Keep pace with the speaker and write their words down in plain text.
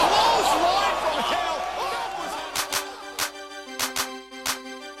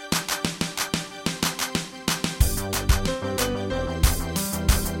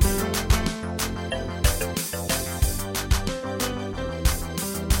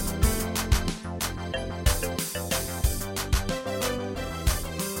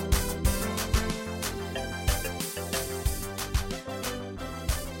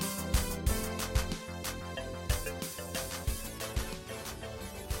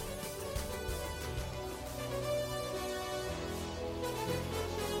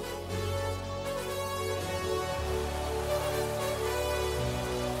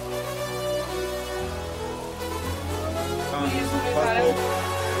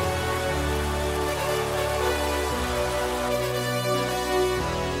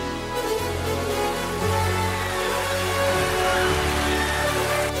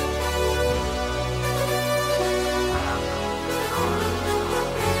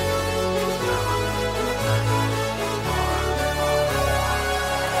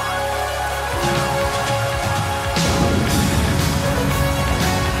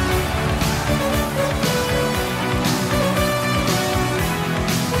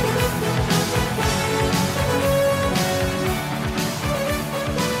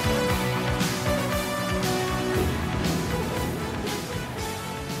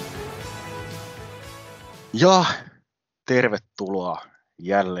Ja tervetuloa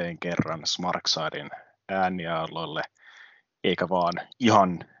jälleen kerran Smarksidein äänialoille, eikä vaan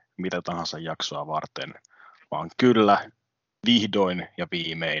ihan mitä tahansa jaksoa varten, vaan kyllä vihdoin ja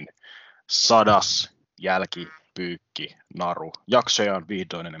viimein 100. Jälkipyykkinaru. Jaksoja on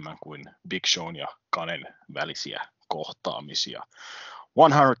vihdoin enemmän kuin Big Shown ja Kanen välisiä kohtaamisia.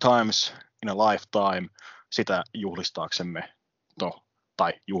 100 times in a lifetime, sitä juhlistaaksemme,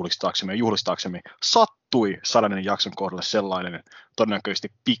 juhlistaaksemme sattui 100. jakson kohdalle sellainen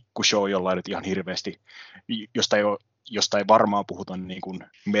todennäköisesti pikkushow, jolla ei nyt ihan hirveästi, josta ei varmaan puhuta niin kuin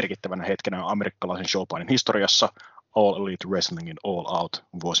merkittävänä hetkenä amerikkalaisen showpainin historiassa, All Elite Wrestlingin All Out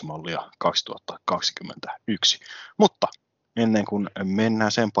vuosimallia 2021. Mutta ennen kuin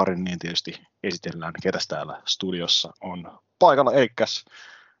mennään sen parin, niin tietysti esitellään, ketäs täällä studiossa on paikalla, eikäs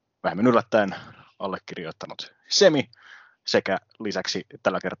vähemmän yllättäen allekirjoittanut Semi, sekä lisäksi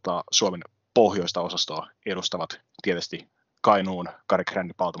tällä kertaa Suomen pohjoista osastoa edustavat tietysti Kainuun Kari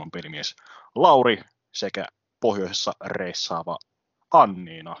Paltamon pelimies Lauri sekä pohjoisessa reissaava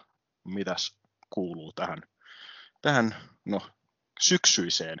Anniina. Mitäs kuuluu tähän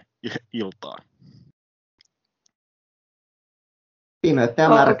syksyiseen iltaan? Pimeätä ja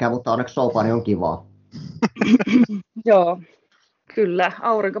märkää, mutta onneksi showpaini on kivaa. Joo, kyllä.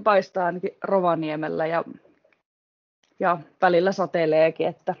 Aurinko paistaa ainakin Rovaniemellä ja välillä sateileekin,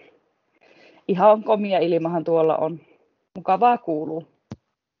 että ihan komia ilmahan tuolla on. Mukavaa kuuluu.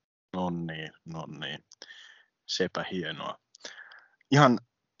 No niin. Sepä hienoa. Ihan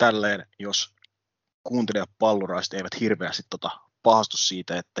tälleen, jos kuuntelijapalluraiset eivät hirveästi pahastu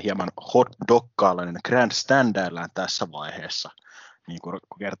siitä, että hieman hotdogkaillaan grandstandaillaan tässä vaiheessa, niin kun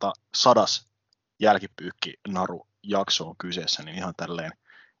kertaa 100. Jälkipyykkinaru jakso on kyseessä, niin ihan tälleen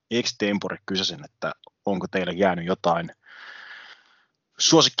extempore kysäsen, että onko teille jäänyt jotain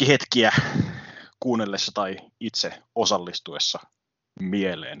suosikkihetkiä kuunnellessa tai itse osallistuessa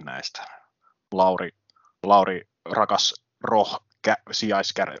mieleen näistä. Lauri rakas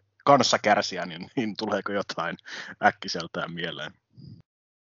kanssakärsijä, niin tuleeko jotain äkkiseltään mieleen?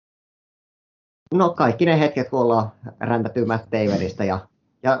 No kaikki ne hetket, kun ollaan räntätty Matt Davidista ja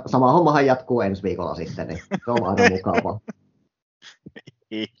sama hommahan jatkuu ensi viikolla sitten, niin se on aina mukavaa.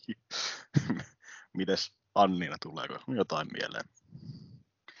 Mites Anniina, tuleeko jotain mieleen?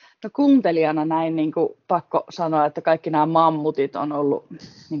 No kuuntelijana näin niin kuin pakko sanoa, että kaikki nämä mammutit on ollut,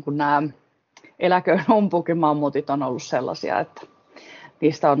 niin kuin nämä eläköön humpukin mammutit on ollut sellaisia, että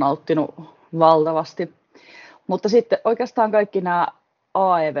niistä on nauttinut valtavasti. Mutta sitten oikeastaan kaikki nämä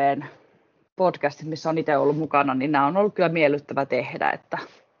AEWn podcastit, missä on itse ollut mukana, niin nämä on ollut kyllä miellyttävä tehdä. Että...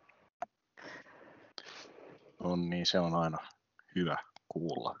 On niin, se on aina hyvä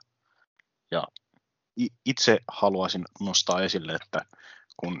kuulla. Ja itse haluaisin nostaa esille, että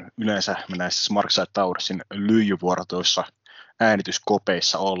kun yleensä me näissä Smarkside Towersin lyijyvuorotoissa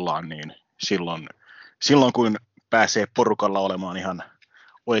äänityskopeissa ollaan, niin silloin kun pääsee porukalla olemaan ihan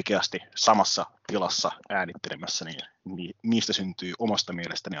oikeasti samassa tilassa äänittelemässä, niin niistä syntyy omasta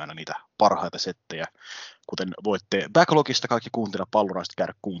mielestäni aina niitä parhaita settejä, kuten voitte Backlogista kaikki kuuntelijapalluraiset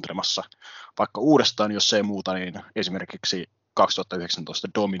käydä kuuntelemassa, vaikka uudestaan, jos ei muuta, niin esimerkiksi 2019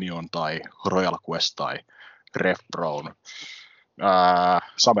 Dominion tai Royal Quest tai Ref Brown,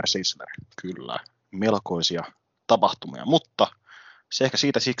 Summer Sizzler, kyllä, melkoisia tapahtumia, mutta se ehkä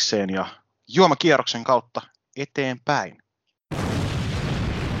siitä sikseen ja juomakierroksen kautta eteenpäin.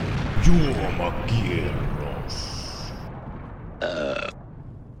 Juomakierros.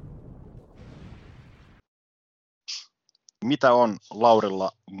 Mitä on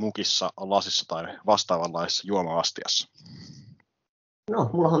Laurilla mukissa, lasissa tai vastaavanlaisessa juoma-astiassa? No,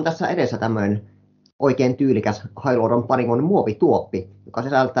 mulla on tässä edessä tämmöinen oikein tyylikäs Hailuodon Panimon muovituoppi, joka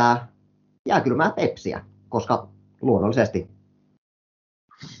sisältää jääkylmää pepsiä, koska luonnollisesti.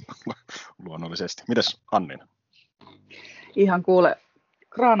 Luonnollisesti. Mitäs Annina? Ihan kuule,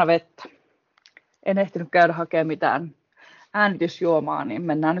 kraanavettä. En ehtinyt käydä hakemaan mitään äänitysjuomaa, niin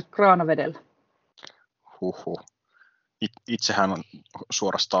mennään nyt kraanavedellä. Huhhuh. Itsehän on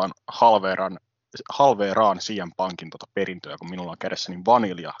suorastaan halveeraan CM Punkin perintöä, kun minulla on kädessäni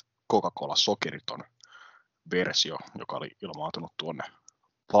vanilja Coca-Cola sokeriton versio, joka oli ilmaantunut tuonne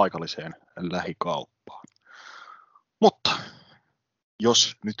paikalliseen lähikauppaan. Mutta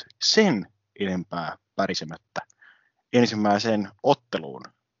jos nyt sen enempää pärisemättä ensimmäiseen otteluun,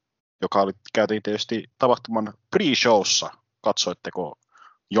 joka käytiin tietysti tapahtuman pre-showssa, katsoitteko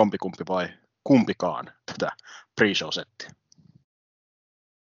jompikumpi vai kumpikaan tätä pre-show-settiä?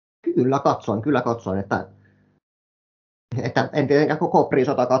 Kyllä katsoin, että en tietenkään koko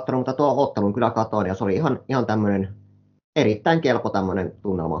pre-showta katsonut, mutta tuo ottelun kyllä katsoin, ja se oli ihan tämmöinen erittäin kelpo tämmöinen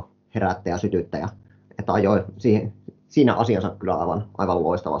tunnelma herättäjä, sytyttäjä. että ajoi siinä asiassa kyllä aivan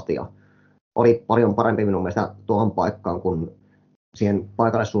loistavasti ja oli paljon parempi minun mielestä tuohon paikkaan kuin siihen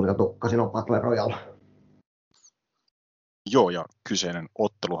paikalle suunniteltu Casino Battle Royale. Joo, ja kyseinen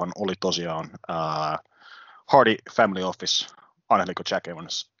otteluhan oli tosiaan Hardy Family Office, Angelico Jack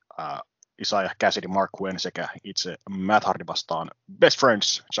Evans, Isaiah Cassidy, Mark Quinn sekä itse Matt Hardy vastaan Best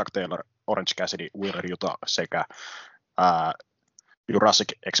Friends, Chuck Taylor, Orange Cassidy, Wheeler Yuta sekä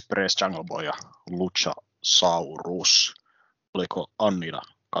Jurassic Express, Jungle Boy ja Luchasaurus. Oliko Annina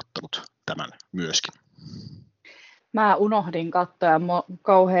kattonut tämän myöskin? Mä unohdin katsoa ja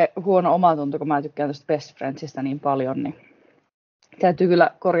kauhean huono omatunto, kun mä tykkään tästä Best Friendsistä niin paljon, niin täytyy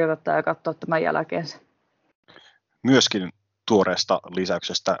kyllä korjata tämä ja katsoa tämän jälkeen. Myöskin tuoreesta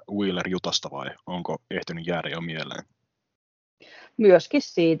lisäyksestä Wheeler Jutasta vai onko ehtinyt jäädä jo mieleen? Myöskin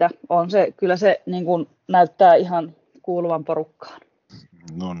siitä. On se, kyllä se niin kuin näyttää ihan kuuluvan porukkaan.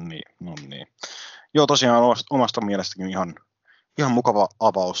 No niin. Joo, tosiaan omasta mielestäkin ihan mukava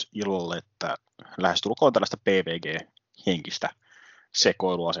avaus illalle, että lähestulkoon tällaista PVG-henkistä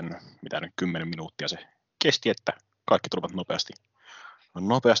sekoilua sen, mitä nyt 10 minuuttia se kesti, että kaikki tulivat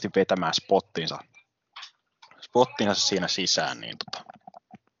nopeasti vetämään spottinsa siinä sisään, niin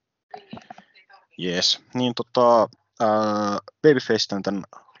yes. Niin Babyface tämän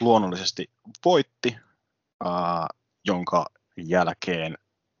luonnollisesti voitti, jonka jälkeen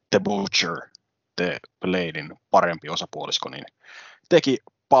The Butcher, The Bladein parempi osapuolisko, niin teki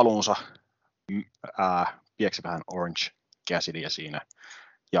paluunsa, pieksi vähän Orange Cassidyä siinä,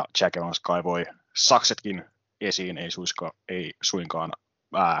 ja Jack Evans kaivoi saksetkin esiin, ei suinkaan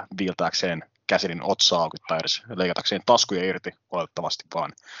viiltääkseen Cassidyn otsaa auki tai edes leikatakseen taskuja irti olettavasti,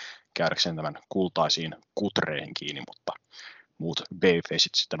 vaan käydäkseen tämän kultaisiin kutreihin kiinni, mutta muut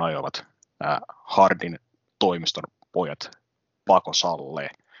babyfaceit sitten ajoivat Hardin toimiston pojat pakosalle.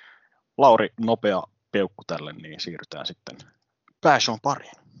 Lauri, nopea peukku tälle, niin siirrytään sitten pääshow'n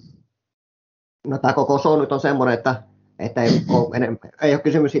pariin. No tämä koko show nyt on semmoinen, että ei ole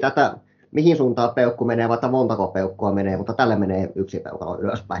kysymys siitä, että mihin suuntaan peukku menee, vaikka montako peukkua menee, mutta tälle menee yksi peukalo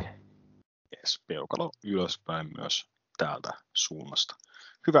ylöspäin. Yes, peukalo ylöspäin myös täältä suunnasta.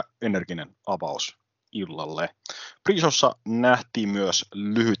 Hyvä energinen avaus illalle. Pre-showssa nähtiin myös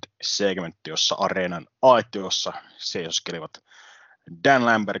lyhyt segmentti, jossa areenan aitiossa seisoskelivat Dan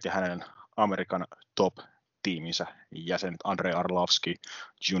Lambert ja hänen Amerikan top-tiiminsä jäsenet Andre Arlovski,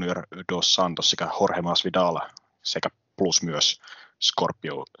 Junior Dos Santos sekä Jorge Masvidal sekä plus myös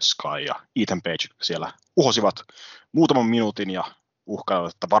Scorpio Sky ja Ethan Page siellä uhosivat muutaman minuutin ja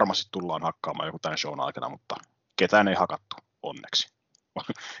uhkailevat, että varmasti tullaan hakkaamaan joku tämän shown aikana, mutta ketään ei hakattu onneksi.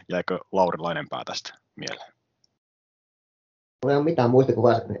 Jäikö Laurilla enempää tästä mieleen? Mulla ei ole mitään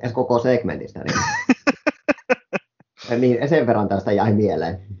muistikuvaa edes koko segmentistä, niin sen verran tästä jäi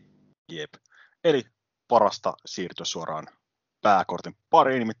mieleen. Jep. Eli parasta siirtyä suoraan pääkortin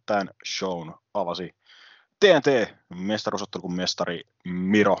pariin, nimittäin shown avasi TNT-mestaruusottelu, kun mestari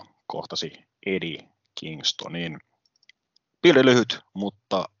Miro kohtasi Eddie Kingstonin. Pilli lyhyt,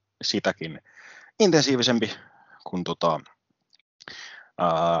 mutta sitäkin intensiivisempi, kun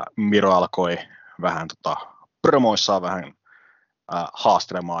Miro alkoi vähän promoissaan vähän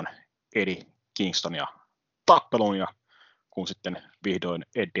haastelemaan Eddie Kingstonia tappeluun, ja kun sitten vihdoin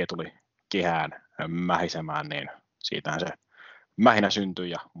Eddie tuli kehään mähisemään, niin siitähän se mähinä syntyi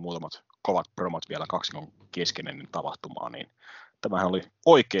ja muutamat kovat promot vielä kaksikon keskeinen tapahtumaa, niin tämähän oli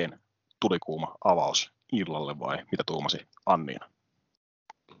oikein tulikuuma avaus illalle, vai mitä tuumasi Anniina?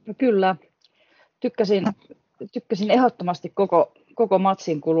 No kyllä, tykkäsin ehdottomasti koko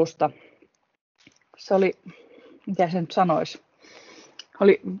matsin kulusta. Se oli, mitä se nyt sanoisi,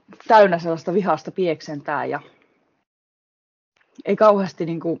 oli täynnä sellaista vihasta pieksentää ja ei kauheasti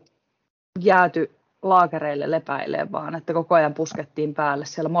niin kuin jääty laakereille lepäilemään, vaan että koko ajan puskettiin päälle.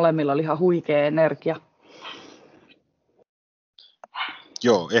 Siellä molemmilla oli ihan huikea energia.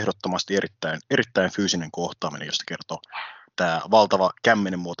 Joo, ehdottomasti erittäin fyysinen kohtaaminen, josta kertoo tämä valtava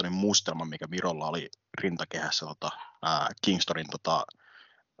kämmenen muotoinen mustelma, mikä Mirolla oli rintakehässä Kingstonin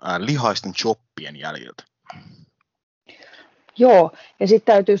lihaisten choppien jäljiltä. Joo, ja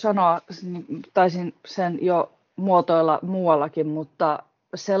sitten täytyy sanoa, taisin sen jo muotoilla muuallakin, mutta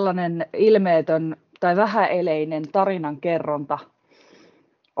sellainen ilmeetön tai vähäeleinen tarinan kerronta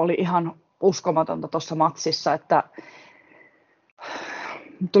oli ihan uskomatonta tuossa matsissa, että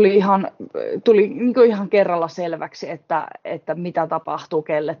tuli ihan kerralla selväksi, että mitä tapahtuu,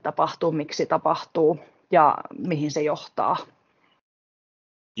 kelle tapahtuu, miksi tapahtuu ja mihin se johtaa.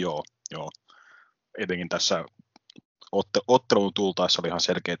 Joo. Etenkin tässä ottelun tultaessa oli ihan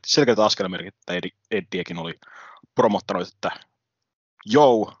selkeät askelmerkit, että Eddiekin oli promottanut, että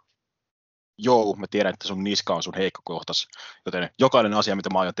joo, mä tiedän, että sun niska on sun heikko kohtas, joten jokainen asia, mitä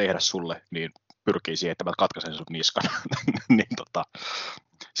mä aion tehdä sulle, niin pyrkii siihen, että mä katkaisen sun niskan. Niin,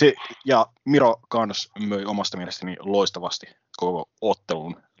 ja Miro Kans möi omasta mielestäni loistavasti koko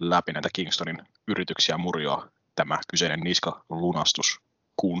ottelun läpi näitä Kingstonin yrityksiä murjoa tämä kyseinen niskalunastus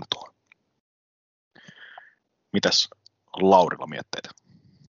kuntoon. Mitäs Laurilla mietteitä?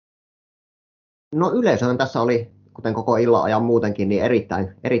 No yleisöhän tässä oli, kuten koko illan ajan muutenkin, niin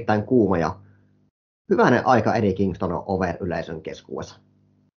erittäin kuuma ja hyvänen aika Eddie Kingston on over yleisön keskuudessa.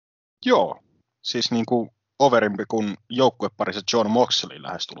 Joo, siis niin kuin overimpi kuin joukkueparissa John Moxley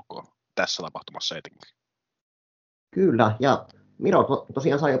lähestulkoon tässä tapahtumassa etenkin. Kyllä, ja Miro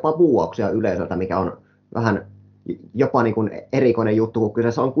tosiaan sai jopa buuauksia yleisöltä, mikä on vähän jopa niin kuin erikoinen juttu, kun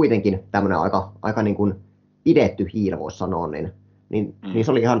kyseessä on kuitenkin tämmöinen aika niin kuin pidetty hiil, voisi sanoa, niin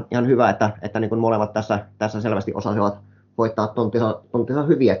se oli ihan hyvä, että niin kuin molemmat tässä selvästi osasivat voittaa tonttinsa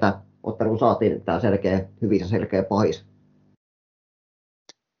hyvin, että otteluun saatiin tämä hyvin ja selkeä pahis.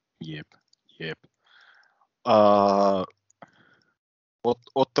 Jep.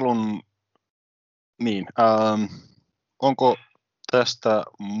 Ottelun, niin, onko tästä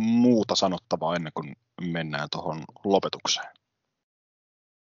muuta sanottavaa ennen kuin mennään tuohon lopetukseen?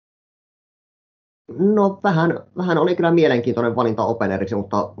 No vähän oli kyllä mielenkiintoinen valinta openeriksi,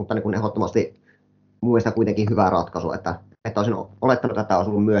 mutta niin kuin ehdottomasti mun mielestä kuitenkin hyvä ratkaisu, että olisin olettanut, että tämä olisi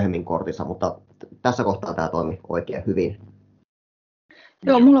ollut myöhemmin kortissa, mutta tässä kohtaa tämä toimi oikein hyvin.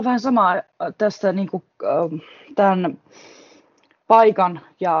 Joo, mulla on vähän sama tästä niin kuin, tämän paikan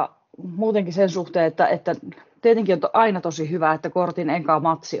ja muutenkin sen suhteen, että tietenkin on aina tosi hyvä, että kortin eka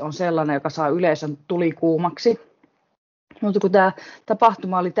matsi on sellainen, joka saa yleisön tulikuumaksi. Mutta kun tämä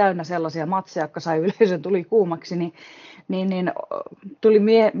tapahtuma oli täynnä sellaisia matseja, jotka sai yleisön tulikuumaksi, niin tuli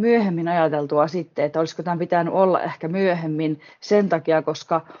myöhemmin ajateltua sitten, että olisiko tämän pitänyt olla ehkä myöhemmin sen takia,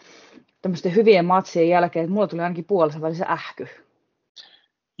 koska tämmöisten hyvien matsien jälkeen, että mulla tuli ainakin puolessa välissä ähky.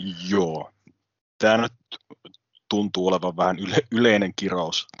 Joo, tämä nyt tuntuu olevan vähän yleinen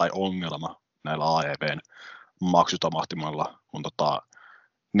kirous tai ongelma näillä AEWn maksutapahtumilla, kun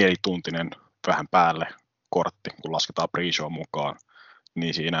 4-tuntinen vähän päälle kortti, kun lasketaan pre-show mukaan,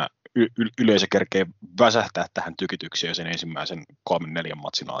 niin siinä yleisö kerkee väsähtää tähän tykityksiin jo sen ensimmäisen 3-4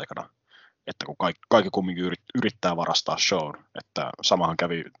 matsin aikana, että kun kaikki kumminkin yrittää varastaa shown, että samahan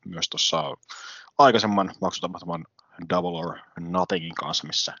kävi myös tuossa aikaisemman maksutapahtuman Double or Nothingin kanssa,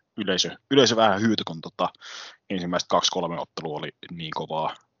 missä yleisö vähän hyytyi, kun ensimmäiset 2-3 ottelua oli niin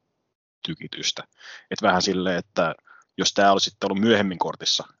kovaa tykitystä. Et vähän silleen, että jos tämä olisi sitten ollut myöhemmin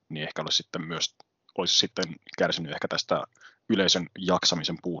kortissa, niin ehkä olisi sitten kärsinyt ehkä tästä yleisön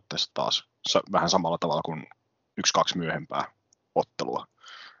jaksamisen puutteesta taas vähän samalla tavalla kuin 1-2 myöhempää ottelua.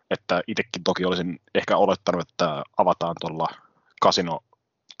 Että itsekin toki olisin ehkä olettanut, että avataan tuolla Casino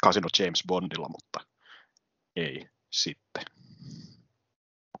James Bondilla, mutta ei sitten.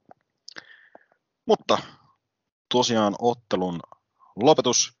 Mutta tosiaan ottelun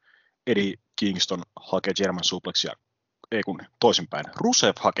lopetus. Eddie Kingston hakee German suplexia, ei kun toisinpäin.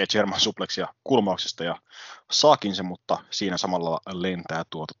 Rusev hakee German suplexia kulmauksesta ja saakin sen, mutta siinä samalla lentää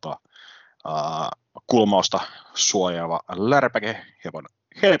kulmausta suojaava lärpäke hieman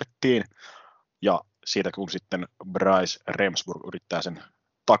helvettiin. Ja siitä kun sitten Bryce Remsburg yrittää sen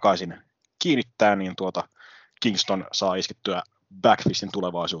takaisin kiinnittää, niin Kingston saa iskettyä backfistin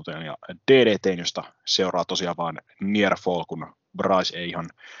tulevaisuuteen ja DDT:n, josta seuraa tosiaan vain near fall, kun Bryce ei ihan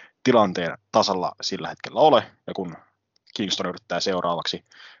tilanteen tasalla sillä hetkellä ole, ja kun Kingston yrittää seuraavaksi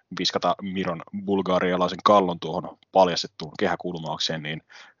viskata Miron bulgarialaisen kallon tuohon paljastettuun kehäkulmaukseen, niin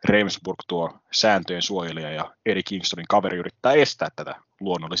Remsburg, tuo sääntöjen suojelija ja Eddie Kingstonin kaveri, yrittää estää tätä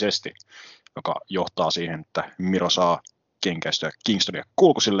luonnollisesti, joka johtaa siihen, että Miro saa kenkäistyä Kingstonia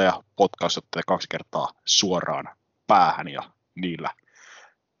kulkusille ja potkaista tätä 2 kertaa suoraan päähän ja niillä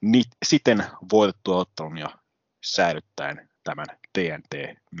siten voitettua ottelun ja säilyttäen tämän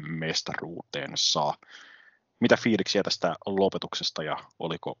TNT-mestaruuteensa. Mitä fiiliksiä tästä lopetuksesta ja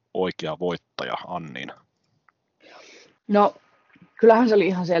oliko oikea voittaja Anniina? No, kyllähän se oli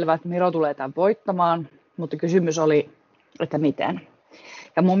ihan selvää, että Miro tulee tämän voittamaan, mutta kysymys oli, että miten.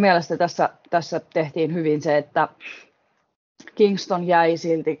 Ja mun mielestä tässä tehtiin hyvin se, että Kingston jäi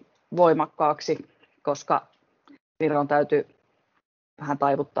silti voimakkaaksi, koska Miron täytyy vähän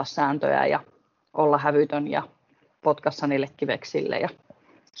taivuttaa sääntöjä ja olla hävytön ja potkassa niille kiveksille ja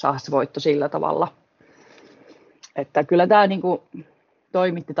saada se voitto sillä tavalla. Että kyllä tämä niinku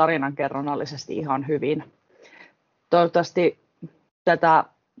toimitti tarinankerronnallisesti ihan hyvin. Toivottavasti tätä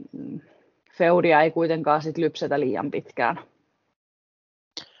feudia ei kuitenkaan sit lypsetä liian pitkään.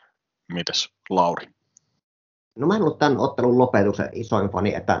 Mites Lauri? No mä en ollut tämän ottelun lopetuksen isoin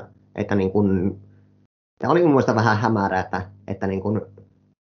fani, että että niin kuin, tämä oli mun mielestä vähän hämärä, että niin kuin,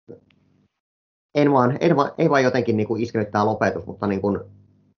 ei vaan jotenkin niin kuin iskenyt tämä lopetus, mutta niin kuin,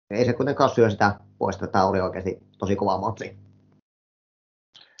 ei se kuitenkaan syö sitä pois, että tämä oli oikeasti tosi kova matsi.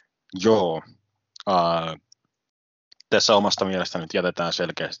 Joo. Tässä omasta mielestä nyt jätetään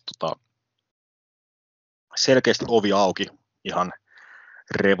selkeästi ovi auki ihan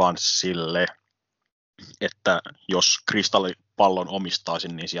revanssille, että jos kristallipallon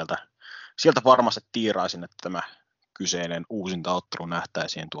omistaisin, niin sieltä varmasti tiiraisin, että tämä kyseinen uusintaottelu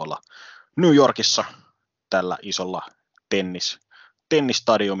nähtäisiin tuolla New Yorkissa tällä isolla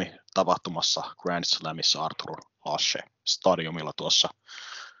tennisstadiomi tapahtumassa Grand Slamissa Arthur Ashe stadiumilla tuossa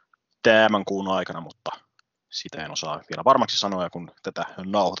tämän kuun aikana, mutta sitä en osaa vielä varmaksi sanoa, ja kun tätä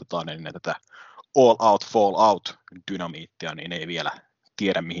nauhoitetaan, niin tätä All Out, Fall Out -dynamiittia, niin ei vielä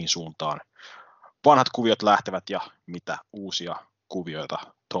tiedä mihin suuntaan vanhat kuviot lähtevät ja mitä uusia kuvioita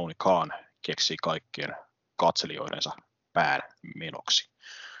Tony Khan keksii kaikkien katselijoidensa pään menoksi.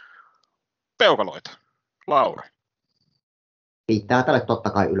 Peukaloita. Lauri. Pitää tälle totta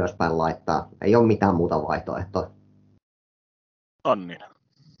kai ylöspäin laittaa. Ei ole mitään muuta vaihtoehtoa. Annina.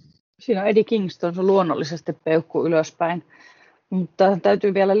 Siinä Eddie Kingston on luonnollisesti peukku ylöspäin. Mutta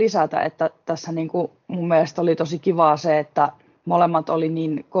täytyy vielä lisätä, että tässä niin kuin mun mielestä oli tosi kivaa se, että molemmat oli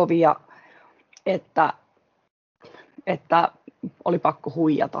niin kovia, että oli pakko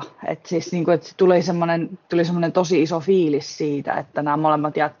huijata. Että siis niin kuin, että tuli semmoinen tosi iso fiilis siitä, että nämä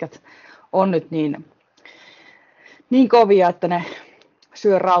molemmat jätkät on nyt niin kovia, että ne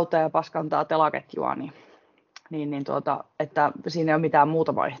syö rautaa ja paskantaa telaketjua, että siinä ei ole mitään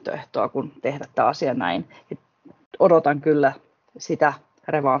muuta vaihtoehtoa kuin tehdä tämä asia näin. Et odotan kyllä sitä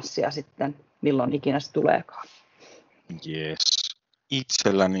revanssia sitten, milloin ikinä se tuleekaan. Yes.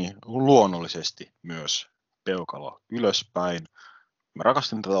 Itselläni luonnollisesti myös peukalo ylöspäin. Mä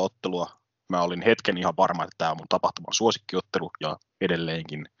rakastin tätä ottelua. Mä olin hetken ihan varma, että tämä on mun tapahtuman suosikkiottelu, ja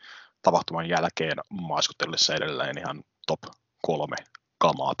edelleenkin tapahtuman jälkeen maiskutellessa edelleen ihan top 3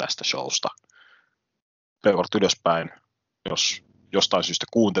 kamaa tästä showsta. Peukalot ylöspäin, jos jostain syystä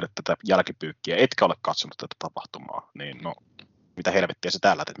kuuntelet tätä jälkipyykkiä, etkä ole katsonut tätä tapahtumaa, niin no, mitä helvettiä se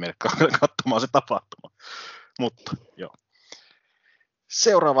täällä, että meille katsomaan se tapahtuma. Mutta joo.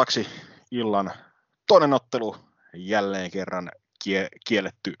 Seuraavaksi illan toinen ottelu, jälleen kerran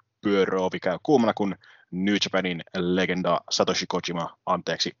kielletty pyöröovi käy kuumana, kun New Japanin legenda Satoshi Kojima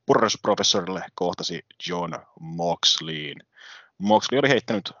purreusprofessorille kohtasi Jon Moxleyn. Moxley oli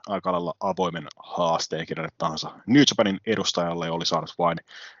heittänyt aika lailla avoimen haasteen kenelle tahansa New Japanin edustajalle ja oli saanut vain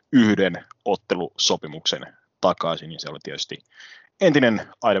yhden ottelusopimuksen takaisin, ja se oli tietysti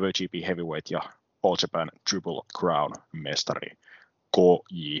entinen IWGP Heavyweight ja All Japan Triple Crown -mestari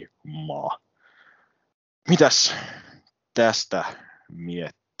Kojima. Mitäs tästä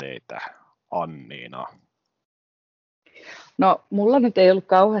mietteitä, Anniina? No, mulla nyt ei ollut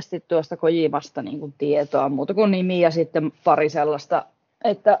kauheasti tuosta Kojimasta niin kuin tietoa, muuta kuin nimi ja sitten pari sellaista,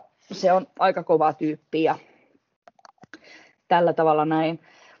 että se on aika kova tyyppi ja tällä tavalla näin.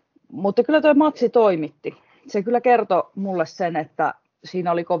 Mutta kyllä tuo matsi toimitti. Se kyllä kertoi mulle sen, että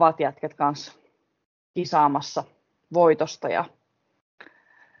siinä oli kovat jätkät kanssa kisaamassa voitosta ja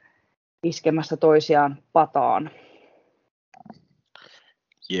iskemässä toisiaan pataan.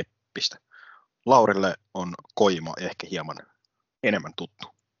 Jeppistä. Laurille on Kojima ehkä hieman enemmän tuttu.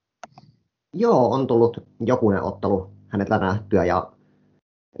 Joo, on tullut jokunen ottelu häneltä nähtyä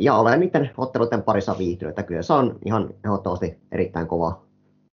ja olen niiden otteluiden parissa viihtynyt. Että kyllä se on ihan ehdottomasti erittäin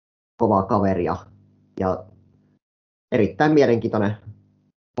kova kaveri ja erittäin mielenkiintoinen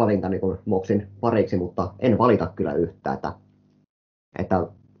valinta niin kuin Moxin pariksi, mutta en valita kyllä yhtään. Että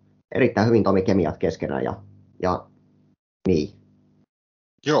erittäin hyvin toimi kemiat keskenään ja niin.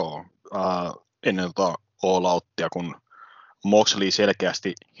 Joo, ennen All Outia, kun Moxley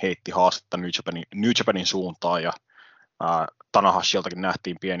selkeästi heitti haastetta New Japanin suuntaan ja Tanahashiltakin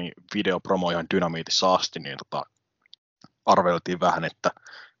nähtiin pieni videopromo ihan dynamiitissa asti, niin arveltiin vähän, että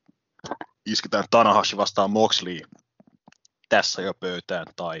isketään Tanahashi vastaan Moxley tässä jo pöytään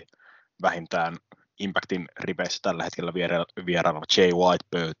tai vähintään Impactin ripeissä tällä hetkellä vieraileva Jay White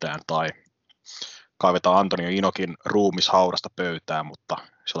pöytään tai kaivetaan Antonio Inokin ruumis haudasta pöytään, mutta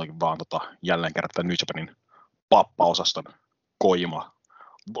se olikin vaan jälleen kerran New Japanin pappaosaston Kojima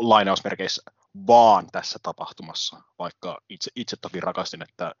lainausmerkeissä vaan tässä tapahtumassa, vaikka itse toki rakastin,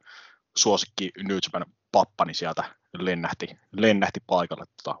 että suosikki New Japan pappani sieltä lennähti paikalle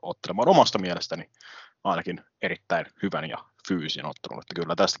ottelemaan omasta mielestäni ainakin erittäin hyvän ja fyysisen ottelun, että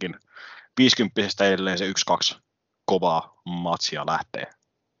kyllä tästäkin 50 edelleen se 1-2 kovaa matsia lähtee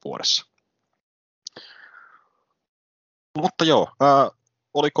vuodessa. Mutta joo,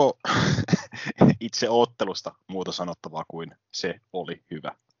 oliko itse ottelusta muuta sanottavaa kuin se oli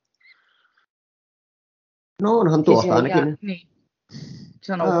hyvä? No onhan tuosta ainakin. Niin.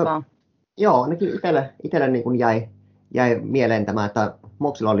 Sano vaan. Joo, ainakin itselle niin kuin jäi mieleen tämä, että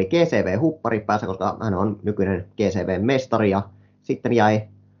Moxilla oli GCV-huppari päässä, koska hän on nykyinen GCV-mestari, ja sitten jäi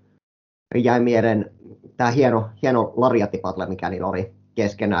mieleen tämä hieno lariattipatle, mikä niillä oli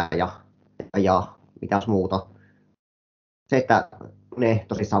keskenään, ja mitäs muuta. Se, että ne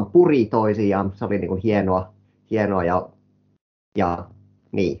tosissaan puri toisiaan, se oli niin kuin hienoa ja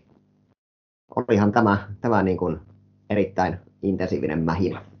niin. Olihan tämä niin kuin erittäin intensiivinen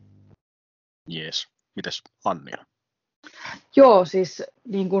mähinä. Jees. Mites Annia? Joo, siis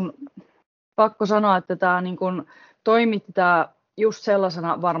niin kun, pakko sanoa, että tämä niin kun, toimitti tämä just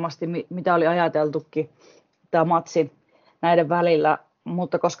sellaisena varmasti, mitä oli ajateltukin, tämä matsi näiden välillä,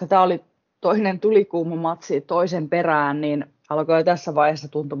 mutta koska tämä oli toinen tulikuuma matsi toisen perään, niin alkoi jo tässä vaiheessa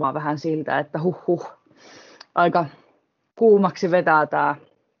tuntumaan vähän siltä, että aika kuumaksi vetää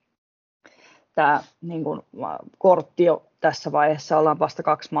tämä niin kun, kortti jo tässä vaiheessa, ollaan vasta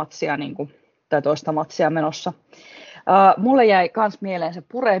 2 matsia niin kun, tai toista matsia menossa. Mulle jäi myös mieleen se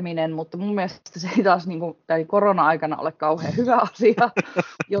pureminen, mutta mun mielestä se ei taas niin kuin, korona-aikana ole kauhean hyvä asia,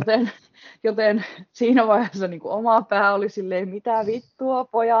 joten siinä vaiheessa niin kuin oma pää oli silleen, mitä vittua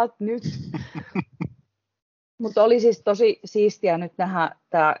pojat nyt. Mutta oli siis tosi siistiä nyt nähdä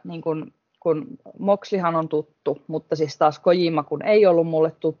tämä, niin kun Moxlihan on tuttu, mutta siis taas Kojima kun ei ollut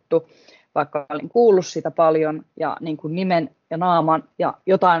mulle tuttu, vaikka olin kuullut sitä paljon ja niin kuin nimen ja naaman ja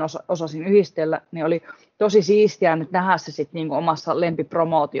jotain osasin yhdistellä, niin oli tosi siistiä nyt nähdä se sitten niin kuin omassa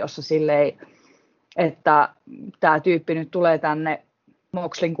lempipromootiossa silleen, että tämä tyyppi nyt tulee tänne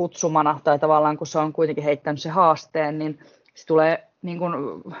Moxlin kutsumana, tai tavallaan kun se on kuitenkin heittänyt se haasteen, niin se tulee niin kuin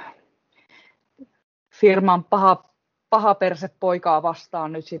firman paha perse poikaa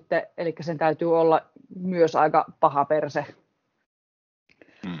vastaan nyt sitten, eli sen täytyy olla myös aika paha perse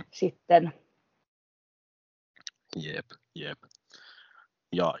sitten. Jep.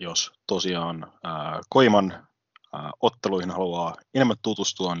 Ja jos tosiaan Koiman otteluihin haluaa enemmän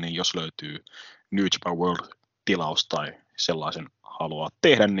tutustua, niin jos löytyy New Japan World-tilaus tai sellaisen haluaa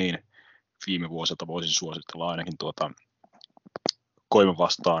tehdä, niin viime vuosilta voisin suositella ainakin Koiman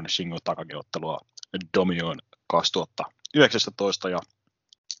vastaan Shingo Takagi-ottelua Dominion 2019 ja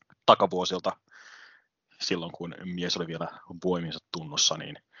takavuosilta silloin, kun mies oli vielä voiminsa tunnossa,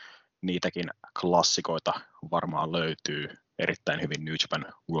 niin niitäkin klassikoita varmaan löytyy erittäin hyvin New Japan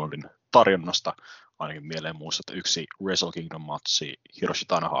Worldin tarjonnasta. Ainakin mieleen muussa, että yksi Wrestle Kingdom-matsi Hiroshi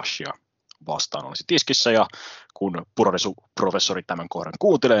Tanahashia vastaan olisi tiskissä, ja kun Puraresu-professori tämän kohdan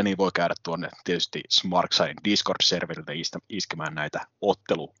kuuntelee, niin voi käydä tuonne tietysti Smarksain Discord-serverille iskemään näitä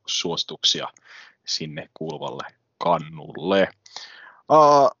ottelusuosituksia sinne kuuluvalle kannulle.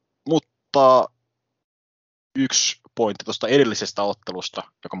 Mutta yksi pointti tuosta edellisestä ottelusta,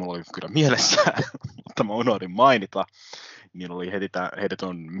 joka mulla oli kyllä mielessä, mutta mä unohdin mainita, niin oli heti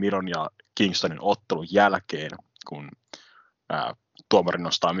tuon Miron ja Kingstonin ottelun jälkeen, kun tuomari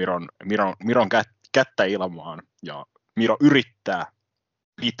nostaa Miron kättä ilmaan, ja Miro yrittää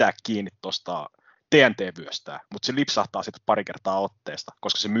pitää kiinni tuosta TNT-vyöstää, mutta se lipsahtaa sitten pari kertaa otteesta,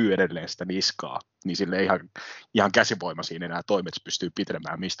 koska se myy edelleen sitä niskaa, niin sille ei ihan käsivoima siinä enää toimi, että se pystyy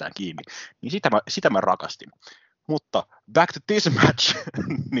pitelemään mistään kiinni. Niin sitä mä rakastin. Mutta back to this match,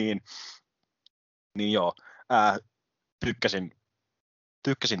 niin joo,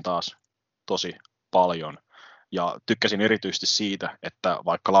 tykkäsin taas tosi paljon, ja tykkäsin erityisesti siitä, että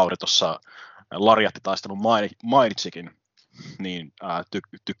vaikka Lauri tuossa lariattitaistelun mainitsikin, niin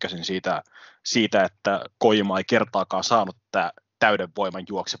tykkäsin siitä, että Kojima ei kertaakaan saanut täyden voiman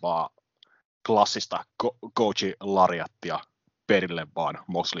juoksevaa klassista Koji lariattia perille, vaan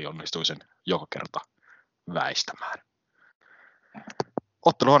Moxley onnistui sen joka kerta väistämään.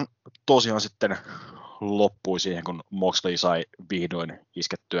 Otteluhan tosiaan sitten loppui siihen, kun Moxley sai vihdoin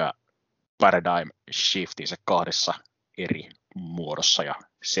iskettyä Paradigm Shiftinsä 2 eri muodossa ja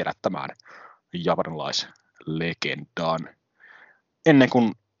selättämään japanilaislegendaan. Ennen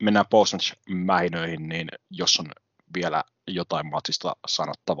kuin mennään post-match-mähinöihin, niin jos on vielä jotain matsista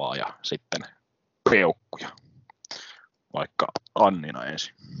sanottavaa ja sitten peukkuja, vaikka Annina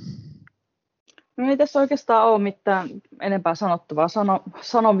ensin. No ei tässä oikeastaan ole mitään enempää sanottavaa.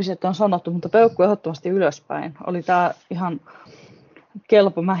 Sanomiset on sanottu, mutta peukku ehdottomasti ylöspäin. Oli tämä ihan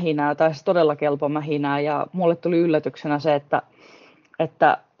kelpo mähinää, tai siis todella kelpo mähinää, ja mulle tuli yllätyksenä se,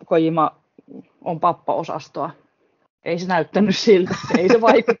 että Kojima on pappa-osastoa. Ei se näyttänyt siltä, ei se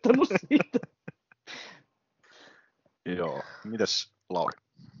vaikuttanut siltä. Joo, mitäs Lauri?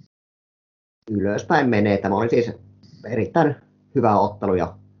 Ylöspäin menee. Tämä oli siis erittäin hyvä ottelu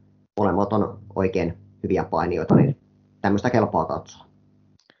ja molemmat on oikein hyviä painijoita, niin tämmöistä kelpaa katsoa.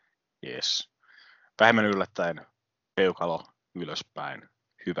 Yes. Vähemmän yllättäen peukalo ylöspäin,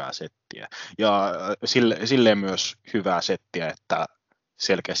 hyvää settiä. Ja silleen myös hyvää settiä, että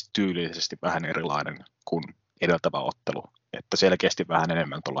selkeästi tyylillisesti vähän erilainen kuin edeltävä ottelu. Että selkeästi vähän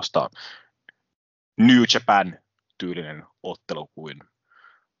enemmän tuollaista New Japan-tyylinen ottelu kuin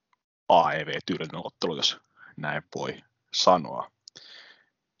AEW-tyylinen ottelu, jos näin voi sanoa.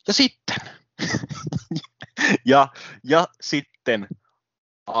 Ja sitten, ja sitten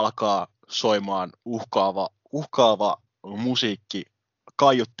alkaa soimaan uhkaava musiikki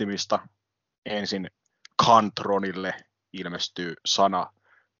kaiuttimista. Ensin Kantronille ilmestyy sana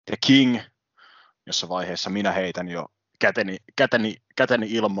The King, jossa vaiheessa minä heitän jo käteni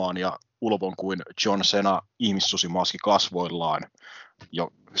ilmaan ja ulvon kuin John Cena ihmissusimaski kasvoillaan jo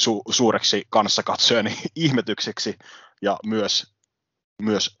suureksi kanssakatsojani ihmetykseksi, ja myös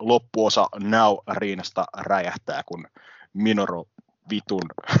loppuosa Now-riinasta räjähtää, kun Minoru vitun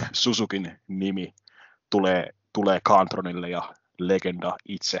Suzukin nimi tulee Kantronille ja legenda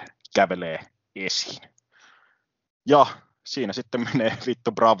itse kävelee esiin. Ja siinä sitten menee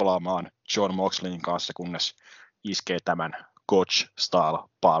vittu bravlaamaan John Moxleyin kanssa, kunnes iskee tämän Gotch Style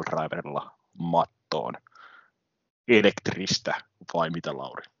Piledriverilla mattoon. Elektristä vai mitä,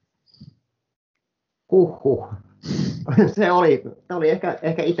 Lauri? Tämä oli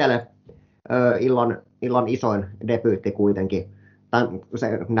ehkä itselle illan isoin debyytti kuitenkin. Se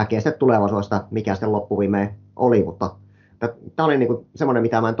näkee sitten tulevaisuudesta, mikä sitten loppuviimeen oli, mutta tämä oli niinku semmoinen,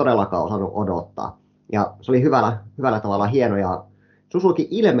 mitä mä en todellakaan osannut odottaa. Ja se oli hyvällä tavalla hieno, ja Suzuki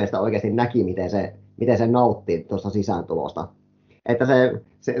ilmeistä oikeasti näki, miten se nautti tuosta sisääntulosta. Että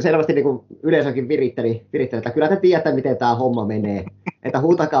se selvästi niin yleisökin viritteli, että kyllä te tiedätte, miten tämä homma menee. Että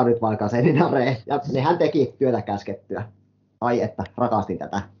huutakaa nyt vaikka seninareen. Ja nehän teki työtä käskettyä. Ai että, rakastin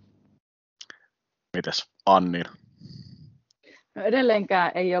tätä. Mites Anni? No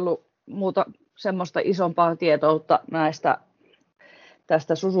edelleenkään ei ollut muuta semmoista isompaa tietoutta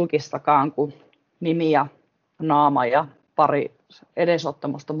tästä Suzukistakaan kuin nimi ja naama ja pari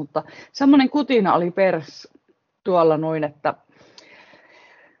edesottamusta, mutta semmoinen kutina oli tuolla noin, että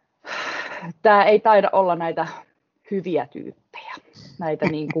tämä ei taida olla näitä hyviä tyyppejä, näitä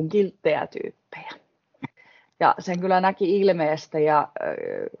niin kuin kilttejä tyyppejä. Ja sen kyllä näki ilmeestä ja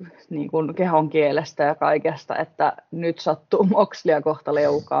niin kuin kehon kielestä ja kaikesta, että nyt sattuu Moxleya kohta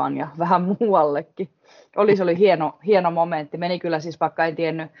leukaan ja vähän muuallekin. Se oli hieno momentti. Meni kyllä siis, vaikka en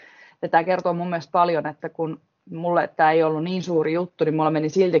tiennyt, ja tämä kertoo mun mielestä paljon, että kun mulle tämä ei ollut niin suuri juttu, niin mulla meni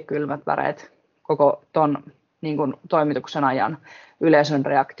silti kylmät väreet koko ton niin kuin toimituksen ajan yleisön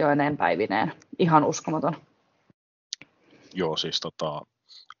reaktioineen päivineen. Ihan uskomaton. Joo, siis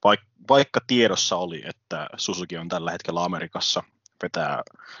vaikka tiedossa oli, että Suzuki on tällä hetkellä Amerikassa,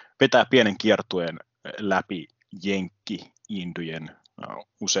 vetää pienen kiertueen läpi Jenkki-Indyjen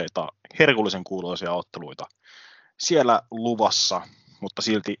useita herkullisen kuuluisia otteluita siellä luvassa, mutta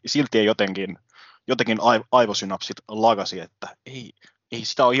silti ei jotenkin aivosynapsit lagasi, että ei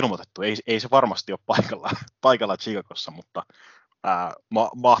sitä ole ilmoitettu, ei se varmasti ole paikalla Chicagossa, mutta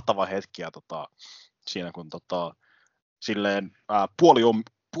mahtava hetki, ja siinä kun silleen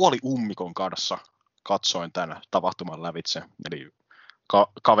puoli ummikon kanssa katsoin tämän tapahtuman lävitse, eli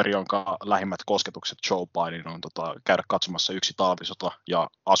kaveri, jonka lähimmät kosketukset Joe Biden on käydä katsomassa yksi talvisota ja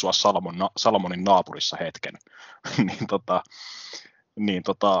asua Salomonin naapurissa hetken,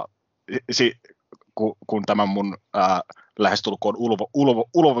 kun tämän mun lähestulkoon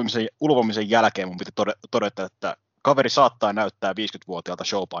ulvomisen jälkeen mun piti todeta, että kaveri saattaa näyttää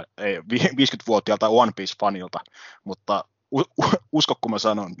 50-vuotiaalta One Piece-fanilta, mutta usko kun mä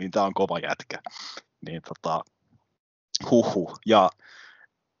sanon, niin tää on kova jätkä. Niin Ja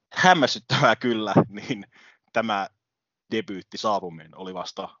hämmästyttävää kyllä, niin tämä debyytti saapuminen oli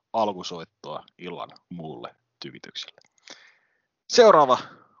vasta alkusoittoa illan muulle tykitykselle. Seuraava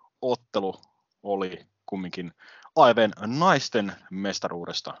ottelu oli kumminkin AEW:n naisten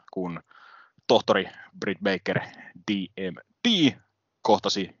mestaruudesta, kun tohtori Britt Baker DMD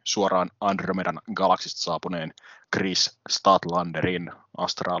kohtasi suoraan Andromedan galaksista saapuneen Chris Statlanderin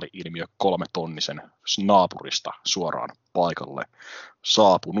astraali-ilmiö 3 tonnisen naapurista suoraan paikalle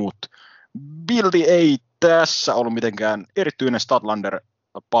saapunut. Bildi ei tässä ollut mitenkään erityinen. Statlander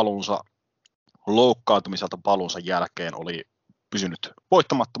loukkaantumiselta paluunsa jälkeen oli pysynyt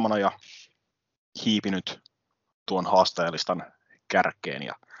voittamattomana ja hiipinyt tuon haastajalistan kärkeen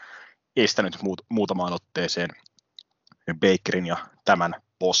ja estänyt muutamaan otteeseen Bakerin ja tämän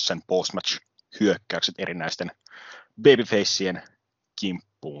bossen post-match-hyökkäykset erinäisten babyfaceien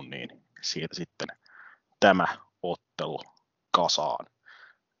kimppuun, niin siitä sitten tämä ottelu kasaan.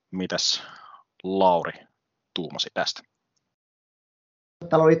 Mitäs Lauri tuumasi tästä?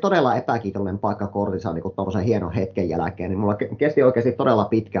 Täällä oli todella epäkiitollinen paikka kortissa niin tuollaisen hienon hetken jälkeen, niin mulla kesti oikeasti todella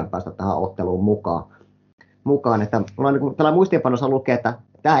pitkään päästä tähän otteluun mukaan. Että mulla niin täällä muistiinpanossa lukee, että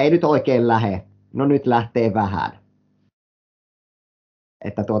tämä ei nyt oikein lähe, no nyt lähtee vähän.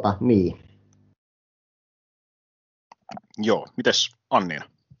 Että niin. Joo, mites Anniina?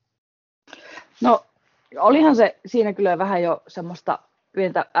 No, olihan se siinä kyllä vähän jo semmoista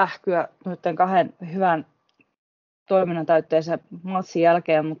pientä ähkyä noiden kahden hyvän toiminnan täytteisen matsin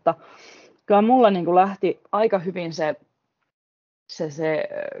jälkeen, mutta kyllä mulla niin kuin lähti aika hyvin se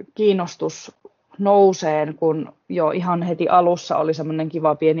kiinnostus nouseen, kun jo ihan heti alussa oli semmoinen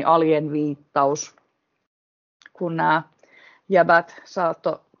kiva pieni alien-viittaus, kun nämä jäbät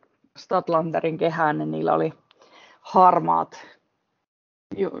saattoi Statlanderin kehään, niin niillä oli harmaat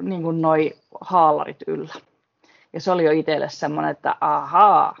niin kuin noi haalarit yllä. Ja se oli jo itselle semmoinen, että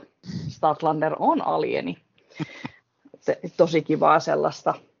ahaa, Statlander on alieni. Tosi kivaa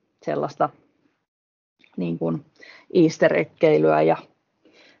sellaista niin kuin easter egg-keilyä ja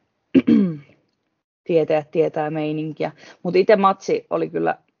tietää meininkiä. Mutta itse matsi oli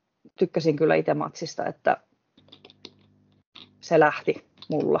kyllä, tykkäsin kyllä itse matsista, että se lähti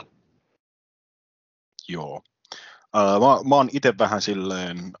mulla. Joo. Mä oon itse vähän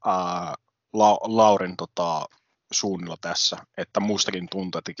silleen Laurin suunnilla tässä, että mustakin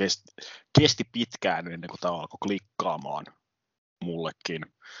tuntui, että kesti pitkään ennen kuin tämä alkoi klikkaamaan mullekin.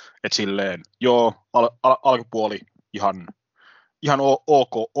 Että silleen, joo, alkupuoli ihan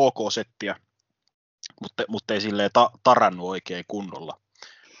ok settiä, mutta ei silleen tarannut oikein kunnolla.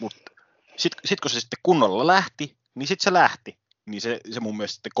 Mutta sit kun se sitten kunnolla lähti, niin sitten se lähti. Niin se mun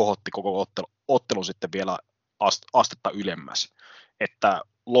mielestä sitten kohotti koko ottelu sitten vielä astetta ylemmäs. Että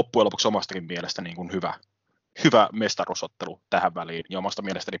loppujen lopuksi omastakin mielestä niin kuin hyvä mestaruusottelu tähän väliin, ja omasta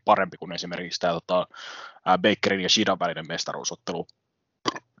mielestäni parempi kuin esimerkiksi tämä Bakerin ja Shidan välinen mestaruusottelu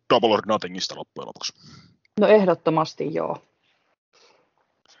Double or Nothingista loppujen lopuksi. No ehdottomasti joo.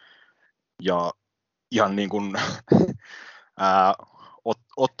 Ja ihan niin kuin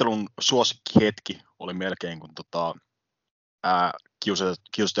ottelun suosikkihetki oli melkein, kun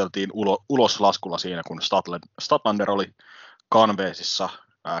kiusteltiin uloslaskulla siinä, kun Statlander oli Canvasissa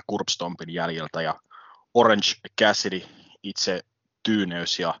Kurbstompin jäljeltä, ja Orange Cassidy, itse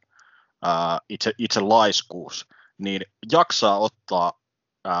tyyneys ja itse laiskuus, niin jaksaa ottaa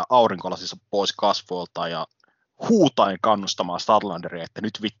aurinkolasissa pois kasvoilta ja huutaen kannustamaan Statlanderia, että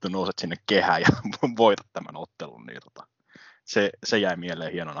nyt vittu nouset sinne kehään ja voitat tämän ottelun. Niin se jäi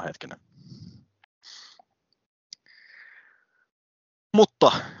mieleen hienona hetkenä.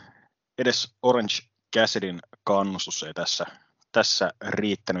 Mutta edes Orange Cassidyn kannustus ei tässä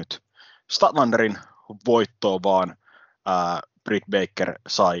riittänyt Statlanderin voittoon, vaan Britt Baker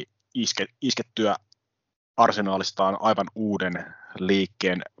sai iskettyä arsenaalistaan aivan uuden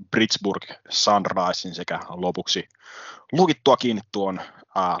liikkeen Britsburg Sunrisein sekä lopuksi lukittua kiinni tuon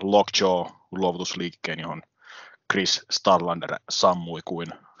Lockjaw-luovutusliikkeen, johon Chris Statlander sammui kuin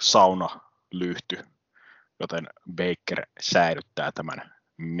saunalyhty, joten Baker säilyttää tämän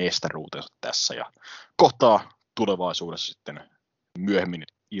mestaruutensa tässä ja kohtaa tulevaisuudessa sitten myöhemmin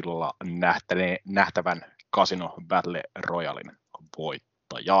illalla nähtävän Casino Battle Royalin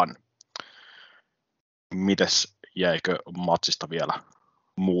voittajan. Mites jäikö matsista vielä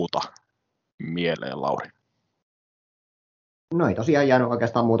muuta mieleen, Lauri? No ei tosiaan jäänyt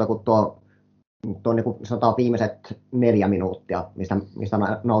oikeastaan muuta kuin tuo niin kuin sanotaan viimeiset 4 minuuttia, mistä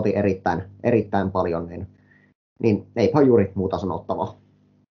mä nautin erittäin paljon, niin eipä juuri muuta sanottavaa.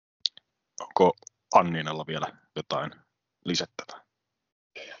 Onko Anniinalla vielä jotain lisättävää?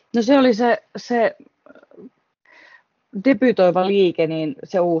 No se oli se debytoiva liike, niin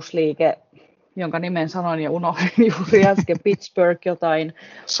se uusi liike, jonka nimen sanoin ja unohdin juuri äsken, Pittsburgh jotain.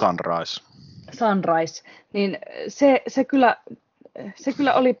 Sunrise, niin se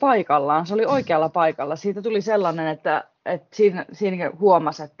kyllä oli paikallaan, se oli oikealla paikalla. Siitä tuli sellainen, että siinä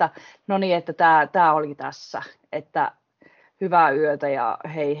huomasi, että no niin, että tämä oli tässä, että hyvää yötä ja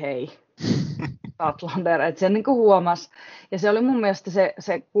hei Statlander, että sen niin kuin huomasi. Ja se oli mun mielestä,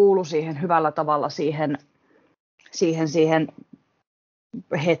 se kuului siihen hyvällä tavalla siihen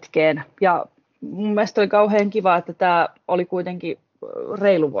hetkeen. Ja mun mielestä oli kauhean kiva, että tämä oli kuitenkin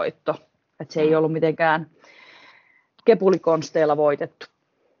reilu voitto, että se ei ollut mitenkään kepulikonsteilla voitettu.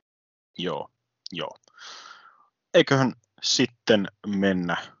 Joo. Eiköhän sitten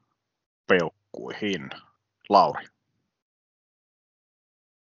mennä peukkuihin. Lauri.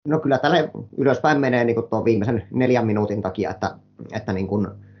 No kyllä tälle ylöspäin menee niin kuin tuon viimeisen 4 minuutin takia, että niin kuin,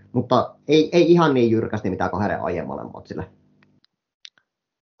 mutta ei ihan niin jyrkästi mitä 2 aiemmalle matsille.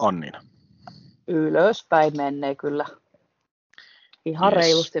 Annina? Ylöspäin menee kyllä. Ihan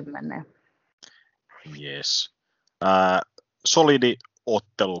reilusti menee. Yes. Solidi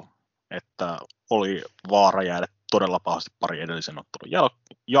ottelu, että oli vaara jäädä todella pahasti pari edellisen ottelun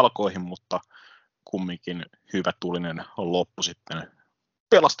jalkoihin, mutta kumminkin hyvä tulinen loppu sitten.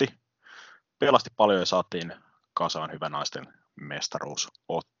 Pelasti paljon ja saatiin kasaan hyvä naisten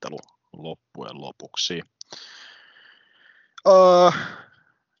mestaruusottelu loppujen lopuksi.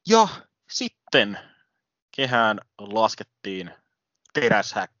 Ja sitten kehään laskettiin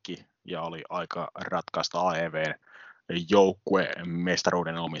teräshäkki ja oli aika ratkaista AEW:n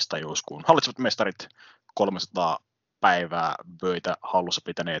joukkuemestaruuden omistajuus, kun hallitsevat mestarit 300 päivää vöitä hallussa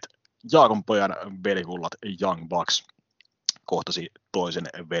pitäneet Jaakon pojan velikullat Young Bucks kohtasi toisen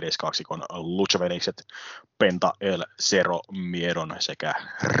veleskaksikon Lucha-velikset Penta El Zero Miedon sekä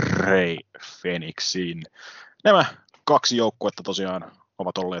Rey Fenixin. Nämä kaksi joukkuetta tosiaan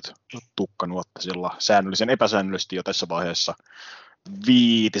ovat olleet tukkanuottasilla säännöllisen epäsäännöllisesti jo tässä vaiheessa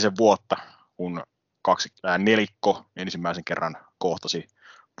 5 vuotta, kun nelikko ensimmäisen kerran kohtasi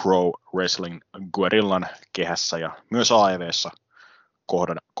Pro Wrestling Guerillan kehässä ja myös AEW:ssä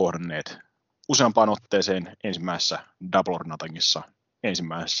kohdanneet useampaan otteeseen ensimmäisessä Double or Nothingissa,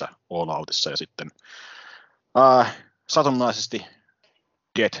 ensimmäisessä All Outissa ja sitten satunnaisesti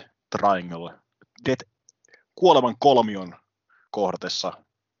Death Triangle, kuoleman kolmion kohdatessa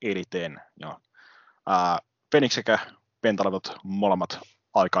Eliteen ja Fenix sekä Penta olivat molemmat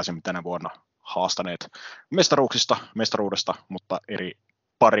aikaisemmin tänä vuonna haastaneet mestaruudesta, mutta eri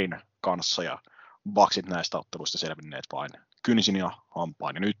parin kanssa ja Bucksit näistä otteluista selvinneet vain kynsin ja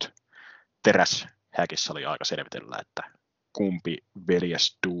hampain. Ja nyt teräshäkissä oli aika selvitellä, että kumpi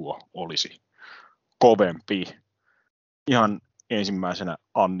veljesduo olisi kovempi. Ihan ensimmäisenä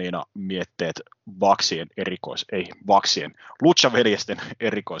Anniina mietteet Lucha-veljesten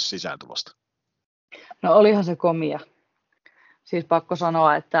erikoissisääntulosta. No olihan se komia. Siis pakko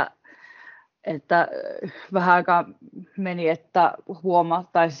sanoa, että vähän aikaa meni, että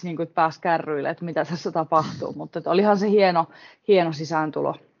huomattaisi, niin että pääsi kärryille, että mitä tässä tapahtuu, mutta että olihan se hieno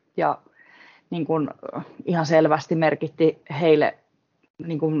sisääntulo ja niin kuin ihan selvästi merkitti heille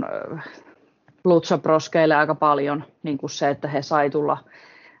niin kuin Lucha Broskeille aika paljon niin kuin se, että he sai tulla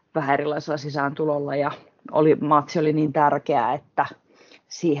vähän erilaisella sisääntulolla ja matsi oli niin tärkeää, että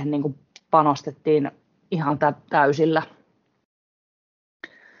siihen niin kuin panostettiin ihan täysillä.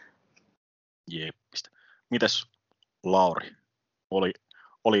 Jeppistä. Mites Lauri?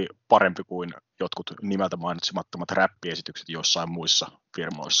 Oli parempi kuin jotkut nimeltä mainitsemattomat räppiesitykset jossain muissa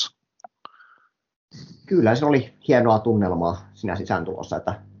firmoissa? Kyllä, se oli hienoa tunnelmaa siinä sisääntulossa,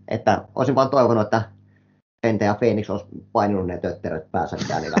 että olisin vaan toivonut, että Penta ja Phoenix olisi painunut ne tötteröt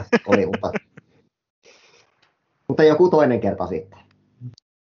päässäkään, niillä oli, mutta joku toinen kerta sitten.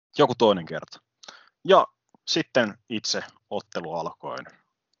 Joku toinen kerta. Ja sitten itse ottelu alkoin.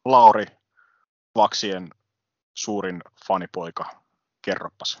 Lauri, Bucksien suurin fanipoika,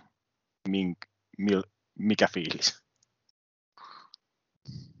 kerropas, mikä fiilis?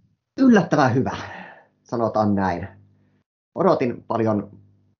 Yllättävän hyvä, sanotaan näin. Odotin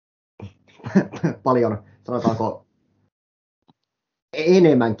paljon, sanotaanko,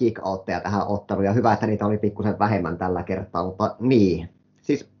 enemmän kick-outteja tähän otteluun, ja hyvä, että niitä oli pikkusen vähemmän tällä kertaa, mutta niin.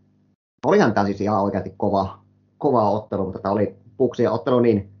 Siis olihan tämä siis ihan oikeasti kova ottelu, mutta tämä oli Bucksien ottelu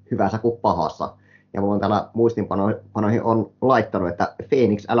niin hyvässä kuin pahassa. Ja mulla on täällä muistinpanoihin on laittanut, että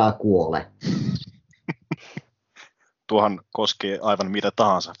Phoenix, älä kuole. Tuohan koskee aivan mitä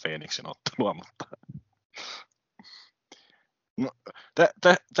tahansa Phoenixin ottelua, mutta no,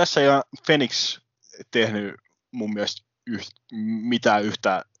 tässä ei ole Phoenix tehnyt mun mielestä mitään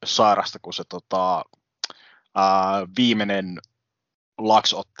yhtä sairasta kuin se viimeinen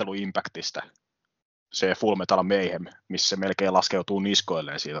Lux-ottelu Impactista, se Full Metal Mayhem, missä se melkein laskeutuu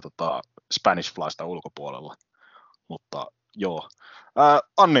niskoilleen siitä Spanish Flysta ulkopuolella. Mutta joo.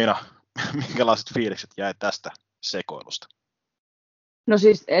 Anniina, minkälaiset fiilikset jäi tästä sekoilusta? No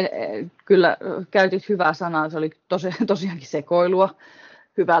siis kyllä käytit hyvää sanaa, se oli tosiaankin sekoilua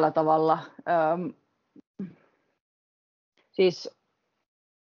hyvällä tavalla. Siis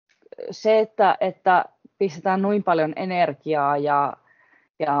se, että pistetään noin paljon energiaa ja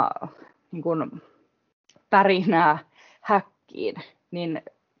niin kuin pärinää häkkiin, niin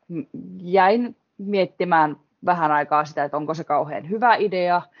jäin miettimään vähän aikaa sitä, että onko se kauhean hyvä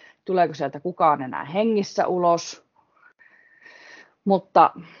idea, tuleeko sieltä kukaan enää hengissä ulos.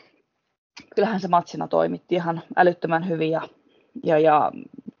 Mutta kyllähän se matsina toimitti ihan älyttömän hyvin ja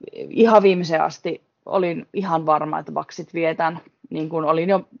ihan viimeiseen asti olin ihan varma, että Bucksit vietän, niin kuin olin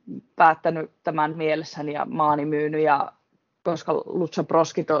jo päättänyt tämän mielessäni ja maani myynyt ja koska Lucha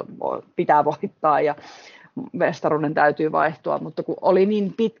Broskit pitää voittaa ja mestaruuden täytyy vaihtua, mutta kun oli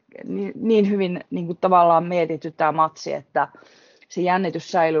niin hyvin niin kuin tavallaan mietitty tämä matsi, että se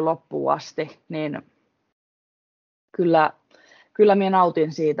jännitys säilyi loppuun asti, niin kyllä minä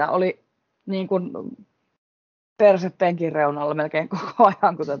nautin siitä. Oli niin kuin perse penkin reunalla melkein koko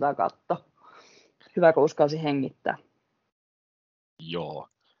ajan, kun tätä katsoi. Hyvä, kun uskalsi hengittää. Joo.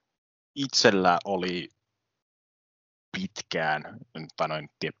 Itsellä oli pitkään, tai en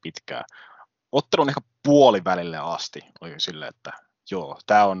tiedä pitkään, ottelun ehkä puolivälille asti oli silleen, että joo,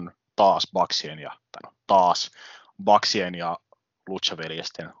 tämä on taas Bucksien ja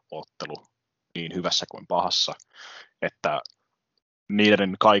Lucha-veljesten ottelu niin hyvässä kuin pahassa, että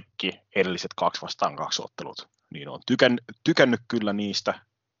niiden kaikki edelliset 2 vastaan 2 ottelut, niin on tykännyt kyllä niistä.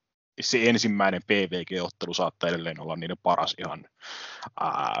 Se ensimmäinen PVG-ottelu saattaa edelleen olla niiden paras ihan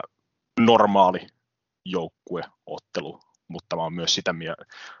normaali joukkueottelu, mutta mä oon myös sitä mieltä,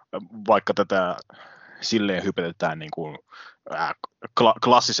 vaikka silleen hypetetään niin kuin,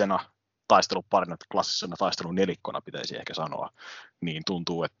 klassisena taisteluparina, klassisena taistelunelikkona pitäisi ehkä sanoa, niin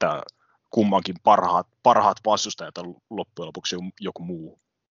tuntuu, että kummankin parhaat vastustajat on loppujen lopuksi joku muu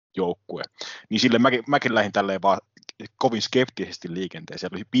joukkue. Niin sille mäkin lähdin tälleen vaan kovin skeptisesti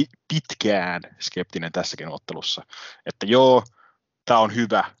liikenteeseen. Oli pitkään skeptinen tässäkin ottelussa, että joo, tää on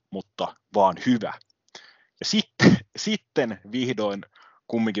hyvä, mutta vaan hyvä. Ja sitten vihdoin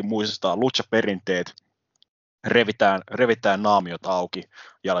kumminkin muistetaan Lucha-perinteet, revitään naamiot auki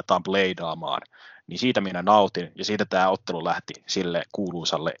ja aletaan bleidaamaan. Niin siitä minä nautin, ja siitä tämä ottelu lähti sille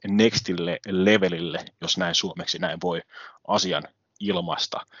kuuluisalle nextille levelille, jos näin suomeksi näin voi asian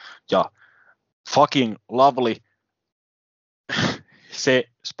ilmaista. Ja fucking lovely, se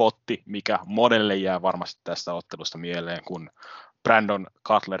spotti, mikä monelle jää varmasti tästä ottelusta mieleen, kun Brandon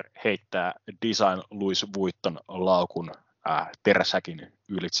Cutler heittää Design Louis Vuitton laukun teräshäkin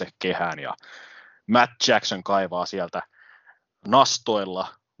ylitse kehään, ja Matt Jackson kaivaa sieltä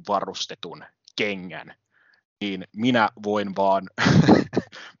nastoilla varustetun kengän, niin minä voin vaan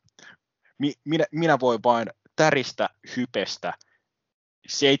minä voin vain täristä hypestä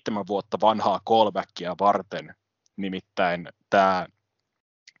 7 vuotta vanhaa callbackia varten, nimittäin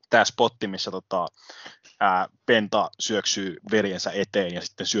tämä spotti, missä Penta syöksyy veljensä eteen ja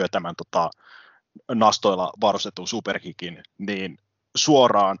sitten syö tämän nastoilla varustetun superkikin, niin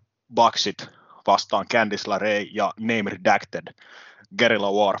suoraan Bucksit vastaan Candice LeRae ja Name Redacted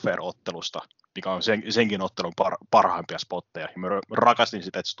Guerrilla Warfare-ottelusta, mikä on senkin ottelun parhaimpia spotteja. Ja mä rakastin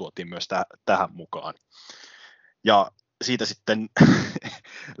sitä, että se tuotiin myös tähän mukaan. Ja siitä sitten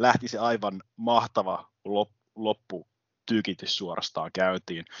lähti se aivan mahtava lopputykitys suorastaan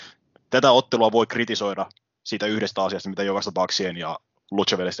käyntiin. Tätä ottelua voi kritisoida siitä yhdestä asiasta, mitä jokaista Bucksien ja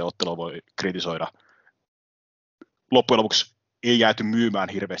Lucha-veljesten ottelua voi kritisoida. Loppujen lopuksi ei jääty myymään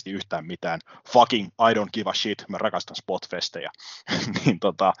hirveästi yhtään mitään. Fucking I don't give a shit, mä rakastan spotfestejä. Niin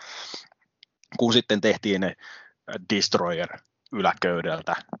kun sitten tehtiin ne Destroyer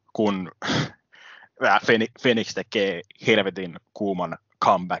yläköydeltä, kun Phoenix tekee helvetin kuuman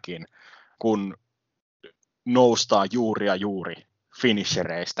comebackin, kun noustaan juuri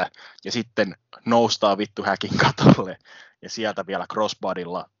finishereistä ja sitten noustaan vittu häkin katolle ja sieltä vielä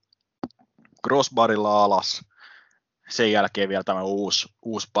crossbarilla alas. Sen jälkeen vielä tämä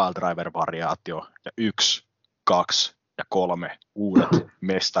uusi piledriver-variaatio ja 1, 2 ja 3 uudet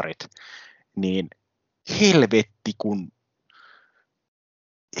mestarit. Niin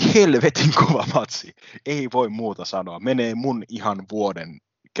helvetin kova matsi. Ei voi muuta sanoa. Menee mun ihan vuoden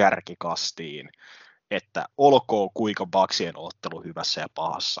kärkikastiin, että olkoon kuinka Bucksien ottelu hyvässä ja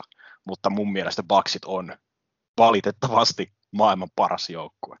pahassa, mutta mun mielestä Bucksit on valitettavasti maailman paras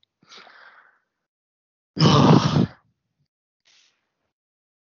joukkue.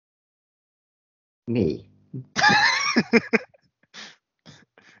 Niin.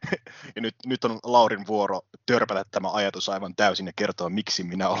 Ja nyt on Laurin vuoro törpätä tämä ajatus aivan täysin ja kertoa, miksi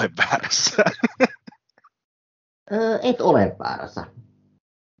minä olen väärässä. Et ole väärässä.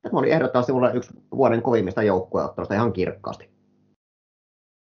 Tämä oli ehdottomasti mulle yksi vuoden kovimmista joukkueottelusta ihan kirkkaasti.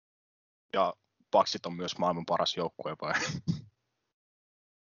 Ja Bucksit on myös maailman paras joukkue vai?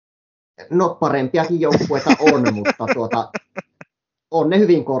 No parempiakin joukkueita on, mutta on ne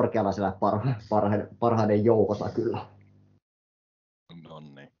hyvin korkealla siellä parhaiden joukossa kyllä. No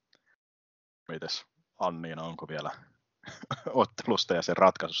niin. Mites Anniina, onko vielä ottelusta ja sen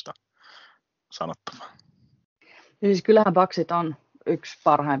ratkaisusta sanottavaa? Siis kyllähän Bucksit on yksi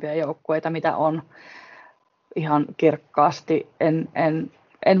parhaimpia joukkueita, mitä on ihan kirkkaasti.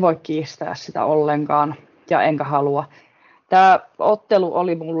 En voi kiistää sitä ollenkaan ja enkä halua. Tämä ottelu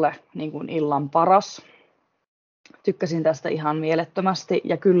oli mulle niin kuin illan paras. tykkäsin tästä ihan mielettömästi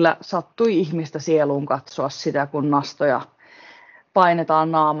ja kyllä sattui ihmistä sieluun katsoa sitä, kun nastoja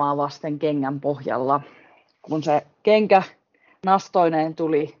painetaan naamaa vasten kengän pohjalla. Kun se kenkä nastoineen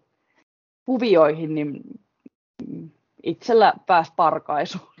tuli kuvioihin, niin itsellä pääsi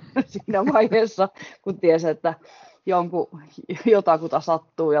parkaisuun siinä vaiheessa, kun tiesi, että jotakuta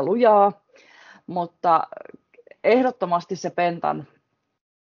sattuu ja lujaa. Mutta ehdottomasti se pentan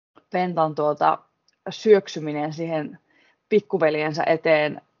syöksyminen siihen pikkuveljensä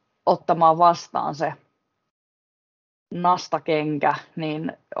eteen ottamaan vastaan se nastakenkä,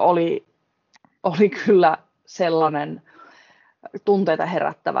 niin oli kyllä sellainen tunteita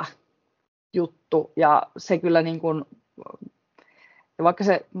herättävä juttu. Ja se kyllä niin kuin, vaikka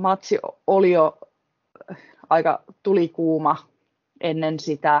se matsi oli jo aika tulikuuma ennen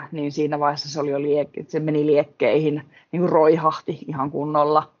sitä, niin siinä vaiheessa se meni liekkeihin, niin kuin roihahti ihan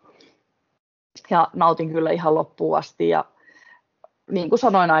kunnolla. Ja nautin kyllä ihan loppuun asti. Ja niin kuin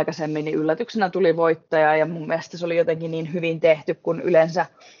sanoin aikaisemmin, niin yllätyksenä tuli voittaja. Ja mun mielestä se oli jotenkin niin hyvin tehty, kun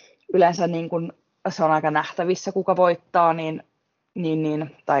yleensä niin kuin se on aika nähtävissä, kuka voittaa,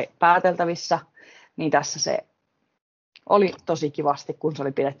 tai pääteltävissä. Niin tässä se oli tosi kivasti, kun se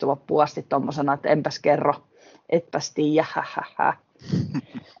oli pidetty loppuun asti tommosena, että enpäs kerro, etpäs tiiä, hähähä.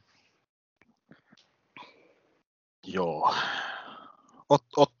 Joo.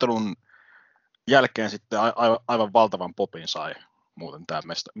 Ottelun jälkeen sitten aivan valtavan popin sai muuten tämä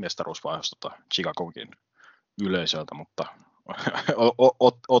mestaruusvaihdos Chicagonkin yleisöltä, mutta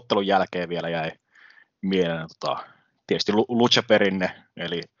ottelun jälkeen vielä jäi mieleen tietysti Lucha-perinne,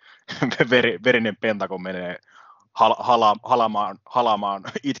 eli verinen Pentagon menee halaamaan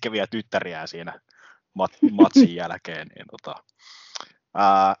itkeviä tyttäriä siinä matsin jälkeen, niin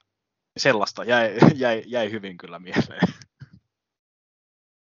sellaista jäi hyvin kyllä mieleen.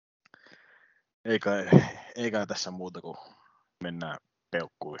 Eikä tässä muuta kuin mennään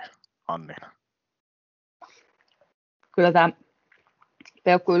peukkuihin, Annina. Kyllä tämä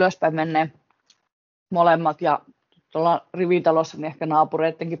peukku ylöspäin menee molemmat, ja tuolla rivitalossa niin ehkä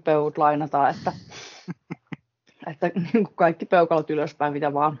naapureidenkin peukut lainataan, että kaikki peukalot ylöspäin,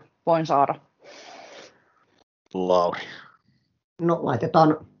 mitä vaan voin saada. Lauri. No laitetaan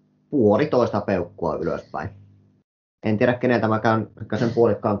 1,5 peukkua ylöspäin. En tiedä keneltä mä käyn sen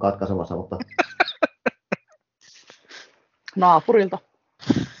puolikkaan katkaisemassa, mutta... Naapurilta.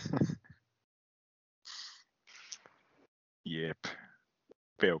 Jep.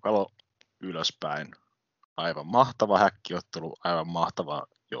 Peukalo ylöspäin. Aivan mahtava häkkiottelu, aivan mahtava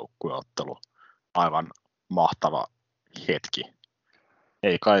joukkueottelu, aivan mahtava hetki.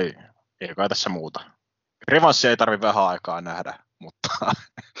 Ei kai tässä muuta. Revanssia ei tarvitse vähän aikaa nähdä, mutta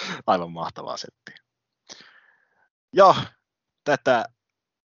aivan mahtavaa settiä. Ja tätä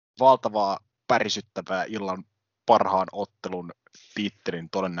valtavaa pärisyttävää illan parhaan ottelun tittelin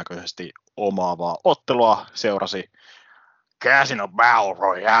todennäköisesti omaavaa ottelua seurasi Casino Battle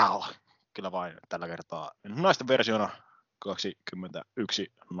Royale. Kyllä vain tällä kertaa naisten versiona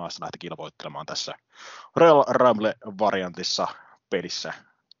 21 naista lähti kilvoittelemaan tässä Royal Rumble-variantissa pelissä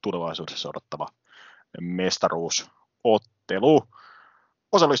tulevaisuudessa odottava mestaruusottelu.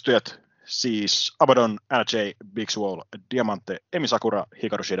 Osallistujat siis Abaddon, NJ, Big Swole, Diamante, Emi Sakura,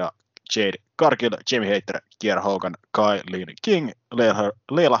 Hikaru Shida, Jade Cargill, Jamie Hater, Kiera Hogan, Kai Lynn King,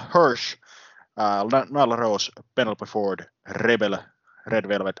 Leila Hirsch, Nyla Rose, Penelope Ford, Rebel, Red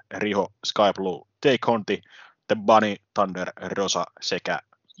Velvet, Riho, Sky Blue, Tay Conti, The Bunny, Thunder, Rosa sekä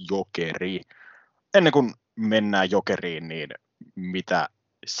Jokeri. Ennen kuin mennään Jokeriin, niin mitä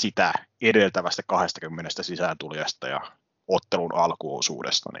sitä edeltävästä 20 sisääntulijasta ja ottelun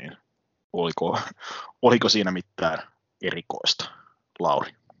alkuosuudesta, niin oliko siinä mitään erikoista,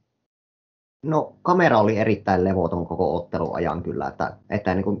 Lauri? No kamera oli erittäin levoton koko otteluajan kyllä, että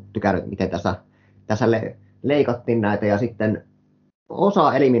en niin tykännyt, miten tässä leikattiin näitä, ja sitten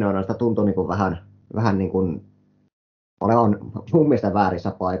osa eliminoinnista tuntui niin kuin vähän niin kuin olevan mun mielestä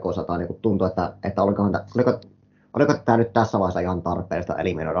väärissä paikoissa, tai niin kuin tuntui, että oliko tämä nyt tässä vaiheessa ihan tarpeellista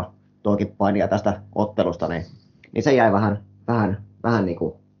eliminoida tuokin painia tästä ottelusta, niin se jäi vähän niin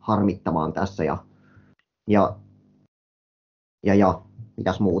kuin harmittamaan tässä, ja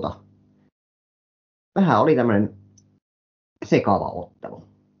mitäs muuta. Vähän oli tämmöinen sekava ottelu.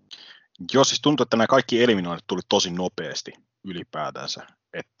 Joo, siis tuntuu, että nämä kaikki eliminoinnit tuli tosi nopeasti ylipäätänsä,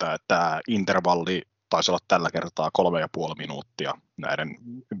 että tämä intervalli taisi olla tällä kertaa 3,5 minuuttia näiden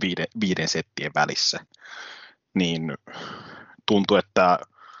viiden settien välissä, niin tuntuu, että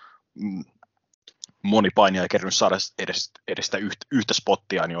moni painija ei kerännyt saada edes sitä yhtä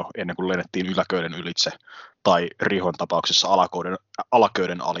spottiaan jo ennen kuin lennettiin yläköyden ylitse tai Rihon tapauksessa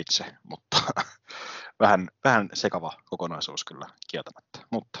alaköyden alitse, mutta vähän sekava kokonaisuus kyllä kieltämättä.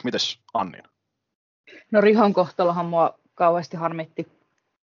 Mutta mites Annin? No Rihon kohtalohan mua kauheasti harmitti,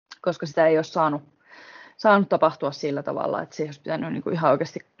 koska sitä ei ole saanut tapahtua sillä tavalla, että se olisi pitänyt niin kuin ihan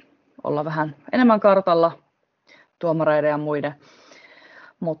oikeasti olla vähän enemmän kartalla tuomareiden ja muiden.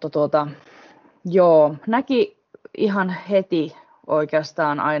 Mutta joo, näki ihan heti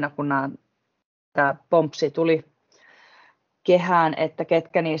oikeastaan aina, kun tämä pompsi tuli kehään, että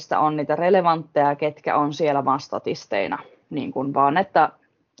ketkä niistä on niitä relevantteja, ketkä on siellä vaan statisteina, niin kuin vaan, että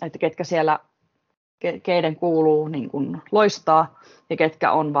ketkä siellä, keiden kuuluu niin kuin loistaa ja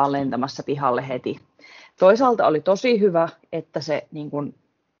ketkä on vaan lentämässä pihalle heti. Toisaalta oli tosi hyvä, että se, niin kuin,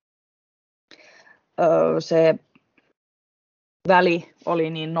 se väli oli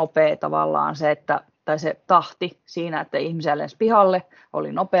niin nopea tavallaan tai se tahti siinä, että ihmisiä lensi pihalle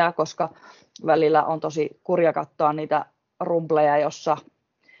oli nopea, koska välillä on tosi kurja katsoa niitä rumpleja, jossa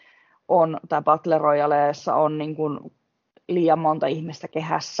on, tai Battle Royaleja, jossa on niin kuin liian monta ihmistä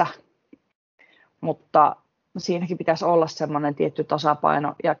kehässä, mutta siinäkin pitäisi olla semmoinen tietty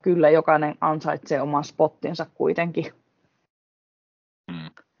tasapaino, ja kyllä jokainen ansaitsee oman spottinsa kuitenkin.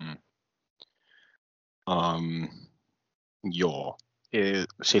 Joo,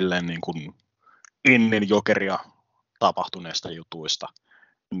 silleen niin kuin ennen Jokeria tapahtuneista jutuista,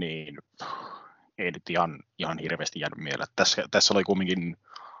 niin ei nyt ihan hirveästi jäänyt mieleen. Tässä oli kumminkin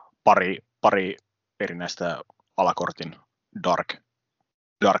pari erinäistä alakortin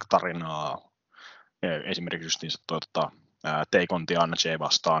dark-tarinaa. Esimerkiksi just niin, Take on Tiana J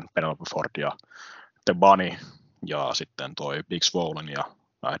vastaan Penelope Ford ja The Bunny, ja sitten toi Big Swollen ja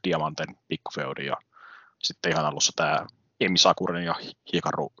Diamanten pikkufeudi, ja sitten ihan alussa tämä Emi Sakuren ja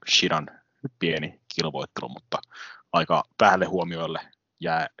Hikaru Shidan pieni kilvoittelu, mutta aika vähälle huomioille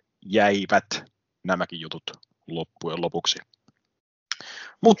jäivät nämäkin jutut loppujen lopuksi.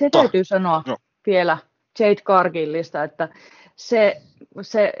 Mutta, se täytyy sanoa vielä Jade Cargillista, että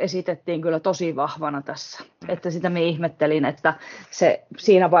se esitettiin kyllä tosi vahvana tässä. Että sitä minä ihmettelin, että se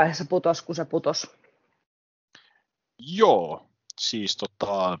siinä vaiheessa putosi, kun se putosi. Joo, siis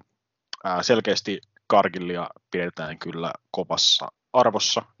selkeästi Cargillia pidetään kyllä kovassa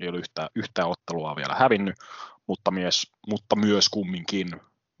arvossa. Ei ole yhtään ottelua vielä hävinnyt, mutta myös kumminkin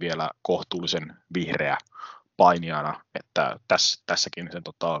vielä kohtuullisen vihreä painijana, että tässäkin sen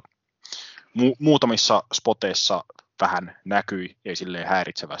muutamissa spoteissa vähän näkyi, ei silleen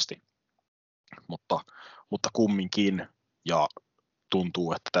häiritsevästi, mutta kumminkin, ja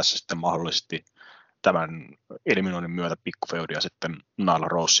tuntuu, että tässä sitten mahdollisesti tämän eliminoinnin myötä pikkufeudia sitten Nyla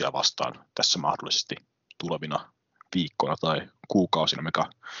Rosea vastaan tässä mahdollisesti tulevina viikkoina tai kuukausina, mikä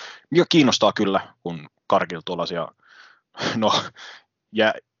kiinnostaa kyllä, kun Cargill tuollaisia,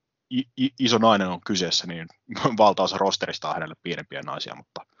 iso nainen on kyseessä, niin valtaosa rosterista on hänelle pienempiä naisia,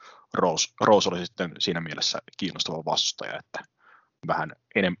 mutta Rose oli sitten siinä mielessä kiinnostava vastustaja, että vähän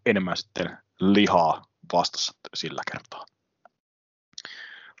enemmän sitten lihaa vastassa sillä kertaa.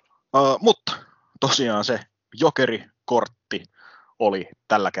 Mutta tosiaan se jokerikortti oli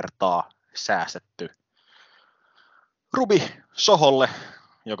tällä kertaa säästetty Ruby Soholle,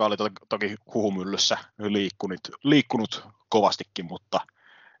 joka oli toki huhumyllyssä liikkunut kovastikin, mutta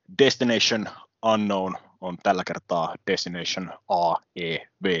Destination Unknown on tällä kertaa Destination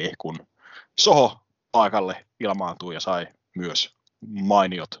AEW, kun Soho paikalle ilmaantui ja sai myös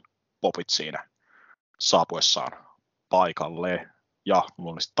mainiot popit siinä saapuessaan paikalle. Ja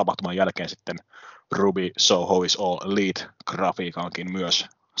luonnollisesti tapahtuman jälkeen sitten Ruby Soho is All Elite -grafiikankin myös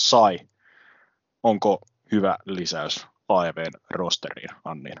sai. Onko hyvä lisäys AEW:n rosteriin,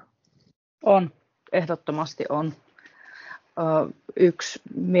 Anniin? On, ehdottomasti on. Yksi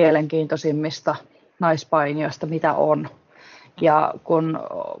mielenkiintoisimmista naispainijoista, mitä on. Ja kun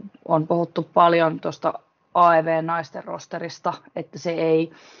on puhuttu paljon tuosta AEW-naisten rosterista, että se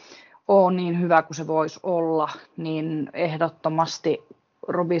ei ole niin hyvä kuin se voisi olla, niin ehdottomasti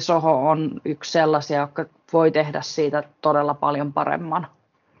Ruby Soho on yksi sellaisia, joka voi tehdä siitä todella paljon paremman.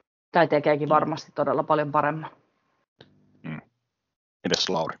 Tai tekeekin varmasti todella paljon paremman. Mites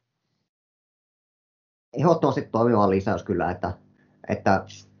Lauri? Ehdottomasti toimiva lisäys kyllä, että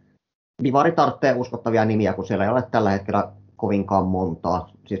divari tarvitsee uskottavia nimiä, kun siellä ei ole tällä hetkellä kovinkaan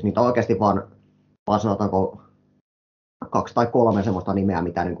montaa. Siis niitä on oikeasti vaan sanotaanko 2 tai 3 semmoista nimeä,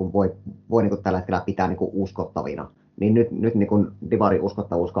 mitä niin kuin voi niin kuin tällä hetkellä pitää niin kuin uskottavina. Niin nyt niin kuin divari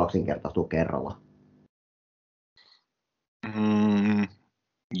uskottavuus kaksinkertaistuu kerralla.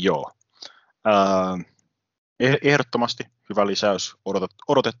 Joo. Ehdottomasti hyvä lisäys,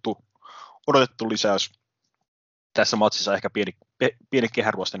 odotettu lisäys. Tässä matsissa ehkä pieni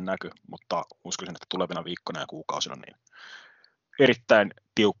kehäruosten näky, mutta uskoisin, että tulevina viikkoina ja kuukausina niin erittäin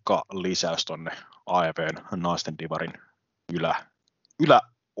tiukka lisäys tonne AEWn naisten divarin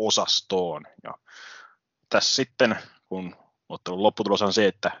yläosastoon. Ja tässä sitten, kun ottelun lopputulos on se,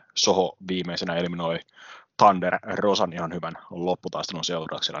 että Soho viimeisenä eliminoi Thunder Rosan ihan hyvän lopputaistelun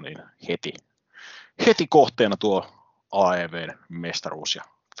seurauksena, niin heti kohteena tuo AEWn mestaruus ja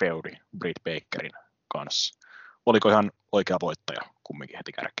feudi Britt Bakerin kanssa. Oliko ihan oikea voittaja kumminkin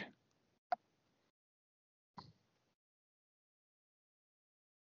heti kärkeen?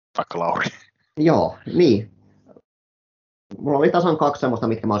 Vaikka Lauri. Joo, niin. Mulla oli tasan 2 semmoista,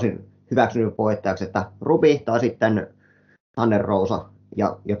 mitkä mä olisin hyväksynyt voittajaksi, että Ruby tai sitten Thunder Rosa,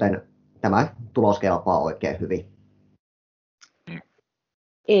 ja joten tämä tulos kelpaa oikein hyvin.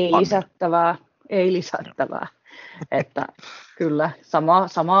 Ei lisättävää. Että kyllä,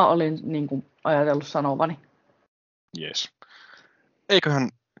 samaa olin niin kuin ajatellut sanovani. Yes. Eiköhän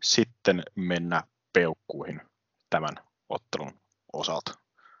sitten mennä peukkuihin tämän ottelun osalta.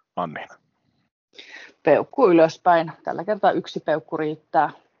 Anni. Peukku ylöspäin. Tällä kertaa 1 peukku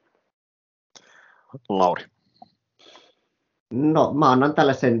riittää. Lauri. No, mä annan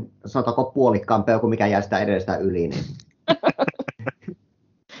tälle sen, sanotaanko puolikkaan peukun, mikä jää sitä edestä yli. Niin.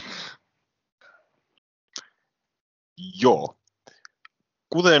 Joo.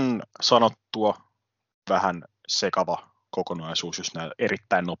 Kuten sanottua, vähän sekava kokonaisuus just näillä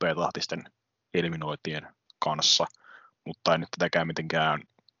erittäin nopeatahtisten eliminointien kanssa, mutta ei nyt tätäkään mitenkään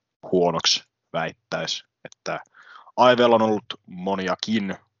huonoksi väittäisi, että AEW:llä on ollut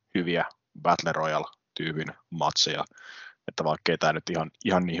moniakin hyviä Battle Royale-tyypin matseja, että vaikkei tämä nyt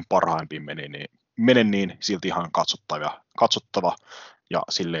ihan niihin parhaimpiin mene, niin silti ihan katsottava ja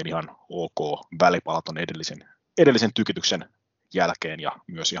silleen ihan ok välipalat on edellisen tykityksen jälkeen ja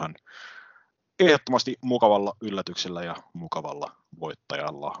myös ihan ehdottomasti mukavalla yllätyksellä ja mukavalla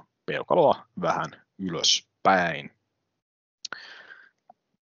voittajalla peukaloa vähän ylöspäin.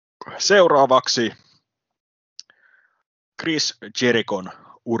 Seuraavaksi Chris Jerichon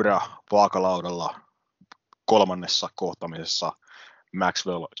ura vaakalaudalla 3. kohtaamisessa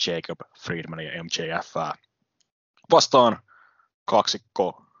Maxwell, Jacob, Friedman ja MJF vastaan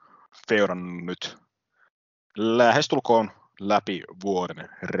kaksikko feudannut nyt lähestulkoon läpi vuoden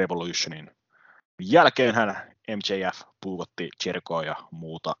Revolutionin. Jälkeenhän MJF puukotti Jerichoa ja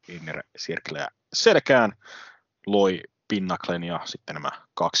muuta Inner Circleä selkään, loi Pinnaclen ja sitten nämä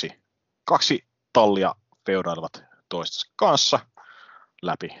kaksi tallia feudailevat toistensa kanssa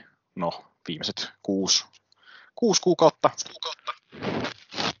läpi viimeiset 6 kuukautta,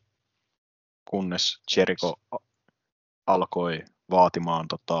 kunnes Jericho alkoi vaatimaan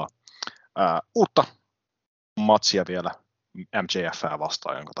uutta matsia vielä MJF:ää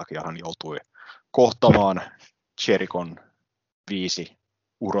vastaan, jonka takia hän joutui kohtamaan Jerichon 5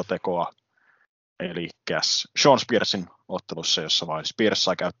 urotekoa, eli Sean Spearsin ottelussa, jossa vain Spears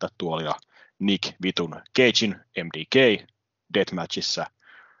sai käyttää tuolia Nick Vitun Cagein MDK Deathmatchissa,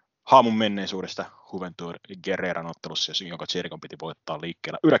 haamun menneisyydestä Juventud Guerreran ottelussa, jonka Jerichon piti voittaa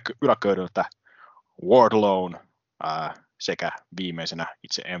liikkeellä yläköydöltä Wardlow'n sekä viimeisenä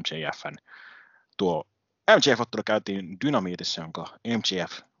itse MJF:n. Tuo MJF-ottelu käytiin Dynamiitissa, jonka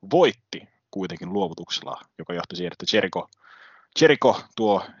MJF voitti kuitenkin luovutuksella, joka johti siihen, että Jericho,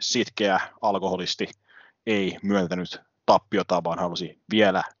 tuo sitkeä alkoholisti, ei myöntänyt tappiota, vaan halusi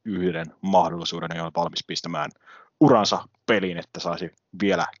vielä yhden mahdollisuuden ja oli valmis pistämään uransa peliin, että saisi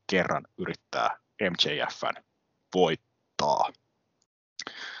vielä kerran yrittää MJF:n voittaa.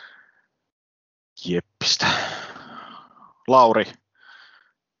 Jeppistä. Lauri,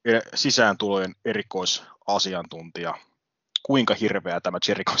 sisääntulojen erikoisasiantuntija. Kuinka hirveä tämä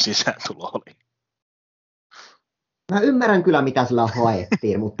Jerichon sisääntulo oli? Mä ymmärrän kyllä, mitä sillä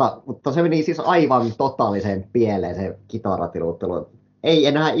haettiin, mutta se meni siis aivan totaalisen pieleen se kitaratiluuttelu. Ei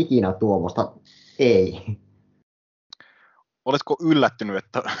enää ikinä tuomosta, ei. Oletko yllättynyt,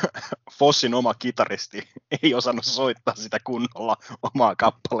 että Fossin oma kitaristi ei osannut soittaa sitä kunnolla omaa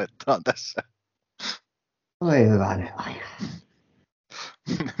kappalettaan tässä? Oi hyvänen aika.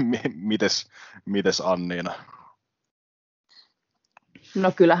 Mites Anniina?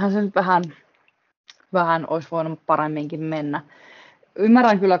 No kyllähän se nyt vähän olisi voinut paremminkin mennä.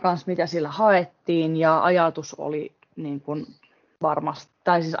 Ymmärrän kyllä myös, mitä sillä haettiin, ja ajatus oli niin kuin varmasti,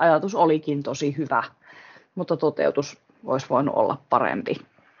 tai siis ajatus olikin tosi hyvä, mutta toteutus olisi voinut olla parempi.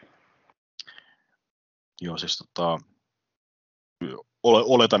 Joo, siis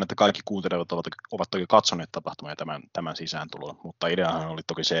oletan, että kaikki kuuntelijat ovat toki katsoneet tapahtumaa ja tämän sisääntulon, mutta ideahan oli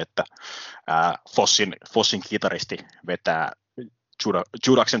toki se, että Fossin kitaristi vetää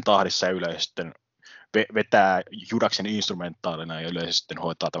Judaksen tahdissa ja yleensä sitten vetää Judaksen instrumentaalina ja yleensä sitten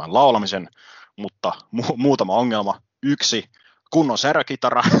hoitaa tämän laulamisen, mutta muutama ongelma. 1, kunnon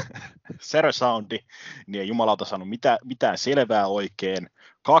särökitara, Zero Soundi, niin ei jumalauta saanut mitään selvää oikein.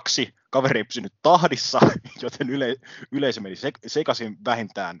 2, kaveri ei pysynyt tahdissa, joten yleisö meni sekaisin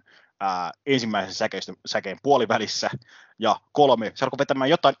vähintään ensimmäisen säkeen puolivälissä. Ja 3, se alkoi vetämään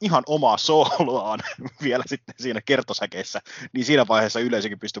jotain ihan omaa sooloaan vielä sitten siinä kertosäkeessä, niin siinä vaiheessa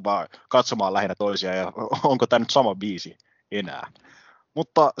yleisökin pystyi vaan katsomaan lähinnä toisiaan, ja onko tämä nyt sama biisi enää.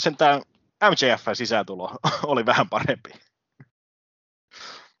 Mutta sentään MJF:n sisääntulo oli vähän parempi.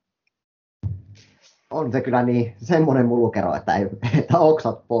 On se kyllä niin semmoinen mulukero, että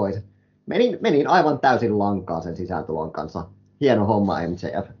oksat pois. Menin aivan täysin lankaan sen sisääntulon kanssa. Hieno homma,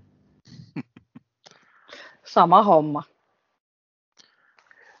 MJF. Sama homma.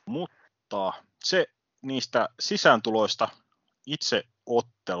 Mutta se niistä sisääntuloista, itse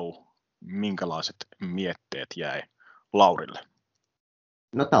ottelu, minkälaiset mietteet jäi Laurille?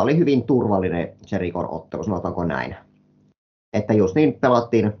 No tämä oli hyvin turvallinen Jerichon ottelu, sanotaanko näin. Että just niin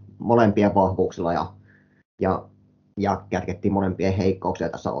pelattiin molempien vahvuuksilla ja kätkettiin molempien heikkouksia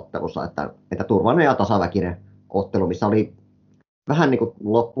tässä ottelussa. Että turvallinen ja tasaväkinen ottelu, missä oli vähän niin kuin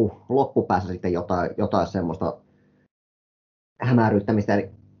loppupäässä sitten jotain semmoista hämäryyttämistä.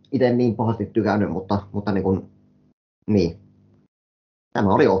 Itse niin pahasti tykännyt, mutta niin.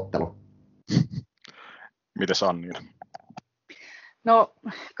 Tämä oli ottelu. Mites Anniina? No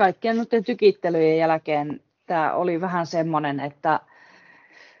kaikkien noiden tykittelyjen jälkeen tämä oli vähän semmoinen, että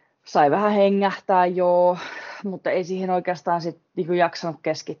sai vähän hengähtää joo, mutta ei siihen oikeastaan sit, niin jaksanut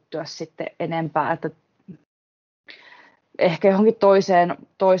keskittyä sitten enempää, että ehkä johonkin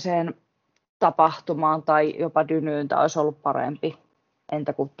toiseen tapahtumaan tai jopa Dynyyn tämä olisi ollut parempi,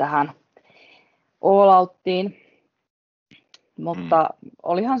 entä kuin tähän All Outtiin. Mutta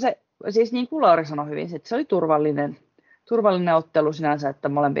olihan se, siis niin kuin Lauri sanoi hyvin, että se oli turvallinen ottelu sinänsä, että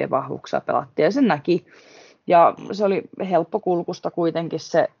molempien vahvuuksia pelattiin ja sen näki. Ja se oli helppokulkusta kuitenkin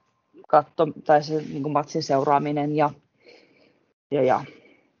se katto tai se niin kuin matsin seuraaminen ja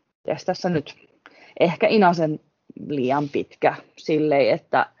tässä nyt ehkä inasen liian pitkä silleen,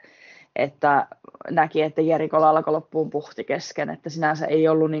 että näki, että Jericholla alkoi loppuun puhti kesken, että sinänsä ei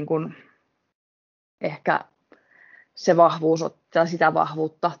ollut niin kuin ehkä se vahvuus ottaa sitä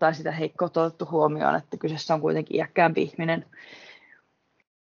vahvuutta tai sitä heikkoutta otettu huomioon, että kyseessä on kuitenkin iäkkäämpi ihminen,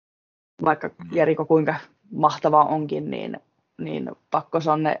 vaikka Jericho kuinka mahtava onkin, niin pakko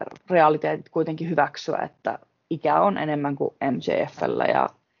se on ne realiteetit kuitenkin hyväksyä, että ikä on enemmän kuin MJF:llä ja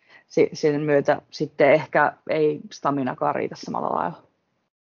sen myötä sitten ehkä ei staminakaan riitä samalla lailla.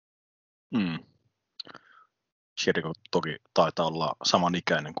 Jericho toki taitaa olla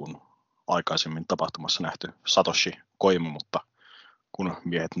samanikäinen kuin aikaisemmin tapahtumassa nähty Satoshi Kojima, mutta kun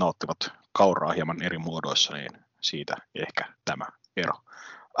miehet nauttivat kauraa hieman eri muodoissa, niin siitä ehkä tämä ero.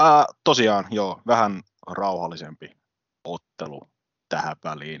 Tosiaan joo, vähän rauhallisempi ottelu tähän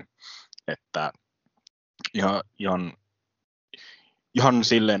väliin, että ihan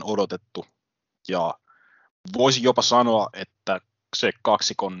silleen odotettu, ja voisi jopa sanoa, että se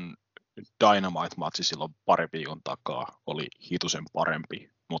kaksikon Dynamite-matsi silloin pari viikon takaa oli hitusen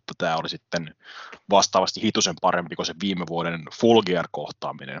parempi, mutta tämä oli sitten vastaavasti hitusen parempi kuin se viime vuoden Full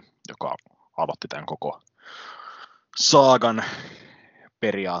Gear-kohtaaminen, joka aloitti tämän koko saagan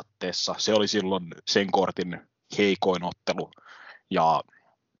periaatteessa. Se oli silloin sen kortin heikoin ottelu, ja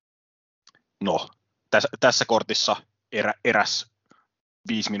no, tässä kortissa eräs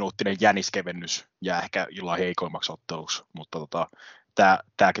 5-minuuttinen jäniskevennys jää ehkä illan heikoimmaksi otteluksi, mutta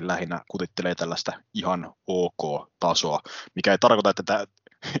tämäkin lähinnä kutittelee tällaista ihan ok-tasoa, mikä ei tarkoita, että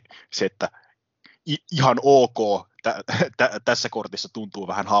että ihan ok tässä kortissa tuntuu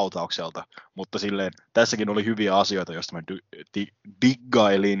vähän hautaukselta, mutta silleen tässäkin oli hyviä asioita, joista mä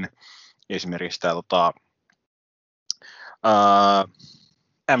diggailin. Esimerkiksi tämä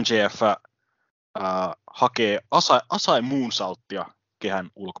MJF hakee Asai Moonsaulttia kehän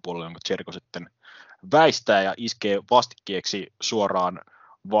ulkopuolelle, jonka Jericho sitten väistää ja iskee vastikkeeksi suoraan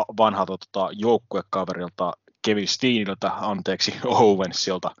vanhalta joukkuekaverilta Kevin Steeniltä, anteeksi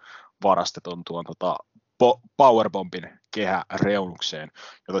Owensilta varastetun tuon powerbombin kehäreunukseen,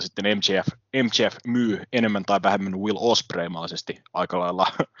 jota sitten MJF myy enemmän tai vähemmän Will Ospreay-maisesti aika lailla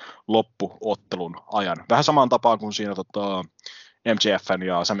loppuottelun ajan. Vähän samaan tapaan kuin siinä MJF:n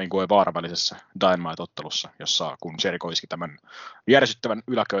ja Sami Guevaran välisessä Dynamite-ottelussa, jossa kun Jericho iski tämän järsyttävän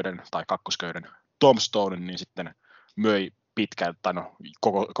yläköyden tai kakkosköyden Tombstonen, niin sitten möi pitkään, tai no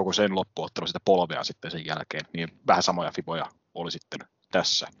koko sen loppuottelu sitä polvea sitten sen jälkeen, niin vähän samoja fiboja oli sitten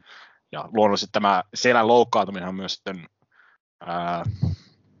tässä. Ja luonnollisesti tämä selän loukkaantuminen myös sitten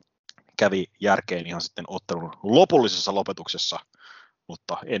kävi järkeen ihan sitten ottelun lopullisessa lopetuksessa,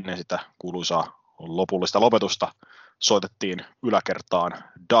 mutta ennen sitä kuuluisaa lopullista lopetusta soitettiin yläkertaan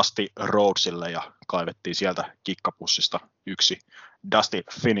Dusty Rhodesille ja kaivettiin sieltä kikkapussista yksi Dusty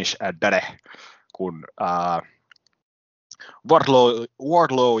Finish Daddy, kun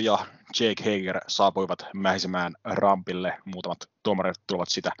Wardlow ja Jake Hager saapuivat mähisemään rampille. Muutamat tuomarit tulevat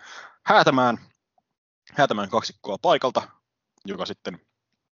sitä häätämään kaksikkoa paikalta, joka sitten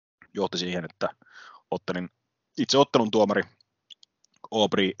johti siihen, että itse ottelun tuomari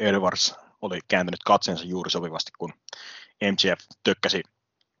Aubrey Edwards oli kääntänyt katseensa juuri sopivasti, kun MJF tökkäsi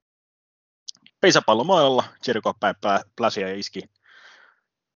pesäpallomailalla Jericho päin pläsiä ja iski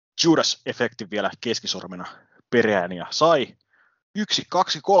Judas-efektin vielä keskisormena perään ja sai 1,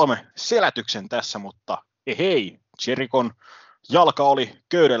 2, 3 selätyksen tässä, mutta hei, Jerichon jalka oli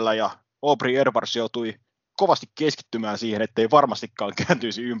köydellä ja Aubrey Edwards joutui kovasti keskittymään siihen, ettei varmastikaan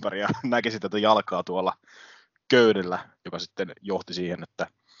kääntyisi ympäri ja näkisi tätä jalkaa tuolla köydellä, joka sitten johti siihen, että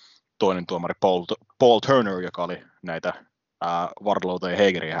toinen tuomari Paul Turner, joka oli näitä Wardlowta ja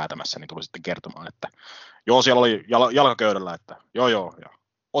Hageria häätämässä, niin tuli sitten kertomaan, että joo, siellä oli jalka köydellä, että joo, ja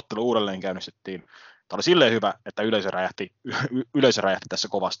ottelu uudelleen käynnistettiin. Tämä oli silleen hyvä, että yleisö räjähti tässä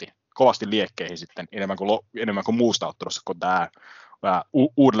kovasti liekkeihin sitten enemmän kuin muusta ottelussa, kun tämä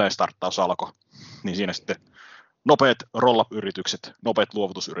uudelleen starttaus alkoi. Niin siinä sitten nopeat roll-up-yritykset, nopeat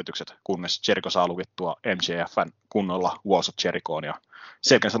luovutusyritykset, kunnes Jericho saa lukittua MJF:n kunnolla Walls of Jerichoon, ja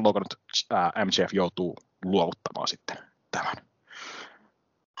selkeänsä loukannut MJF joutuu luovuttamaan sitten tämän.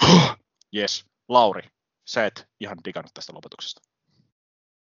 Jes, Lauri, sä et ihan digannut tästä lopetuksesta.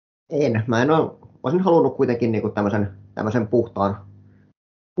 Mä olisin halunnut kuitenkin niinku tämmöisen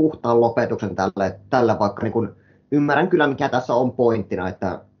puhtaan lopetuksen tälle vaikka niinku, ymmärrän kyllä mikä tässä on pointtina,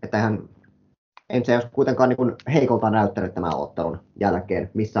 että eihän se olisi kuitenkaan niinku heikolta näyttänyt tämän ottelun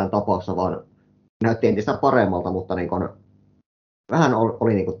jälkeen missään tapauksessa, vaan näytti entistä paremmalta, mutta niinku, vähän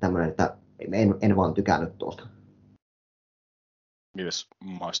oli niinku tämmöinen, että en vaan tykännyt tuosta. Mites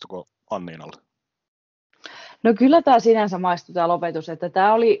maistuko Anniinalle? No kyllä tämä sinänsä maistui tämä lopetus, että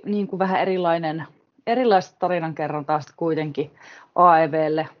tämä oli niin kuin vähän erilaista tarinankerrontaa kuitenkin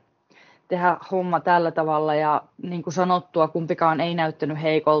AEWlle tehdä homma tällä tavalla ja niin kuin sanottua, kumpikaan ei näyttänyt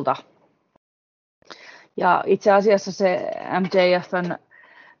heikolta. Ja itse asiassa se MJF:n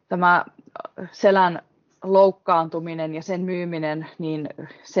tämä selän loukkaantuminen ja sen myyminen, niin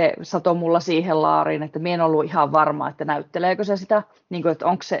se satoi mulla siihen laariin, että minä en ollut ihan varma, että näytteleekö se sitä, niin kuin, että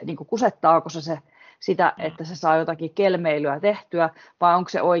onko se, niin kuin kusettaako se sitä, että se saa jotakin kelmeilyä tehtyä, vai onko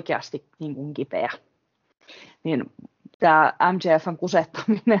se oikeasti niin kuin kipeä. Niin tämä MJF:n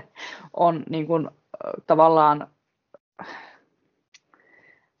kusettaminen on niin kuin, tavallaan,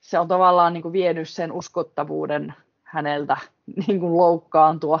 se on tavallaan niin kuin vienyt sen uskottavuuden häneltä niin kuin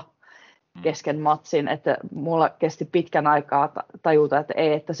loukkaantua kesken matsin, että mulla kesti pitkän aikaa tajuta, että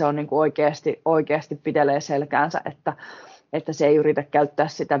ei, että se on niin kuin oikeasti pitelee selkäänsä, että se ei yritä käyttää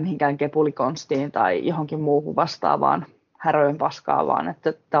sitä mihinkään kepulikonstiin tai johonkin muuhun vastaavaan häröön paskaan, vaan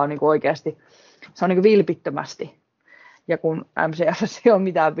että tämä on niin kuin oikeasti, se on niin kuin vilpittömästi. Ja kun MCF ei ole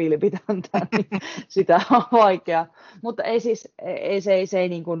mitään vilpitöntä, niin sitä on vaikea. Mutta se ei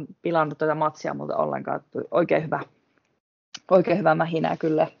niin kuin pilannut tätä matsia multa ollenkaan. Oikein hyvä mähinää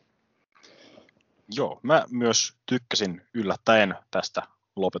kyllä. Joo, mä myös tykkäsin yllättäen tästä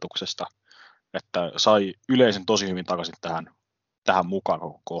lopetuksesta, että sai yleisön tosi hyvin takaisin tähän mukaan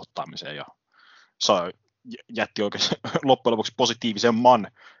koko kohtaamiseen ja jätti oikeasti loppujen lopuksi positiivisemman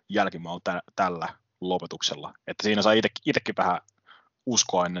jälkimaun tällä lopetuksella. Että siinä sai itsekin vähän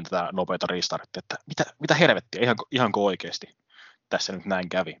uskoa ennen tätä nopeata restarttia, että mitä helvettiä, ihanko oikeasti tässä nyt näin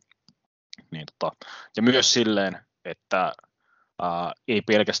kävi. Niin, ja myös silleen, että ei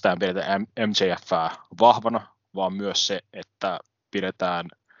pelkästään pidetä MJF:ää vahvana, vaan myös se, että pidetään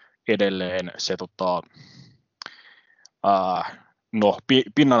edelleen se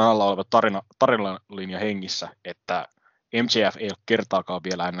pinnan alla oleva tarinalinja hengissä, että MJF ei ole kertaakaan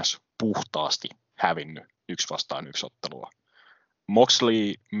vielä ns. Puhtaasti hävinnyt 1-1 ottelua.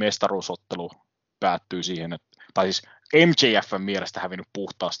 Moxley-mestaruusottelu päättyy siihen, tai siis MJF:n mielestä hävinnyt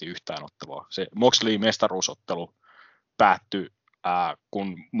puhtaasti yhtään ottelua. Se Moxley-mestaruusottelu päättyi,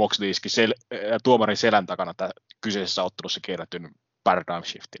 kun Moxley iski tuomarin selän takana kyseisessä ottelussa kielletyn paradigm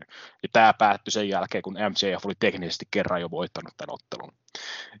shiftin. Ja tämä päättyi sen jälkeen, kun MJF oli teknisesti kerran jo voittanut tämän ottelun.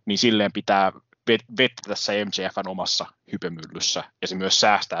 Niin silleen pitää vettä tässä MJF:n omassa hypemyllyssä, ja se myös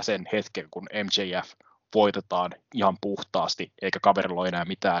säästää sen hetken, kun MJF voitetaan ihan puhtaasti, eikä kaverilla ole enää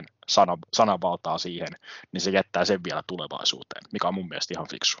mitään sananvaltaa siihen, niin se jättää sen vielä tulevaisuuteen, mikä on mun mielestä ihan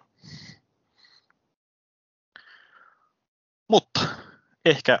fiksua. Mutta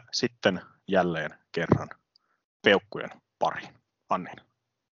ehkä sitten jälleen kerran peukkujen pariin. Anniina.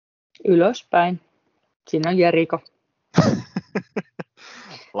 Ylöspäin. Siinä on Jericho.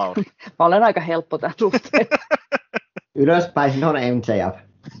 Lauri? Mä olen aika helppo tämän suhteen. Ylöspäin, se on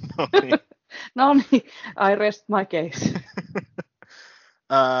MJF. No niin. No niin, I rest my case.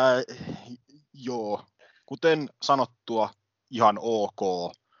 Joo, kuten sanottua, ihan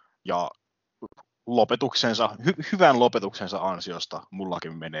ok, ja hyvän lopetuksensa ansiosta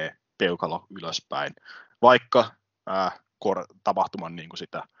mullakin menee peukalo ylöspäin, vaikka tapahtuman niin kuin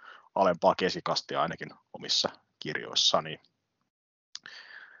sitä alempaa kesikastia ainakin omissa kirjoissani.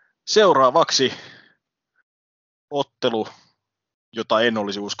 Seuraavaksi ottelu, jota en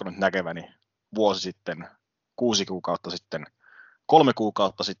olisi uskonut näkeväni vuosi sitten, 6 kuukautta sitten, 3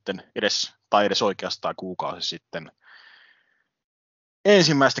 kuukautta sitten, edes oikeastaan kuukausi sitten.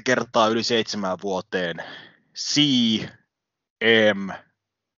 Ensimmäistä kertaa yli 7 vuoteen CM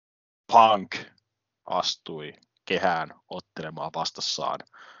Punk astui kehään ottelemaan vastassaan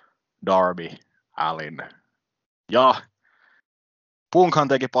Darby Allin. Ja Punkhan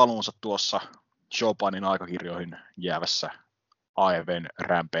teki paluunsa tuossa Showpainin aikakirjoihin jäävässä AEWn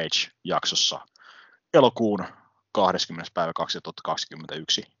Rampage-jaksossa elokuun 20. päivä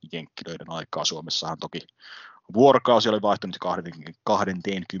 2021 jenkkilöiden aikaa. Suomessahan toki vuorokausi oli vaihtunut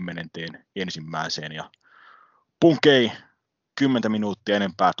 21. ja Punk ei 10 minuuttia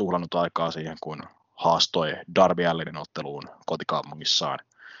enempää tuhlannut aikaa siihen, kun haastoi Darby Allinin otteluun kotikaupungissaan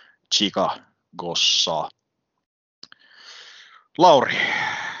Chicagossa. Lauri,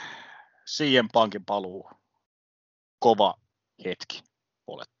 CM Punkin paluu, kova hetki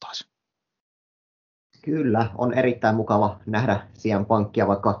olettaisiin. Kyllä, on erittäin mukava nähdä CM Punkia,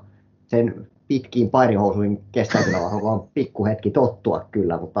 vaikka sen pitkiin painihousuihin kestää kyllä vaan pikkuhetki tottua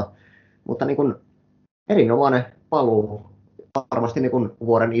kyllä, mutta niin kuin erinomainen paluu, varmasti niin kuin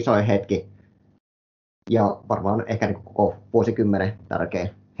vuoden isoin hetki ja varmaan ehkä niin kuin koko vuosikymmenen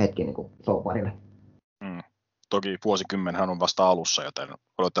tärkeä hetki niin kuin showparille. Toki vuosikymmenhän on vasta alussa, joten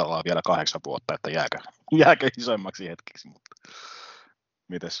odotellaan vielä 8 vuotta, että jääkö isoimmaksi hetkeksi. Mutta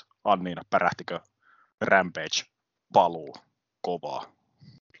mites Anniina, pärähtikö Rampage-paluu kovaa?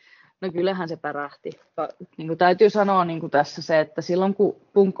 No kyllähän se pärähti. Niin kuin täytyy sanoa niin kuin tässä se, että silloin kun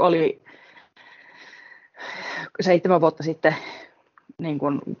Punk oli 7 vuotta sitten niin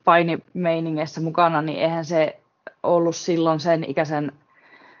kuin painimeiningeissä mukana, niin eihän se ollut silloin sen ikäisen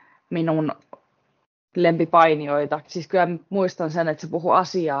minun lempipainijoita. Siis kyllä muistan sen, että se puhui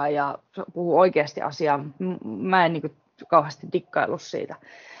asiaa ja puhui oikeasti asiaa. Mä en niin kuin kauheasti dikkaillut siitä.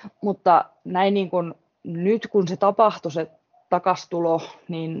 Mutta näin niin kuin nyt kun se tapahtui, se takastulo,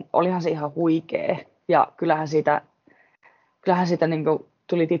 niin olihan se ihan huikea. Ja kyllähän siitä niin kuin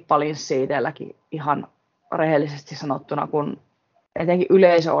tuli tippalinssi itselläkin ihan rehellisesti sanottuna, kun etenkin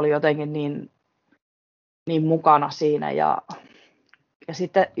yleisö oli jotenkin niin mukana siinä. Ja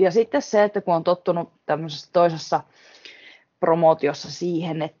sitten se, että kun on tottunut tämmöisessä toisessa promootiossa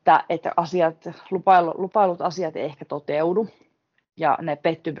siihen, että lupailut asiat ei ehkä toteudu ja ne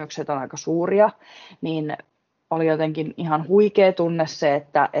pettymykset on aika suuria, niin oli jotenkin ihan huikea tunne se,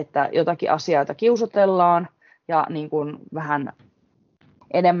 että jotakin asioita kiusotellaan ja niin kuin vähän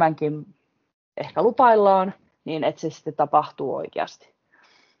enemmänkin ehkä lupaillaan, niin että se sitten tapahtuu oikeasti.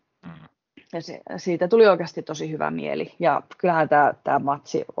 Ja siitä tuli oikeasti tosi hyvä mieli. Ja kyllähän tämä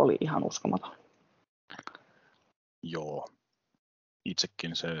matsi oli ihan uskomaton. Joo.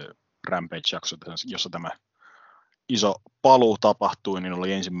 Itsekin se Rampage-jakso, jossa tämä iso paluu tapahtui, niin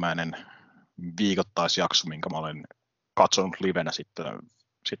oli ensimmäinen viikoittaisjakso, minkä mä olen katsonut livenä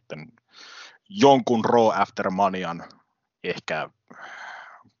sitten jonkun Raw After Manian, ehkä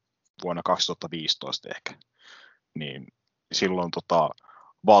vuonna 2015 ehkä. Niin silloin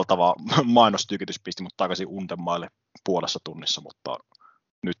valtava mainostykitys pisti mut takaisin Untemaille puolessa tunnissa, mutta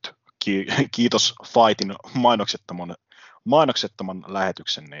nyt kiitos Fightin mainoksettoman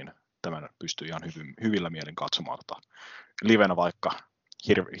lähetyksen, niin tämän pystyy ihan hyvillä mielin katsomaan livenä, vaikka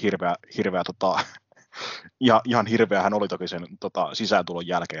ihan hirveähän oli toki sen sisääntulon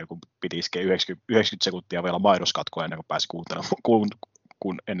jälkeen, kun piti iskeä 90 sekuntia vielä mainoskatkoa ennen kuin pääsi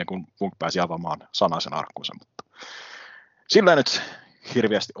ennen kuin Punk pääsi avaamaan sanaisen arkkunsa, mutta sillä ei nyt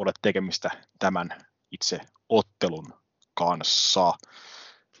hirveästi ole tekemistä tämän itse ottelun kanssa.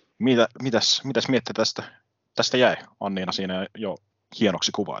 Mitäs miettii tästä jäi? Anniina siinä jo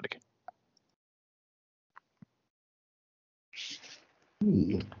hienoksi kuvailikin.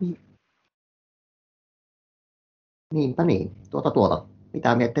 Niin. Niinpä niin.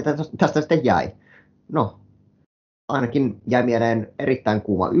 Mitä miettiä tästä sitten jäi? No, ainakin jäi mieleen erittäin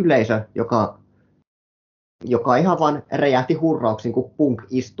kuuma yleisö, joka ihan vaan räjähti hurrauksin, kun Punk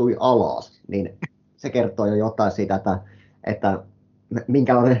istui alas. Niin se kertoo jo jotain siitä, että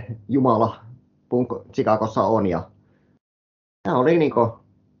minkälainen jumala Punk Chicagossa on. Ja tämä oli niinku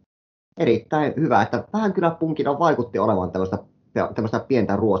Erittäin hyvä, että vähän kyllä Punkilla vaikutti olevan tämmöistä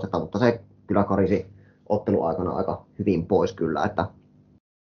pientä ruostetta, mutta se kyllä karisi otteluaikana aika hyvin pois kyllä, että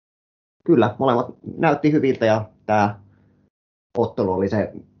kyllä molemmat näytti hyviltä ja tämä ottelu oli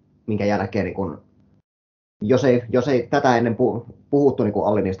se, minkä jälkeen niin kun, jos ei tätä ennen puhuttu niin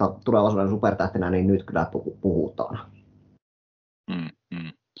Allinista tulevaisuuden supertähtenä, niin nyt kyllä puhutaan.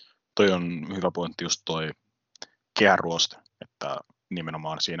 Toi on hyvä pointti just toi kehäruoste, että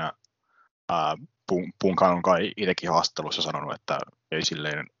nimenomaan siinä Punkan on kai itsekin haastattelussa sanonut, että ei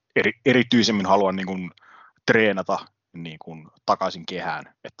silleen erityisemmin halua niin kuin treenata niin kuin takaisin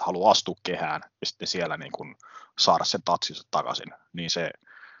kehään, että haluaa astua kehään ja sitten siellä niin kuin saada sen tatsinsa takaisin. Niin se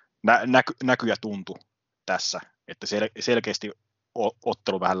näkyy ja tuntui tässä, että selkeästi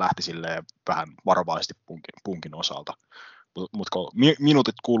ottelu vähän lähti silleen vähän varovaisesti Punkin osalta. Mutta kun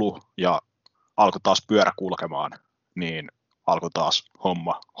minuutit kulu ja alkoi taas pyörä kulkemaan, niin alkoi taas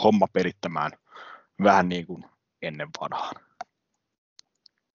homma pelittämään vähän niin kuin ennen vanhaan.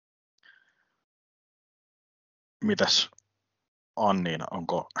 Mitäs Anniina,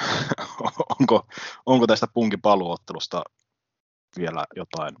 onko tästä Punkin paluuottelusta vielä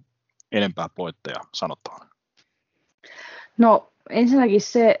jotain enempää pointteja sanotaan? No ensinnäkin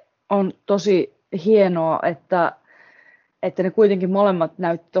se on tosi hienoa, että ne kuitenkin molemmat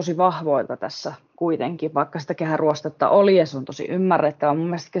näytti tosi vahvoilta tässä kuitenkin, vaikka sitä kehäruostetta oli ja se on tosi ymmärrettävä. Mun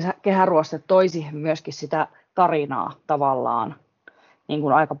mielestä kehäruoste toi siihen myöskin sitä tarinaa tavallaan niin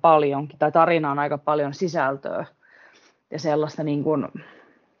kuin aika paljonkin, tai tarinaan aika paljon sisältöä ja sellaista, niin kuin,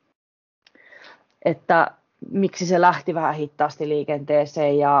 että miksi se lähti vähän hitaasti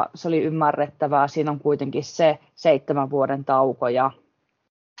liikenteeseen ja se oli ymmärrettävää. Siinä on kuitenkin se 7 vuoden tauko ja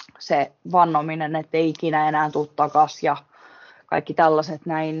se vannominen, että ei ikinä enää tule takaisin ja kaikki tällaiset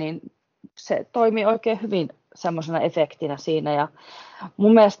näin, niin se toimii oikein hyvin semmoisena efektinä siinä. Ja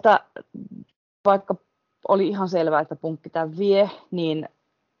mun mielestä, vaikka oli ihan selvää, että Punkki tämän vie,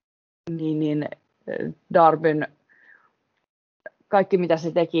 niin Darbyn kaikki mitä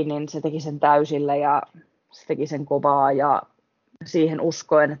se teki, niin se teki sen täysillä ja se teki sen kovaa ja siihen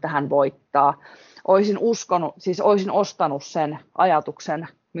uskoen, että hän voittaa. Olisin ostanut sen ajatuksen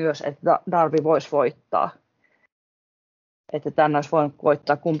myös, että Darby voisi voittaa. Että tämän olisi voinut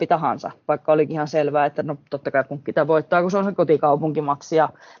voittaa kumpi tahansa, vaikka olikin ihan selvää, että no totta kai Punkki tämä voittaa, kun se on se kotikaupunkimatsi ja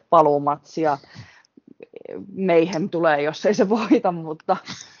paluumatsi ja Mayhem tulee, jos ei se voita, mutta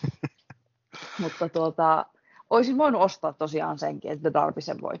olisin voinut ostaa tosiaan senkin, että Darby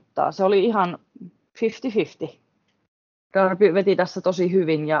sen voittaa. Se oli ihan 50-50. Darby veti tässä tosi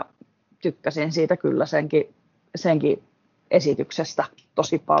hyvin ja tykkäsin siitä kyllä senkin esityksestä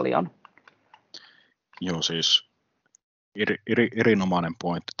tosi paljon. Joo, siis erinomainen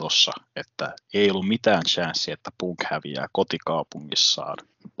pointti tuossa, että ei ollut mitään chanssia, että Punk häviää kotikaupungissaan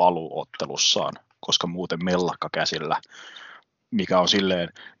paluuottelussaan, koska muuten mellakka käsillä, mikä on silleen,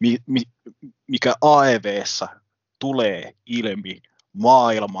 mikä AEW:ssä tulee ilmi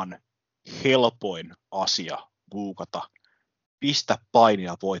maailman helpoin asia buukata, pistä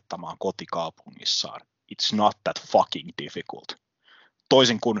painia voittamaan kotikaupungissaan. It's not that fucking difficult.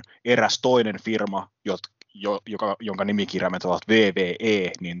 Toisin kuin eräs toinen firma, jonka nimikirjaimet ovat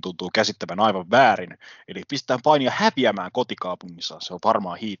VVE, niin tuntuu käsittävän aivan väärin. Eli pistetään painia häviämään kotikaupungissaan, se on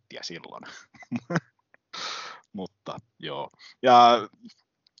varmaan hiittiä silloin. Mutta joo. Ja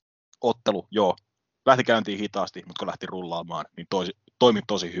ottelu, joo. Lähti käyntiin hitaasti, mutta kun lähti rullaamaan, niin toimi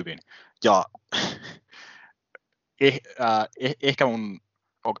tosi hyvin. Ja ehkä mun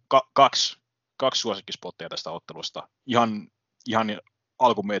on kaksi suosikkispottia tästä ottelusta. Ihan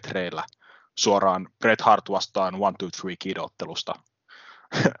alkumetreillä suoraan Bret Hart vastaan 1-2-3 Kid-ottelusta.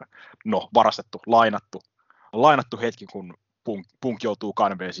 No, varastettu, lainattu hetki, kun Punk joutuu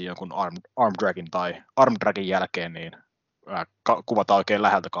kanveisiin jonkun arm dragin jälkeen, niin kuvataan oikein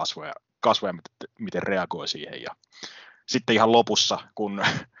läheltä kasvoja miten reagoi siihen. Ja sitten ihan lopussa, kun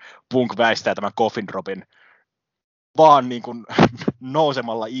Punk väistää tämän coffin dropin vaan niin kuin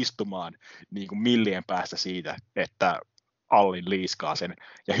nousemalla istumaan niin kuin millien päästä siitä, että Allin liiskaa sen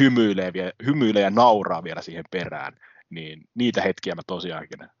ja hymyilee ja nauraa vielä siihen perään, niin niitä hetkiä mä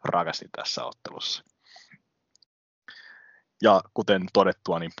tosiaankin rakastin tässä ottelussa. Ja kuten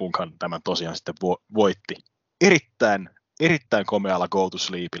todettua, niin Punkhan tämän tosiaan sitten voitti erittäin komealla go to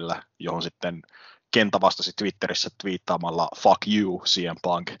sleepillä, johon sitten Kenta vastasi Twitterissä twiittaamalla fuck you CM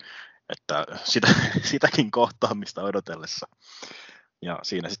Punk, että sitäkin kohtaamista odotellessa. Ja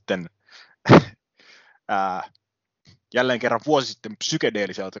siinä sitten jälleen kerran vuosi sitten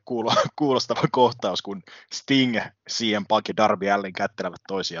psykedeeliseltä kuulostava kohtaus, kun Sting, CM Punk ja Darby Allin kättelevät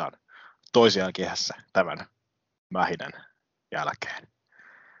toisiaan kehässä tämän mähinän jälkeen.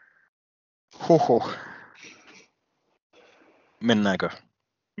 Huhhuh. Mennäänkö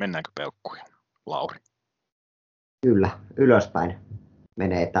peukkuihin, Lauri? Kyllä, ylöspäin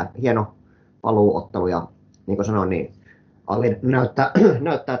menee, että hieno paluuottelu ja niin kuin sanoin, niin Ali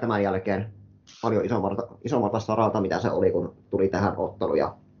näyttää tämän jälkeen paljon isommalta saralta, mitä se oli, kun tuli tähän otteluun.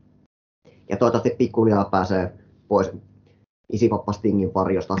 Ja toivottavasti pikkuhiljaa pääsee pois Isipappa Stingin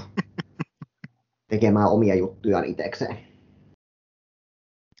varjosta tekemään omia juttujaan itsekseen.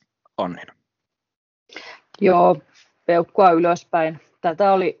 Annina. Joo, peukkua ylöspäin.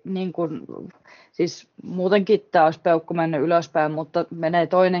 Tätä oli niin kuin, siis muutenkin tämä olisi peukku mennyt ylöspäin, mutta menee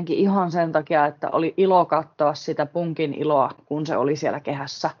toinenkin ihan sen takia, että oli ilo katsoa sitä Punkin iloa, kun se oli siellä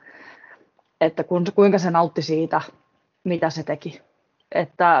kehässä. Että kuinka se nautti siitä, mitä se teki.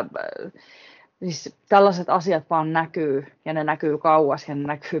 Että siis tällaiset asiat vaan näkyy, ja ne näkyy kauas, ja ne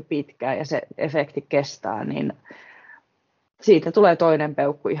näkyy pitkään, ja se efekti kestää, niin siitä tulee toinen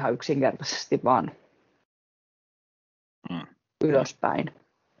peukku ihan yksinkertaisesti vaan ylöspäin.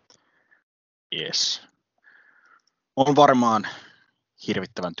 Yes. On varmaan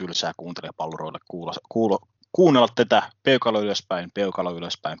hirvittävän tylsää kuuntelijapalluroille kuunnella tätä peukalo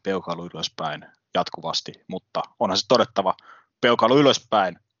ylöspäin jatkuvasti, mutta onhan se todettava peukalo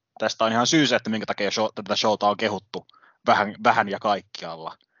ylöspäin. Tästä on ihan syy se, että minkä takia tätä showta on kehuttu vähän ja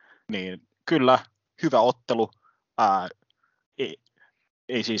kaikkialla. Niin kyllä, hyvä ottelu.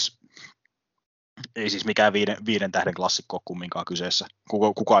 Ei siis mikään viiden tähden klassikko ole kumminkaan kyseessä.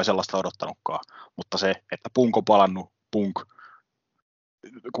 Kukaan ei sellaista odottanutkaan. Mutta se, että Punk on palannut,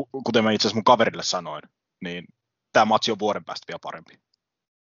 kuten mä itse asiassa mun kaverille sanoin, niin tämä matsi on vuoden päästä vielä parempi.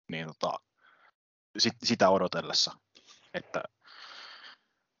 Niin sitä odotellessa. Että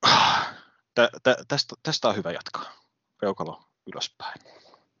tästä on hyvä jatkaa. Peukalo ylöspäin.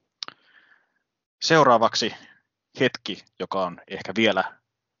 Seuraavaksi hetki, joka on ehkä vielä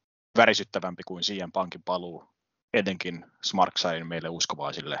värisyttävämpi kuin CM Punkin paluu, etenkin Smarksain meille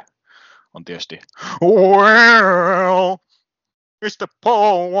uskovaisille, on tietysti well, Mr.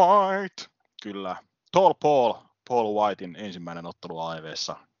 Paul White. Kyllä, Tall Paul Whitein ensimmäinen ottelu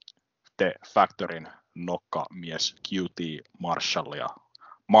AEW:ssa The Factorin nokkamies QT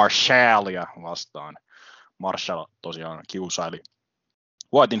Marshallia vastaan. Marshall tosiaan kiusaili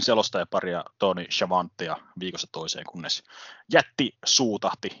Whitein selostajaparia Tony Schiavontea viikosta toiseen, kunnes jätti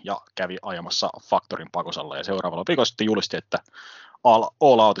suutahti ja kävi ajamassa Factorin pakosalla. Ja seuraavalla viikolla sitten julisti, että All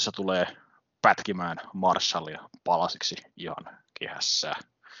Outissa tulee pätkimään Marshallia palasiksi ihan kehässä.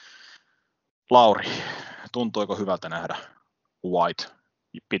 Lauri, tuntuiko hyvältä nähdä White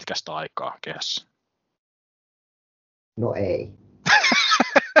pitkästä aikaa kehässä? No ei.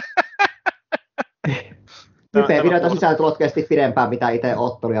 Nyt ei pidetä sisääntulot kesti pidempään, mitä itse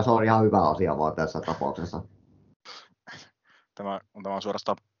ottelu, ja se on ihan hyvä asia vaan tässä tapauksessa. Tämä on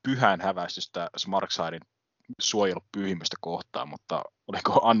suorastaan pyhän häväistystä Smarksidein suojelupyhimystä kohtaan, mutta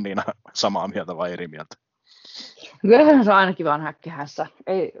oliko Annina samaa mieltä vai eri mieltä? Kyllähän se on ainakin vaan häkkihässä.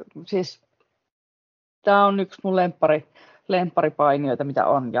 Siis, tämä on yksi mun lempparipainioita, mitä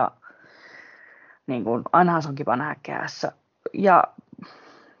on, ja niin kuin, ainahan se on kiva häkkihässä. Ja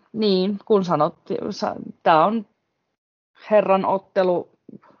niin, kun sanottiin, tämä on herran ottelu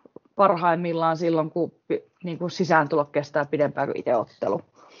parhaimmillaan silloin, kun niin kuin sisääntulo kestää pidempään kuin itse ottelu.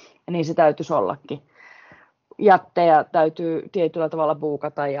 Ja niin se täytyisi ollakin. Jättejä täytyy tietyllä tavalla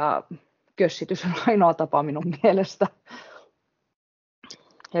buukata, ja kössitys on ainoa tapa minun mielestä.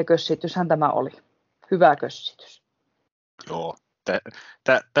 Ja kössityshän tämä oli. Hyvä kössitys. Joo,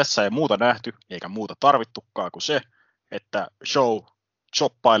 tässä ei muuta nähty, eikä muuta tarvittukaan kuin se, että show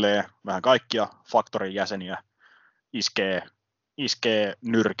choppailee vähän kaikkia Factorin jäseniä, iskee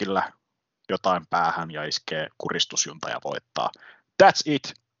nyrkillä jotain päähän ja iskee kuristusjunta ja voittaa. That's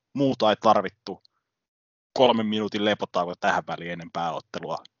it. Muuta ei tarvittu. 3 minuutin lepotauko tähän väliin ennen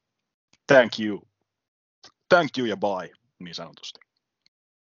pääottelua. Thank you ja bye, niin sanotusti.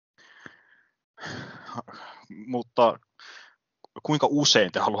 Mutta kuinka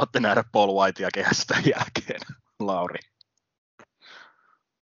usein te haluatte nähdä Paul Whitea kehässä tämän jälkeen, Lauri?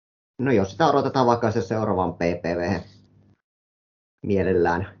 No jos sitä odotetaan vaikka se seuraavan PPV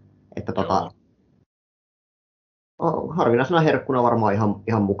mielellään, että harvinaisena herkkuna varmaan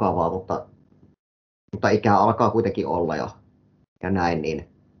ihan mukavaa, mutta ikää alkaa kuitenkin olla ja näin,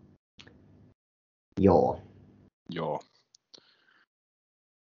 niin joo. Joo.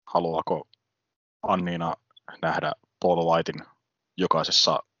 Haluaako Annina nähdä Paul Whitein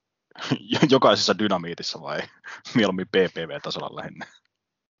jokaisessa dynamiitissa vai mieluummin PPV-tasolla lähinnä?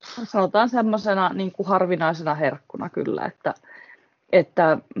 Sanotaan semmoisena niin kuin harvinaisena herkkuna kyllä,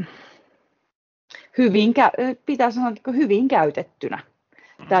 että pitää sanoa, että hyvin käytettynä.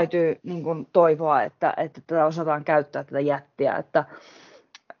 täytyy niin kuin toivoa, että tätä osataan käyttää tätä jättiä, että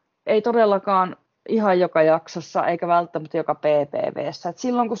ei todellakaan ihan joka jaksossa eikä välttämättä joka PPV:ssä. Et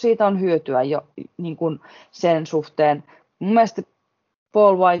silloin kun siitä on hyötyä jo niin kuin sen suhteen, mun mielestä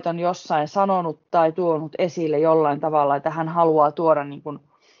Paul White on jossain sanonut tai tuonut esille jollain tavalla, että hän haluaa tuoda niin kuin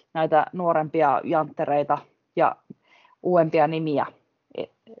näitä nuorempia janttereita ja uudempia nimiä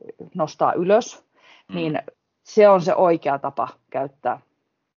nostaa ylös, niin se on se oikea tapa käyttää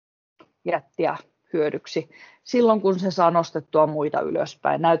jättiä hyödyksi. Silloin kun se saa nostettua muita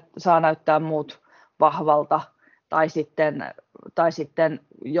ylöspäin, saa näyttää muut vahvalta, tai sitten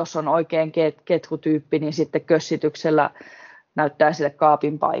jos on oikein ketkutyyppi, niin sitten kössityksellä näyttää sille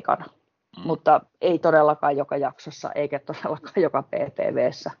kaapin paikan. Mutta ei todellakaan joka jaksossa, eikä todellakaan joka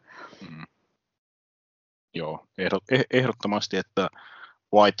PPV:ssä. Joo, ehdottomasti, että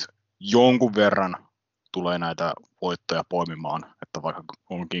White jonkun verran tulee näitä voittoja poimimaan, että vaikka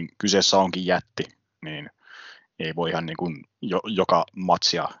kyseessä onkin jätti, niin ei voi ihan niin kuin joka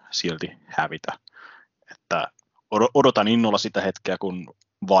matsia silti hävitä. Että odotan innolla sitä hetkeä, kun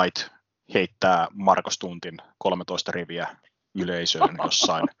White heittää Marcos Stuntin 13 riviä yleisöön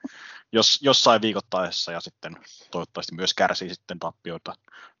jossain viikoittaessa ja sitten toivottavasti myös kärsii sitten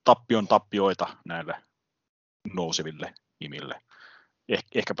tappioita näille nouseville nimille.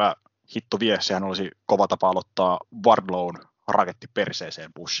 Ehkäpä hitto vie, sehän olisi kova tapa aloittaa Wardlown raketti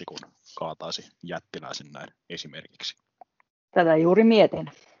perseeseen pussi, kun kaataisi jättiläisen näin esimerkiksi. Tätä juuri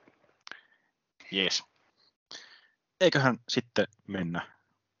mietin. Jees. Eiköhän sitten mennä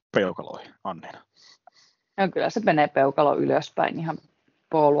peukaloihin, Anneena? Ja kyllä se menee peukalo ylöspäin ihan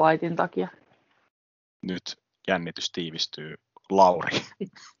Paul Whitein takia. Nyt jännitys tiivistyy. Lauri.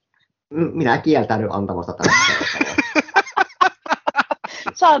 Minä kieltäydyn antamasta tästä.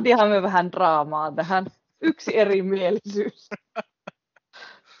 Saatiinhan me vähän draamaa tähän. Yksi erimielisyys.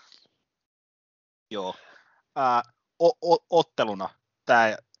 Joo. Otteluna tämä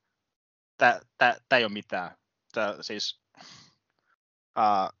ei ole mitään.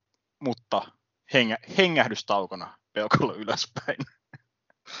 Mutta hengähdystaukona peukalo ylöspäin.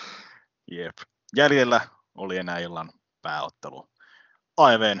 Jep. Jäljellä oli enää illan pääottelu.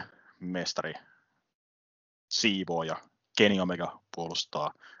 AEW:n mestari siivooja Kenny Omega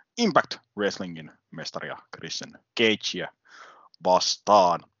puolustaa Impact Wrestlingin mestaria Christian Cagea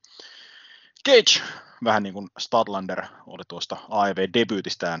vastaan. Cage, vähän niin kuin Statlander, oli tuosta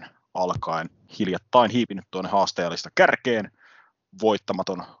AEW-debyytistään alkaen hiljattain hiipinyt tuonne haasteellista kärkeen,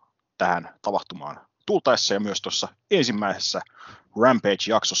 voittamaton tähän tapahtumaan tultaessa, ja myös tuossa ensimmäisessä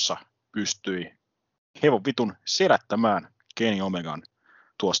Rampage-jaksossa pystyi hevon vitun selättämään Kenny Omegan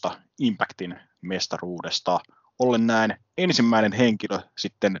tuosta Impactin mestaruudesta. Ollen näin ensimmäinen henkilö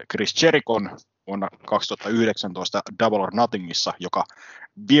sitten Chris Jerichon vuonna 2019 Double or Nothingissa, joka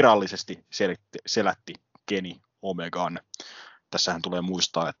virallisesti selätti Kenny Omegan. Tässähän tulee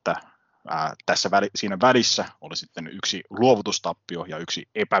muistaa, että siinä välissä oli sitten yksi luovutustappio ja yksi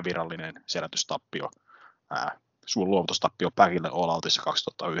epävirallinen selätystappio. Luovutustappio Backille All Outissa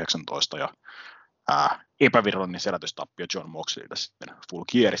 2019 ja epävirallinen selätystappio John Moxleylle sitten Full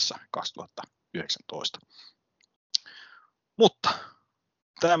Gearissa 2019. Mutta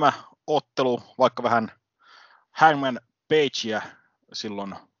tämä ottelu, vaikka vähän Hangman Pagea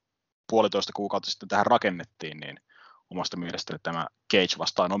silloin 1,5 kuukautta sitten tähän rakennettiin, niin omasta mielestäni tämä Cage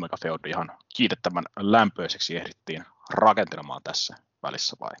vastaan Omega Feud ihan kiitettävän lämpöiseksi ehdittiin rakentelemaan tässä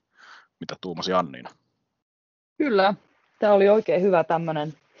välissä, vai mitä tuumasi Anniina? Kyllä, tämä oli oikein hyvä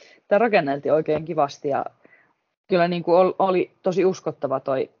tämmöinen. Tämä rakenneltiin oikein kivasti ja kyllä niin kuin oli tosi uskottava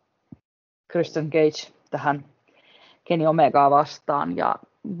toi Christian Cage tähän Kenny Omegaa vastaan ja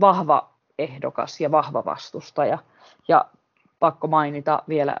vahva ehdokas ja vahva vastustaja. Ja pakko mainita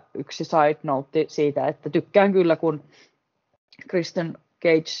vielä yksi side note siitä, että tykkään kyllä, kun Christian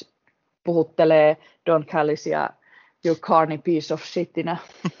Cage puhuttelee Don Callisia you carny piece of shitinä.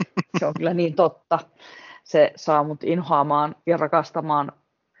 Se on kyllä niin totta. Se saa mut inhoamaan ja rakastamaan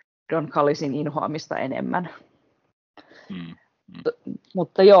Don Callisin inhoamista enemmän.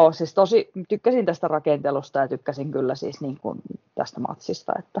 Mutta joo, siis tosi tykkäsin tästä rakentelusta ja tykkäsin kyllä siis niin kuin tästä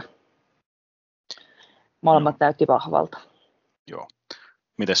matsista, että molemmat näytti vahvalta. Joo.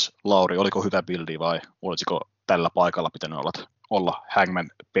 Mites Lauri, oliko hyvä bildi vai olisiko tällä paikalla pitänyt olla Hangman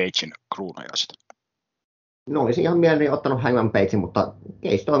Pagen kruunajaiset? No olisin ihan mielelläni ottanut Hangman Pagen, mutta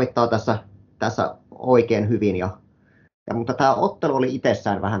Cage toimittaa tässä oikein hyvin. Mutta tämä ottelu oli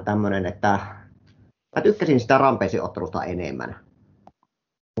itsessään vähän tämmöinen, että mä tykkäsin sitä Rampage-ottelusta enemmän.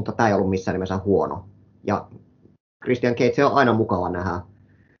 Mutta tämä ei ollut missään nimessä huono. Ja Christian Cage on aina mukava nähdä.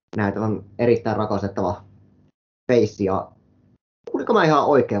 Näitä on erittäin rakastettava face ja kuuliko mä ihan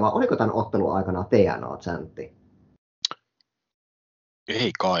oikein, vai oliko tämän ottelun aikana TNA-chantti?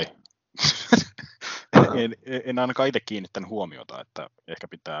 Ei kai. en ainakaan itse kiinnittänyt huomiota, että ehkä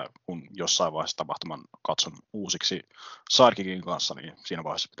pitää, kun jossain vaiheessa tapahtuman katson uusiksi Sidekickin kanssa, niin siinä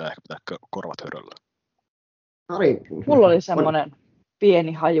vaiheessa pitää ehkä pitää korvat höröllä. Mulla oli semmoinen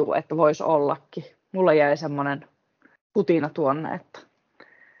pieni haju, että voisi ollakin. Mulla jäi semmoinen kutina tuonne, että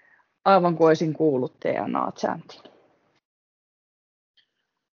aivan kuin olisin kuullut TNA-chantin.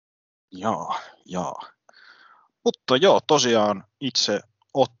 Jaa. Mutta joo, tosiaan itse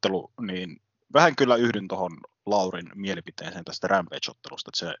ottelu, niin vähän kyllä yhdyn tuohon Laurin mielipiteeseen tästä Rampage-ottelusta,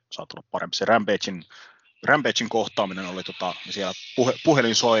 että se saa tulla parempi. Se Rampagein kohtaaminen oli, siellä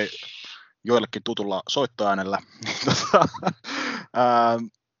puhelin soi joillekin tutulla soittoäänellä.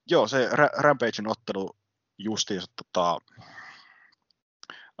 Joo, se Rampagein ottelu justiinsa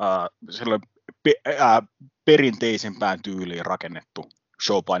perinteisempään tyyliin rakennettu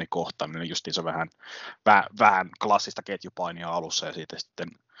showpainikohtaaminen, justiinsa vähän klassista ketjupainia alussa ja siitä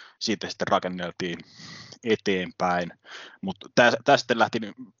sitten rakenneltiin eteenpäin, mutta tämä sitten lähti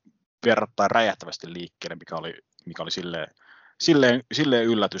verrattain räjähtävästi liikkeelle, mikä oli silleen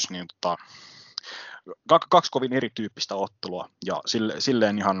yllätys, niin kaksi kovin erityyppistä ottelua ja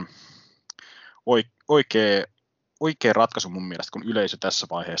silleen ihan oikea ratkaisu mun mielestä, kun yleisö tässä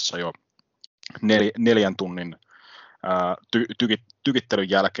vaiheessa jo 4 tunnin tykittelyn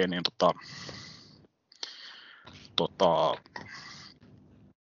jälkeen niin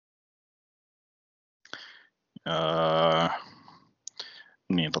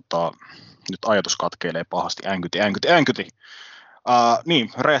nyt ajatus katkeilee pahasti, äänkyti.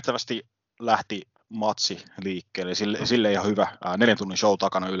 Niin, räjähtävästi lähti matsi liikkeelle, sille ihan hyvä 4 tunnin show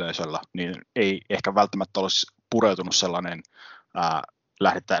takana yleisöllä, niin ei ehkä välttämättä olisi pureutunut sellainen,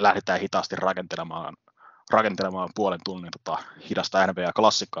 lähdetään hitaasti rakentelemaan puolen tunnin hidasta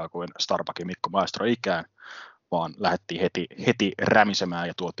NBA-klassikkaa kuin Starbuckin Mikko Maestro ikään, vaan lähdettiin heti rämisemään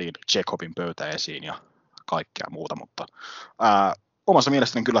ja tuotiin Jacobin pöytä esiin ja kaikkea muuta, mutta omassa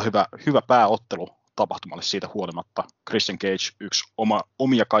mielestäni kyllä hyvä pääottelu tapahtumalle siitä huolimatta. Christian Cage, yksi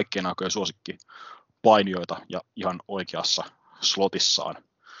omia kaikkien aikojen suosikkipainijoita ja ihan oikeassa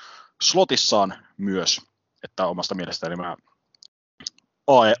slotissaan myös, että omasta mielestäni tämä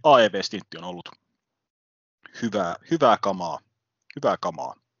AEW-stintti on ollut hyvää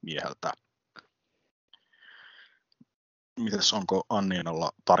kamaa mieheltä. Mites, onko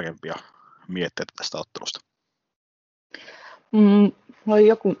Anniinalla tarkempia mietteitä tästä ottelusta?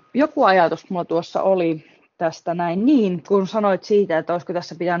 Joku ajatus mulla tuossa oli tästä näin niin, kun sanoit siitä, että olisiko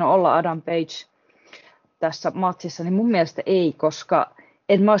tässä pitänyt olla Adam Page tässä matsissa, niin mun mielestä ei, koska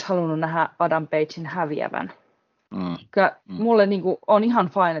en mä olisi halunnut nähdä Adam Pagein häviävän. Mulle on ihan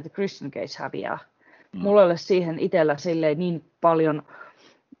fine, että Christian Cage häviää. Mulla ei ole siihen itsellä silleen niin paljon,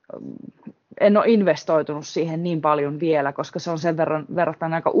 en ole investoitunut siihen niin paljon vielä, koska se on sen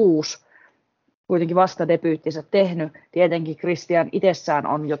verran aika uusi, kuitenkin vasta debyyttinsä tehnyt. Tietenkin Christian itsessään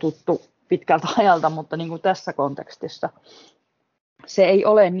on jo tuttu pitkältä ajalta, mutta niin kuin tässä kontekstissa se ei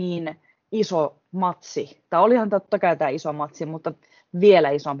ole niin iso matsi. Tai olihan totta kai tämä iso matsi, mutta vielä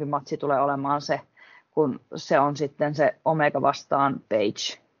isompi matsi tulee olemaan se, kun se on sitten se Omega vastaan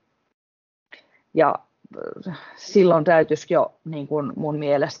Page. Ja silloin täytyisi jo niin kuin mun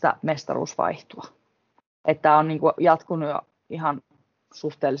mielestä mestaruus vaihtua. Että tämä on niin kuin jatkunut jo ihan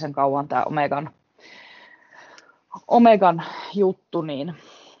suhteellisen kauan tämä Omegan juttu, niin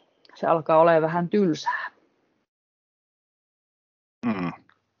se alkaa olemaan vähän tylsää.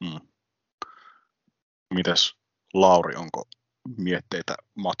 Mites Lauri, onko mietteitä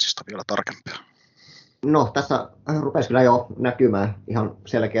matsista vielä tarkempia? No, tässä rupesi kyllä jo näkymään ihan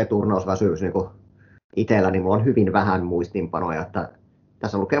selkeä turnausväsyys niin itsellä, niin mulla on hyvin vähän muistinpanoja, että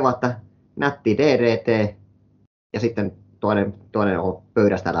tässä lukee vaan, että nätti DDT ja sitten toinen on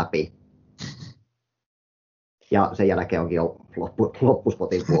pöydästä läpi. Ja sen jälkeen onkin jo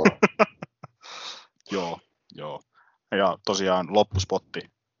loppuspotin vuoro. Joo. Ja tosiaan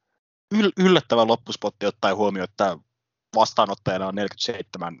loppuspotti. Yllättävä loppuspotti ottaen huomioon, että vastaanottajana on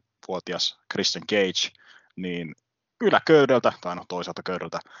 47-vuotias Christian Cage, niin yläköydältä, tai no toisaalta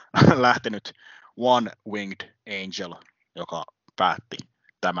köydältä, lähtenyt One Winged Angel, joka päätti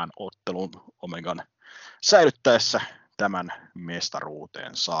tämän ottelun Omegan säilyttäessä tämän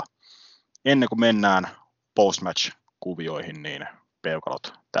mestaruutensa. Ennen kuin mennään post-match-kuvioihin, niin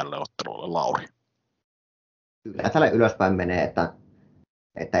peukalot tälle ottelulle, Lauri. Kyllä tälle ylöspäin menee, että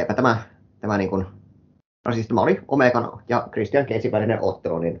eipä tämä niin kuin, no siis tämä oli Omegan ja Christian Cagein välinen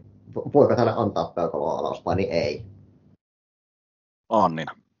ottelu, niin voiko tälle antaa peukaloa alaspäin, niin ei.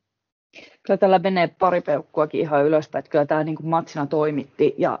 Annina. Kyllä tällä menee pari peukkuakin ihan ylöspäin, että kyllä tämä niin kuin matsina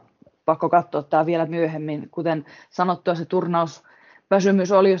toimitti ja pakko katsoa tämä vielä myöhemmin. Kuten sanottua, se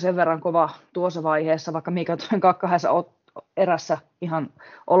turnausväsymys oli jo sen verran kova tuossa vaiheessa, vaikka Mika toin kahdessa erässä ihan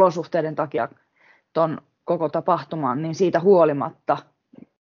olosuhteiden takia ton koko tapahtuman, niin siitä huolimatta,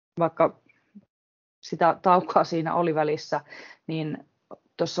 vaikka sitä taukoa siinä oli välissä, niin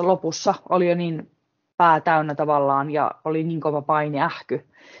tuossa lopussa oli jo niin pää täynnä tavallaan ja oli niin kova painiähky,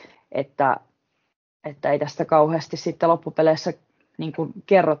 että ei tästä kauheasti sitten loppupeleissä niin kuin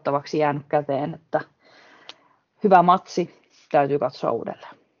kerrottavaksi jäänyt käteen, että hyvä matsi, täytyy katsoa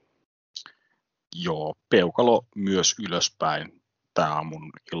uudelleen. Joo, peukalo myös ylöspäin. Tämä on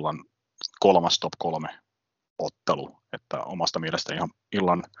mun illan 3. top 3 ottelu, että omasta mielestä ihan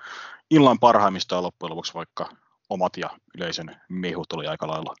illan parhaimmista ja loppujen lopuksi, vaikka omat ja yleisön mehut oli aika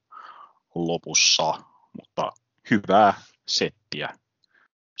lailla lopussa, mutta hyvää settiä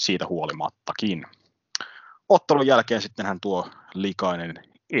siitä huolimattakin. Ottelun jälkeen sittenhän tuo likainen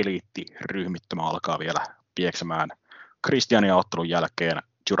eliittiryhmittymä alkaa vielä pieksemään Christiania ottelun jälkeen.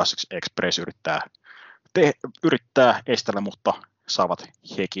 Jurassic Express yrittää estellä, mutta saavat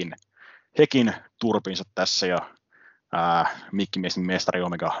hekin turpinsa tässä ja Mikkimiesten mestari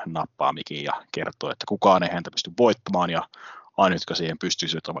Omega nappaa Mikin ja kertoo, että kukaan ei häntä pysty voittamaan ja ainoat, jotka siihen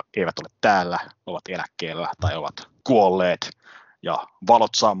pystyisivät, eivät ole täällä, ovat eläkkeellä tai ovat kuolleet ja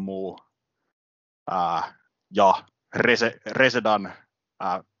valot sammuu ja Resedan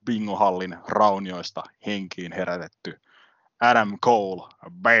bingohallin raunioista henkiin herätetty Adam Cole,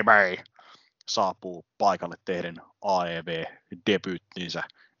 baby, saapuu paikalle tehden AEW-debyyttinsä.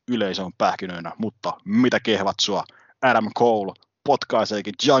 Yleisö on pähkinöinä, mutta mitä kehvatsua, Adam Cole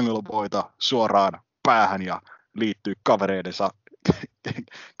potkaiseekin Jungle Boyta suoraan päähän ja liittyy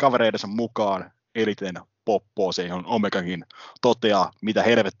kavereidensa mukaan eliten poppooseen, johon Omegakin toteaa, mitä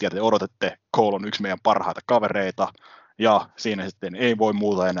helvettiä te odotatte, Cole on yksi meidän parhaita kavereita, ja siinä sitten ei voi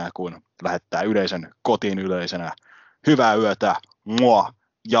muuta enää kuin lähettää yleisön kotiin yleisenä. Hyvää yötä, mua,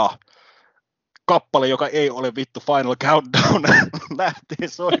 ja kappale, joka ei ole vittu Final Countdown, lähtee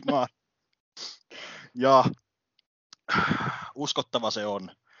soimaan. Ja uskottava se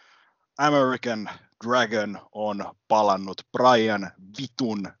on. American Dragon on palannut. Brian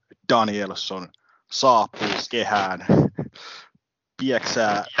vitun Danielson saapuu kehään.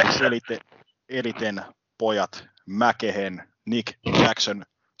 Pieksää eliten pojat mäkehen. Nick Jackson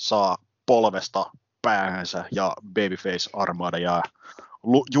saa polvesta päähänsä ja Babyface Armada jää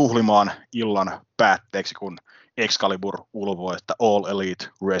juhlimaan illan päätteeksi, kun Excalibur ulvoi, että All Elite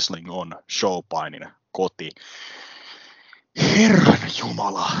Wrestling on showpainin koti. Herran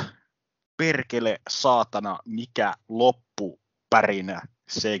jumala, perkele saatana, mikä loppupärinä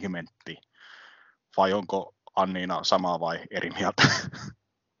segmentti, vai onko Anniina samaa vai eri mieltä?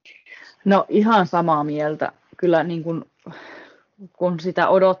 No ihan samaa mieltä, kyllä niin kun sitä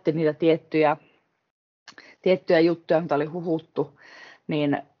odotti niitä tiettyjä juttuja, mitä oli huhuttu,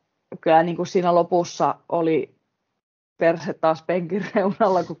 niin kyllä niin kuin siinä lopussa oli perse taas penkin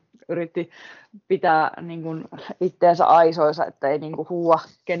reunalla, kun yritti pitää niin kuin itteensä aisoissa, että ei niin kuin huua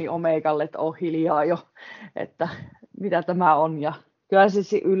Kenny Omegalle, että ole hiljaa jo, että mitä tämä on. Ja kyllä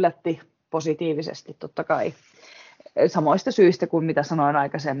se yllätti positiivisesti totta kai samoista syistä kuin mitä sanoin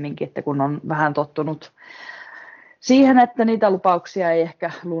aikaisemminkin, että kun on vähän tottunut siihen, että niitä lupauksia ei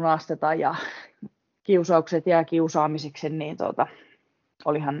ehkä lunasteta ja kiusaukset jää kiusaamisiksi, niin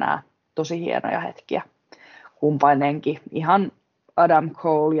olihan nämä tosi hienoja hetkiä kumpainenkin. Ihan Adam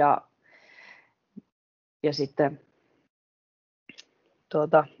Cole ja sitten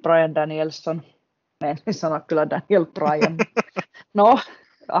Brian Danielson. En sano kyllä Daniel Bryan. No,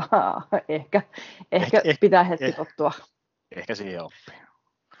 ehkä pitää hetki tottua. Ehkä siihen oppii.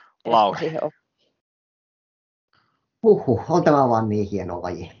 Lauri. On tämä vaan niin hieno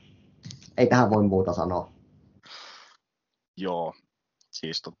laji. Ei tähän voi muuta sanoa. Joo,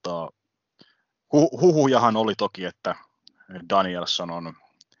 siis huhujahan oli toki, että Danielson on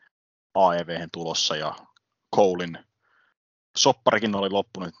AEW:hen tulossa ja Colen sopparikin oli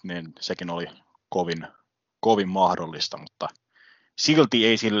loppunut, niin sekin oli kovin mahdollista, mutta silti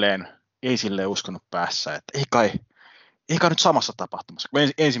ei silleen uskonut päässä, että ei kai nyt samassa tapahtumassa, kun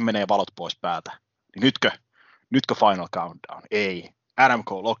ensin menee valot pois päältä, niin nytkö Final Countdown? Ei. Adam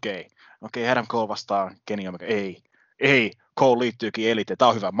Cole, okei, Adam Cole vastaan Kenny Omega, ei, Cole liittyykin Elite, tämä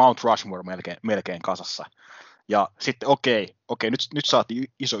on hyvä, Mount Rushmore melkein kasassa. Ja sitten okei, nyt saatiin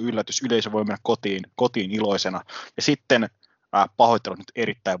iso yllätys, yleisö voi mennä kotiin iloisena. Ja sitten pahoittelut nyt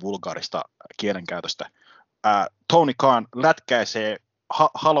erittäin vulgaarista kielenkäytöstä. Tony Khan lätkäisee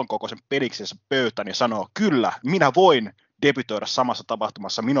halon kokoisen peliksensä pöytään ja sanoo, kyllä, minä voin debytoida samassa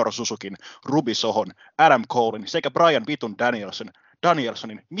tapahtumassa Minoru Suzukin, Ruby Sohon, Adam Colein sekä Bryan vitun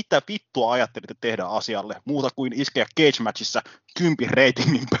Danielsonin. Mitä vittua ajattelitte tehdä asialle, muuta kuin iskeä Cage-matchissa 10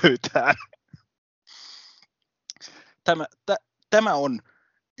 reitingin pöytään? Tämä on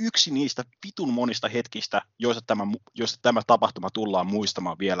yksi niistä vitun monista hetkistä, joista tämä tapahtuma tullaan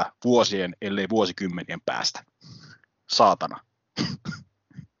muistamaan vielä vuosien, ellei vuosikymmenien päästä. Saatana.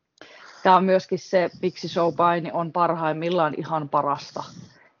 Tämä on myöskin se, miksi showpaini on parhaimmillaan ihan parasta.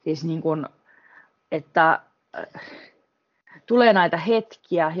 Siis niin kuin, että tulee näitä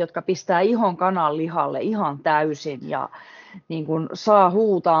hetkiä, jotka pistää ihon kanan lihalle ihan täysin ja niin kuin saa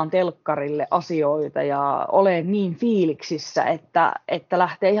huutaan telkkarille asioita ja ole niin fiiliksissä, että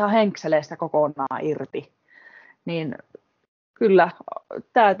lähtee ihan henkseleistä kokonaan irti. Niin kyllä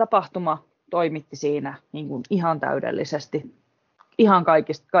tämä tapahtuma toimitti siinä niin kuin ihan täydellisesti. Ihan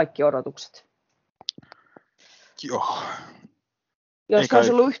kaikki odotukset. Joo. Jos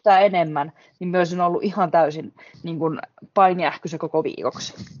olisi ollut yhtään enemmän, niin myös on ollut ihan täysin niin kuin painiähkysä koko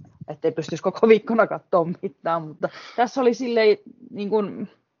viikoksi. Että ei pystyisi koko viikkona katsoa mitään, mutta tässä oli silleen niin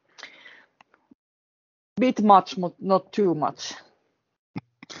kuin bit much, but not too much.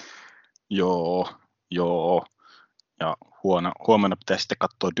 Joo. Ja huomenna pitää sitten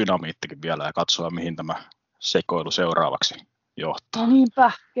katsoa Dynamiittikin vielä ja katsoa, mihin tämä sekoilu seuraavaksi johtaa. No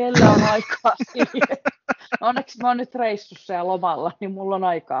niinpä, kellä on aikaa siihen. Onneksi mä oon nyt reissussa ja lomalla, niin mulla on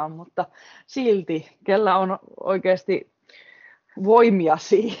aikaa, mutta silti, kellä on oikeasti voimia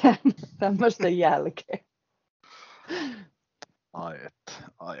siihen tämmöisten jälkeen.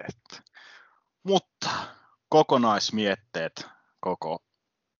 Ai et. Mutta kokonaismietteet koko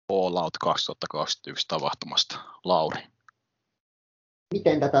All Out 2021 tapahtumasta. Lauri.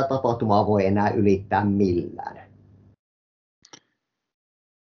 Miten tätä tapahtumaa voi enää ylittää millään?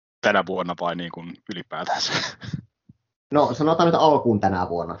 Tänä vuonna vai niin kuin ylipäätänsä? No sanotaan nyt alkuun tänä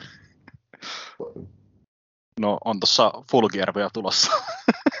vuonna. No on tuossa Full Gear vielä tulossa.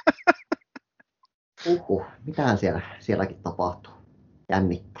 Mitähän sielläkin tapahtuu?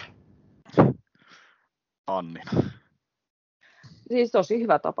 Jännittää. Anni. Siis tosi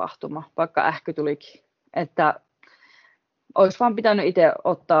hyvä tapahtuma, vaikka ähky tulikin. Että olisi vaan pitänyt itse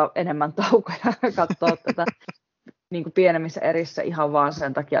ottaa enemmän taukoja ja katsoa tätä niin kuin pienemmissä erissä ihan vaan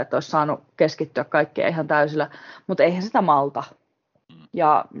sen takia, että olisi saanut keskittyä kaikkeen ihan täysillä. Mutta eihän sitä malta.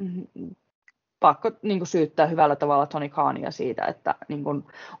 Ja pakko niin kuin syyttää hyvällä tavalla Tony Khania siitä, että niin kuin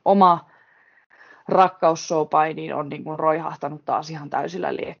oma rakkausshowpainiin on niin kuin roihahtanut taas ihan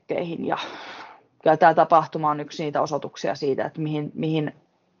täysillä liekkeihin. Ja tämä tapahtuma on yksi niitä osoituksia siitä, että mihin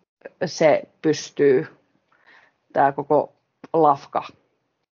se pystyy, tämä koko lafka.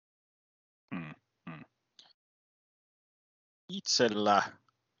 Itsellä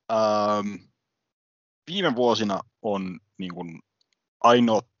viime vuosina on niin kuin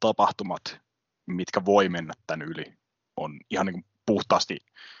ainoat tapahtumat, mitkä voi mennä tämän yli, on ihan niin kuin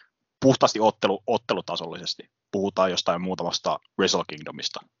puhtaasti ottelutasollisesti. Puhutaan jostain muutamasta Wrestle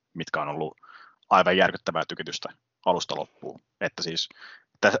Kingdomista, mitkä on ollut aivan järkyttävää tykitystä alusta loppuun. Että siis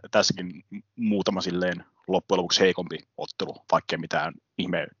tässäkin muutama silleen loppujen lopuksi heikompi ottelu, vaikkei mitään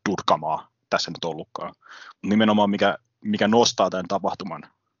ihme durkamaa tässä nyt ollutkaan. Nimenomaan mikä nostaa tämän tapahtuman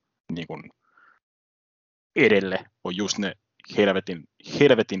niin kuin edelle, on just ne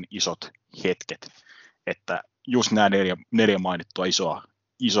helvetin isot hetket, että just nämä neljä mainittua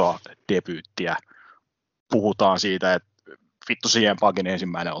isoa debyyttiä. Puhutaan siitä, että vittu CM Punkin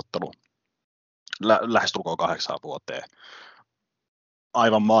ensimmäinen ottelu lähestulkoon 8 vuoteen.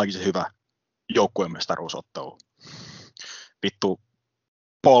 Aivan maagisen hyvä joukkuemestaruusottelu. Vittu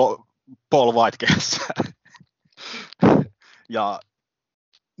Paul White kehässä. Ja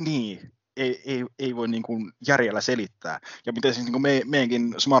niin, ei voi niin kuin järjellä selittää. Ja miten siis niin kuin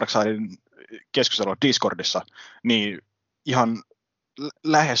meidänkin Smarksidein keskustelua Discordissa, niin ihan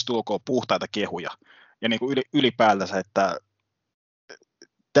lähestulkoon puhtaita kehuja. Ja niin kuin ylipäätänsä, että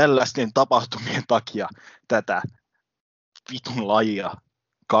tällaisten tapahtumien takia tätä vitun lajia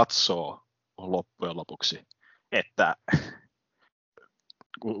katsoo loppujen lopuksi. Että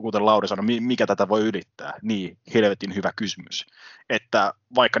kuten Lauri sanoi, mikä tätä voi ylittää? Niin, helvetin hyvä kysymys. Että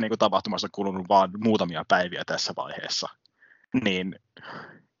vaikka niin kuin tapahtumassa on kulunut vain muutamia päiviä tässä vaiheessa, niin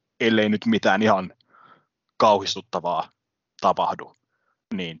ellei nyt mitään ihan kauhistuttavaa tapahdu,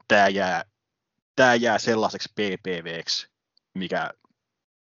 niin tämä jää sellaiseksi PPVksi, mikä,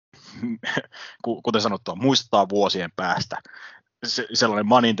 kuten sanottua, muistetaan vuosien päästä. Sellainen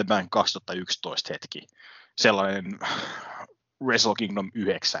Money in the Bank 2011 hetki, sellainen Wrestle Kingdom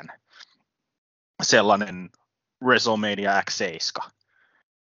 9, sellainen WrestleMania X7,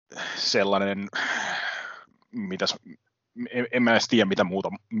 sellainen, en mä edes tiedä,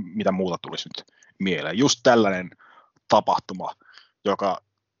 mitä muuta tulisi nyt mieleen. Just tällainen tapahtuma, joka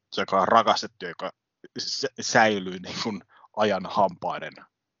on rakastettu, joka säilyy niin kuin ajan hampaiden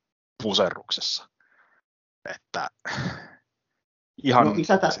puserruksessa. Että ihan... No,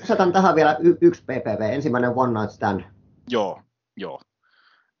 lisätään tähän vielä yksi PPV, ensimmäinen One Night Stand. Joo.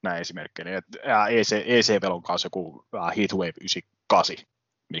 Näin esimerkkinä. ECVL on kanssa joku Heatwave 98,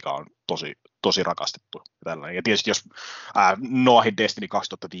 mikä on tosi rakastettu. Tällainen. Ja tietysti jos Noahin Destiny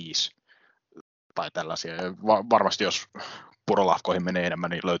 2005 tai tällaisia, varmasti jos purolahkoihin menee enemmän,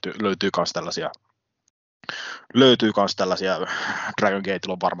 niin löytyy myös tällaisia, Dragon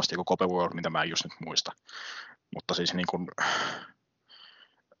Gateilla on varmasti joku Cope World, mitä mä en just nyt muista. Mutta siis niin kuin,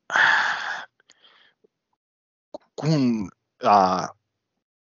 kun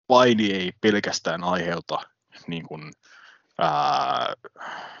paini ei pelkästään aiheuta niin kuin,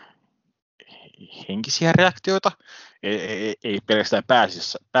 henkisiä reaktioita, ei pelkästään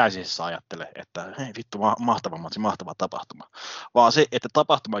pääsiäisessä ajattele, että hei vittu, mahtava tapahtuma, vaan se, että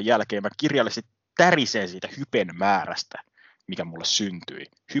tapahtuman jälkeen mä kirjallisesti tärisee siitä hypen määrästä, mikä mulle syntyi.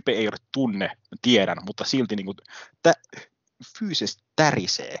 Hype ei ole tunne, tiedän, mutta silti niin kuin, fyysisesti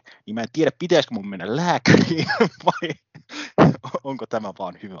tärisee, niin mä en tiedä, pitäisikö mun mennä lääkäriin vai onko tämä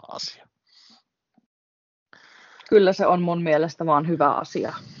vaan hyvä asia. Kyllä se on mun mielestä vaan hyvä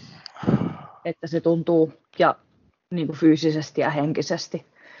asia, että se tuntuu ja niin kuin fyysisesti ja henkisesti,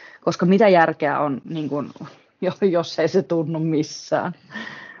 koska mitä järkeä on, niin kuin, jos ei se tunnu missään.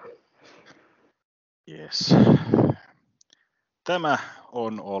 Yes. Tämä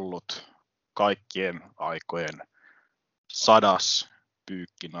on ollut kaikkien aikojen 100.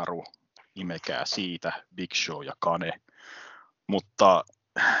 pyykkinaru, imekää siitä, Big Show ja Kane. Mutta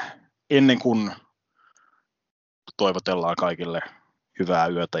ennen kuin toivotellaan kaikille hyvää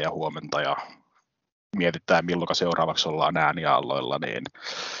yötä ja huomenta ja mietitään milloin seuraavaksi ollaan äänialoilla, niin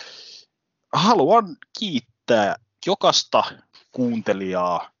haluan kiittää jokaista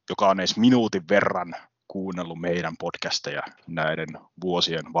kuuntelijaa, joka on edes minuutin verran kuunnellut meidän podcasteja näiden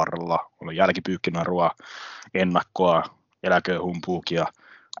vuosien varrella. On Jälkipyykkinarua, ennakkoa, eläköhumpuukia,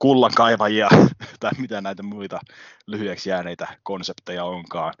 kullankaivajia tai mitä näitä muita lyhyeksi jääneitä konsepteja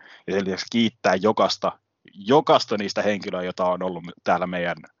onkaan. Ja sen lisäksi kiittää jokaista niistä henkilöitä, joita on ollut täällä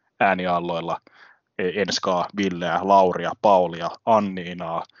meidän äänialloilla. Enskaa, Villeä, Lauria, Paulia,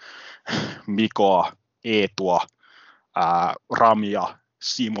 Anniinaa, Mikoa, Eetua, Ramia,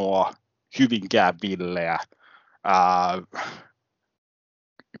 Simoa, Hyvinkään Villeä,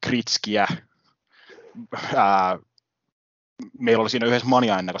 Kritskiä. Meillä oli siinä yhdessä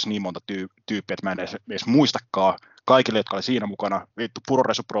Mania-ennakossa niin monta tyyppiä, että mä en edes muistakaan. Kaikille, jotka oli siinä mukana,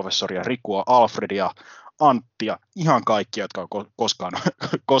 puroresuprofessoria, Rikua, Alfredia, Anttia, ihan kaikki, jotka on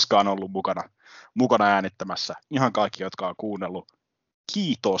koskaan ollut mukana äänittämässä, ihan kaikki, jotka on kuunnellut.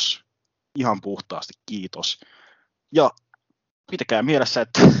 Kiitos, ihan puhtaasti kiitos. Ja pitäkää mielessä,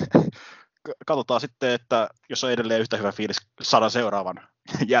 että katsotaan sitten, että jos on edelleen yhtä hyvä fiilis 100 seuraavan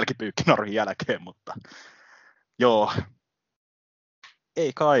jälkipyykkinarun jälkeen, mutta joo,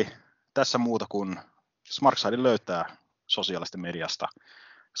 ei kai tässä muuta kuin Smarksidein löytää sosiaalista mediasta.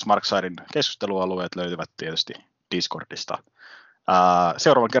 Smarksidein keskustelualueet löytyvät tietysti Discordista.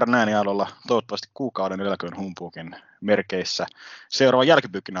 Seuraavan kerran äänialoilla toivottavasti kuukauden eläköön humpuukin merkeissä. Seuraavan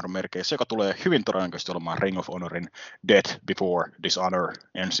jälkipyykkinarun merkeissä, joka tulee hyvin todennäköisesti olemaan Ring of Honorin Death Before Dishonor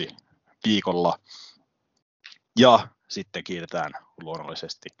ensi viikolla. Ja sitten kiitetään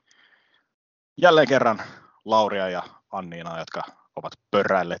luonnollisesti jälleen kerran Lauria ja Anniinaa, jotka ovat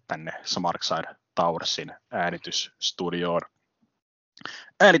pörräilleet tänne Smarkside Towersin äänitysstudioon.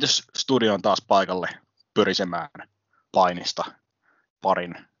 Äänitysstudioon taas paikalle pörisemään painista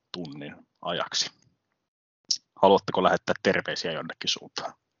parin tunnin ajaksi. Haluatteko lähettää terveisiä jonnekin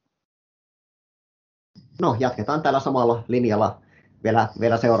suuntaan? No, jatketaan tällä samalla linjalla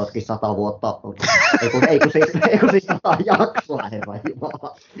vielä seuraatkin 100 vuotta. Ei kun siis 100 jaksoa, herra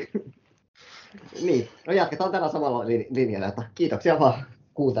jumala. Niin, no jatketaan tällä samalla linjalla. Että kiitoksia vaan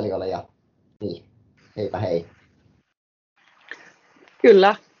kuuntelijoille ja niin, heipä hei.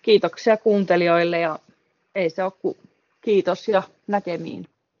 Kyllä, kiitoksia kuuntelijoille ja ei se ole kuin kiitos ja näkemiin.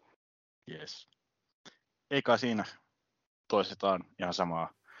 Yes. Eikä siinä toistetaan ihan samaa.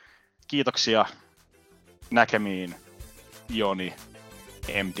 Kiitoksia, näkemiin, Joni,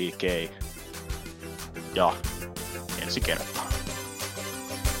 MDK ja ensi kertaa.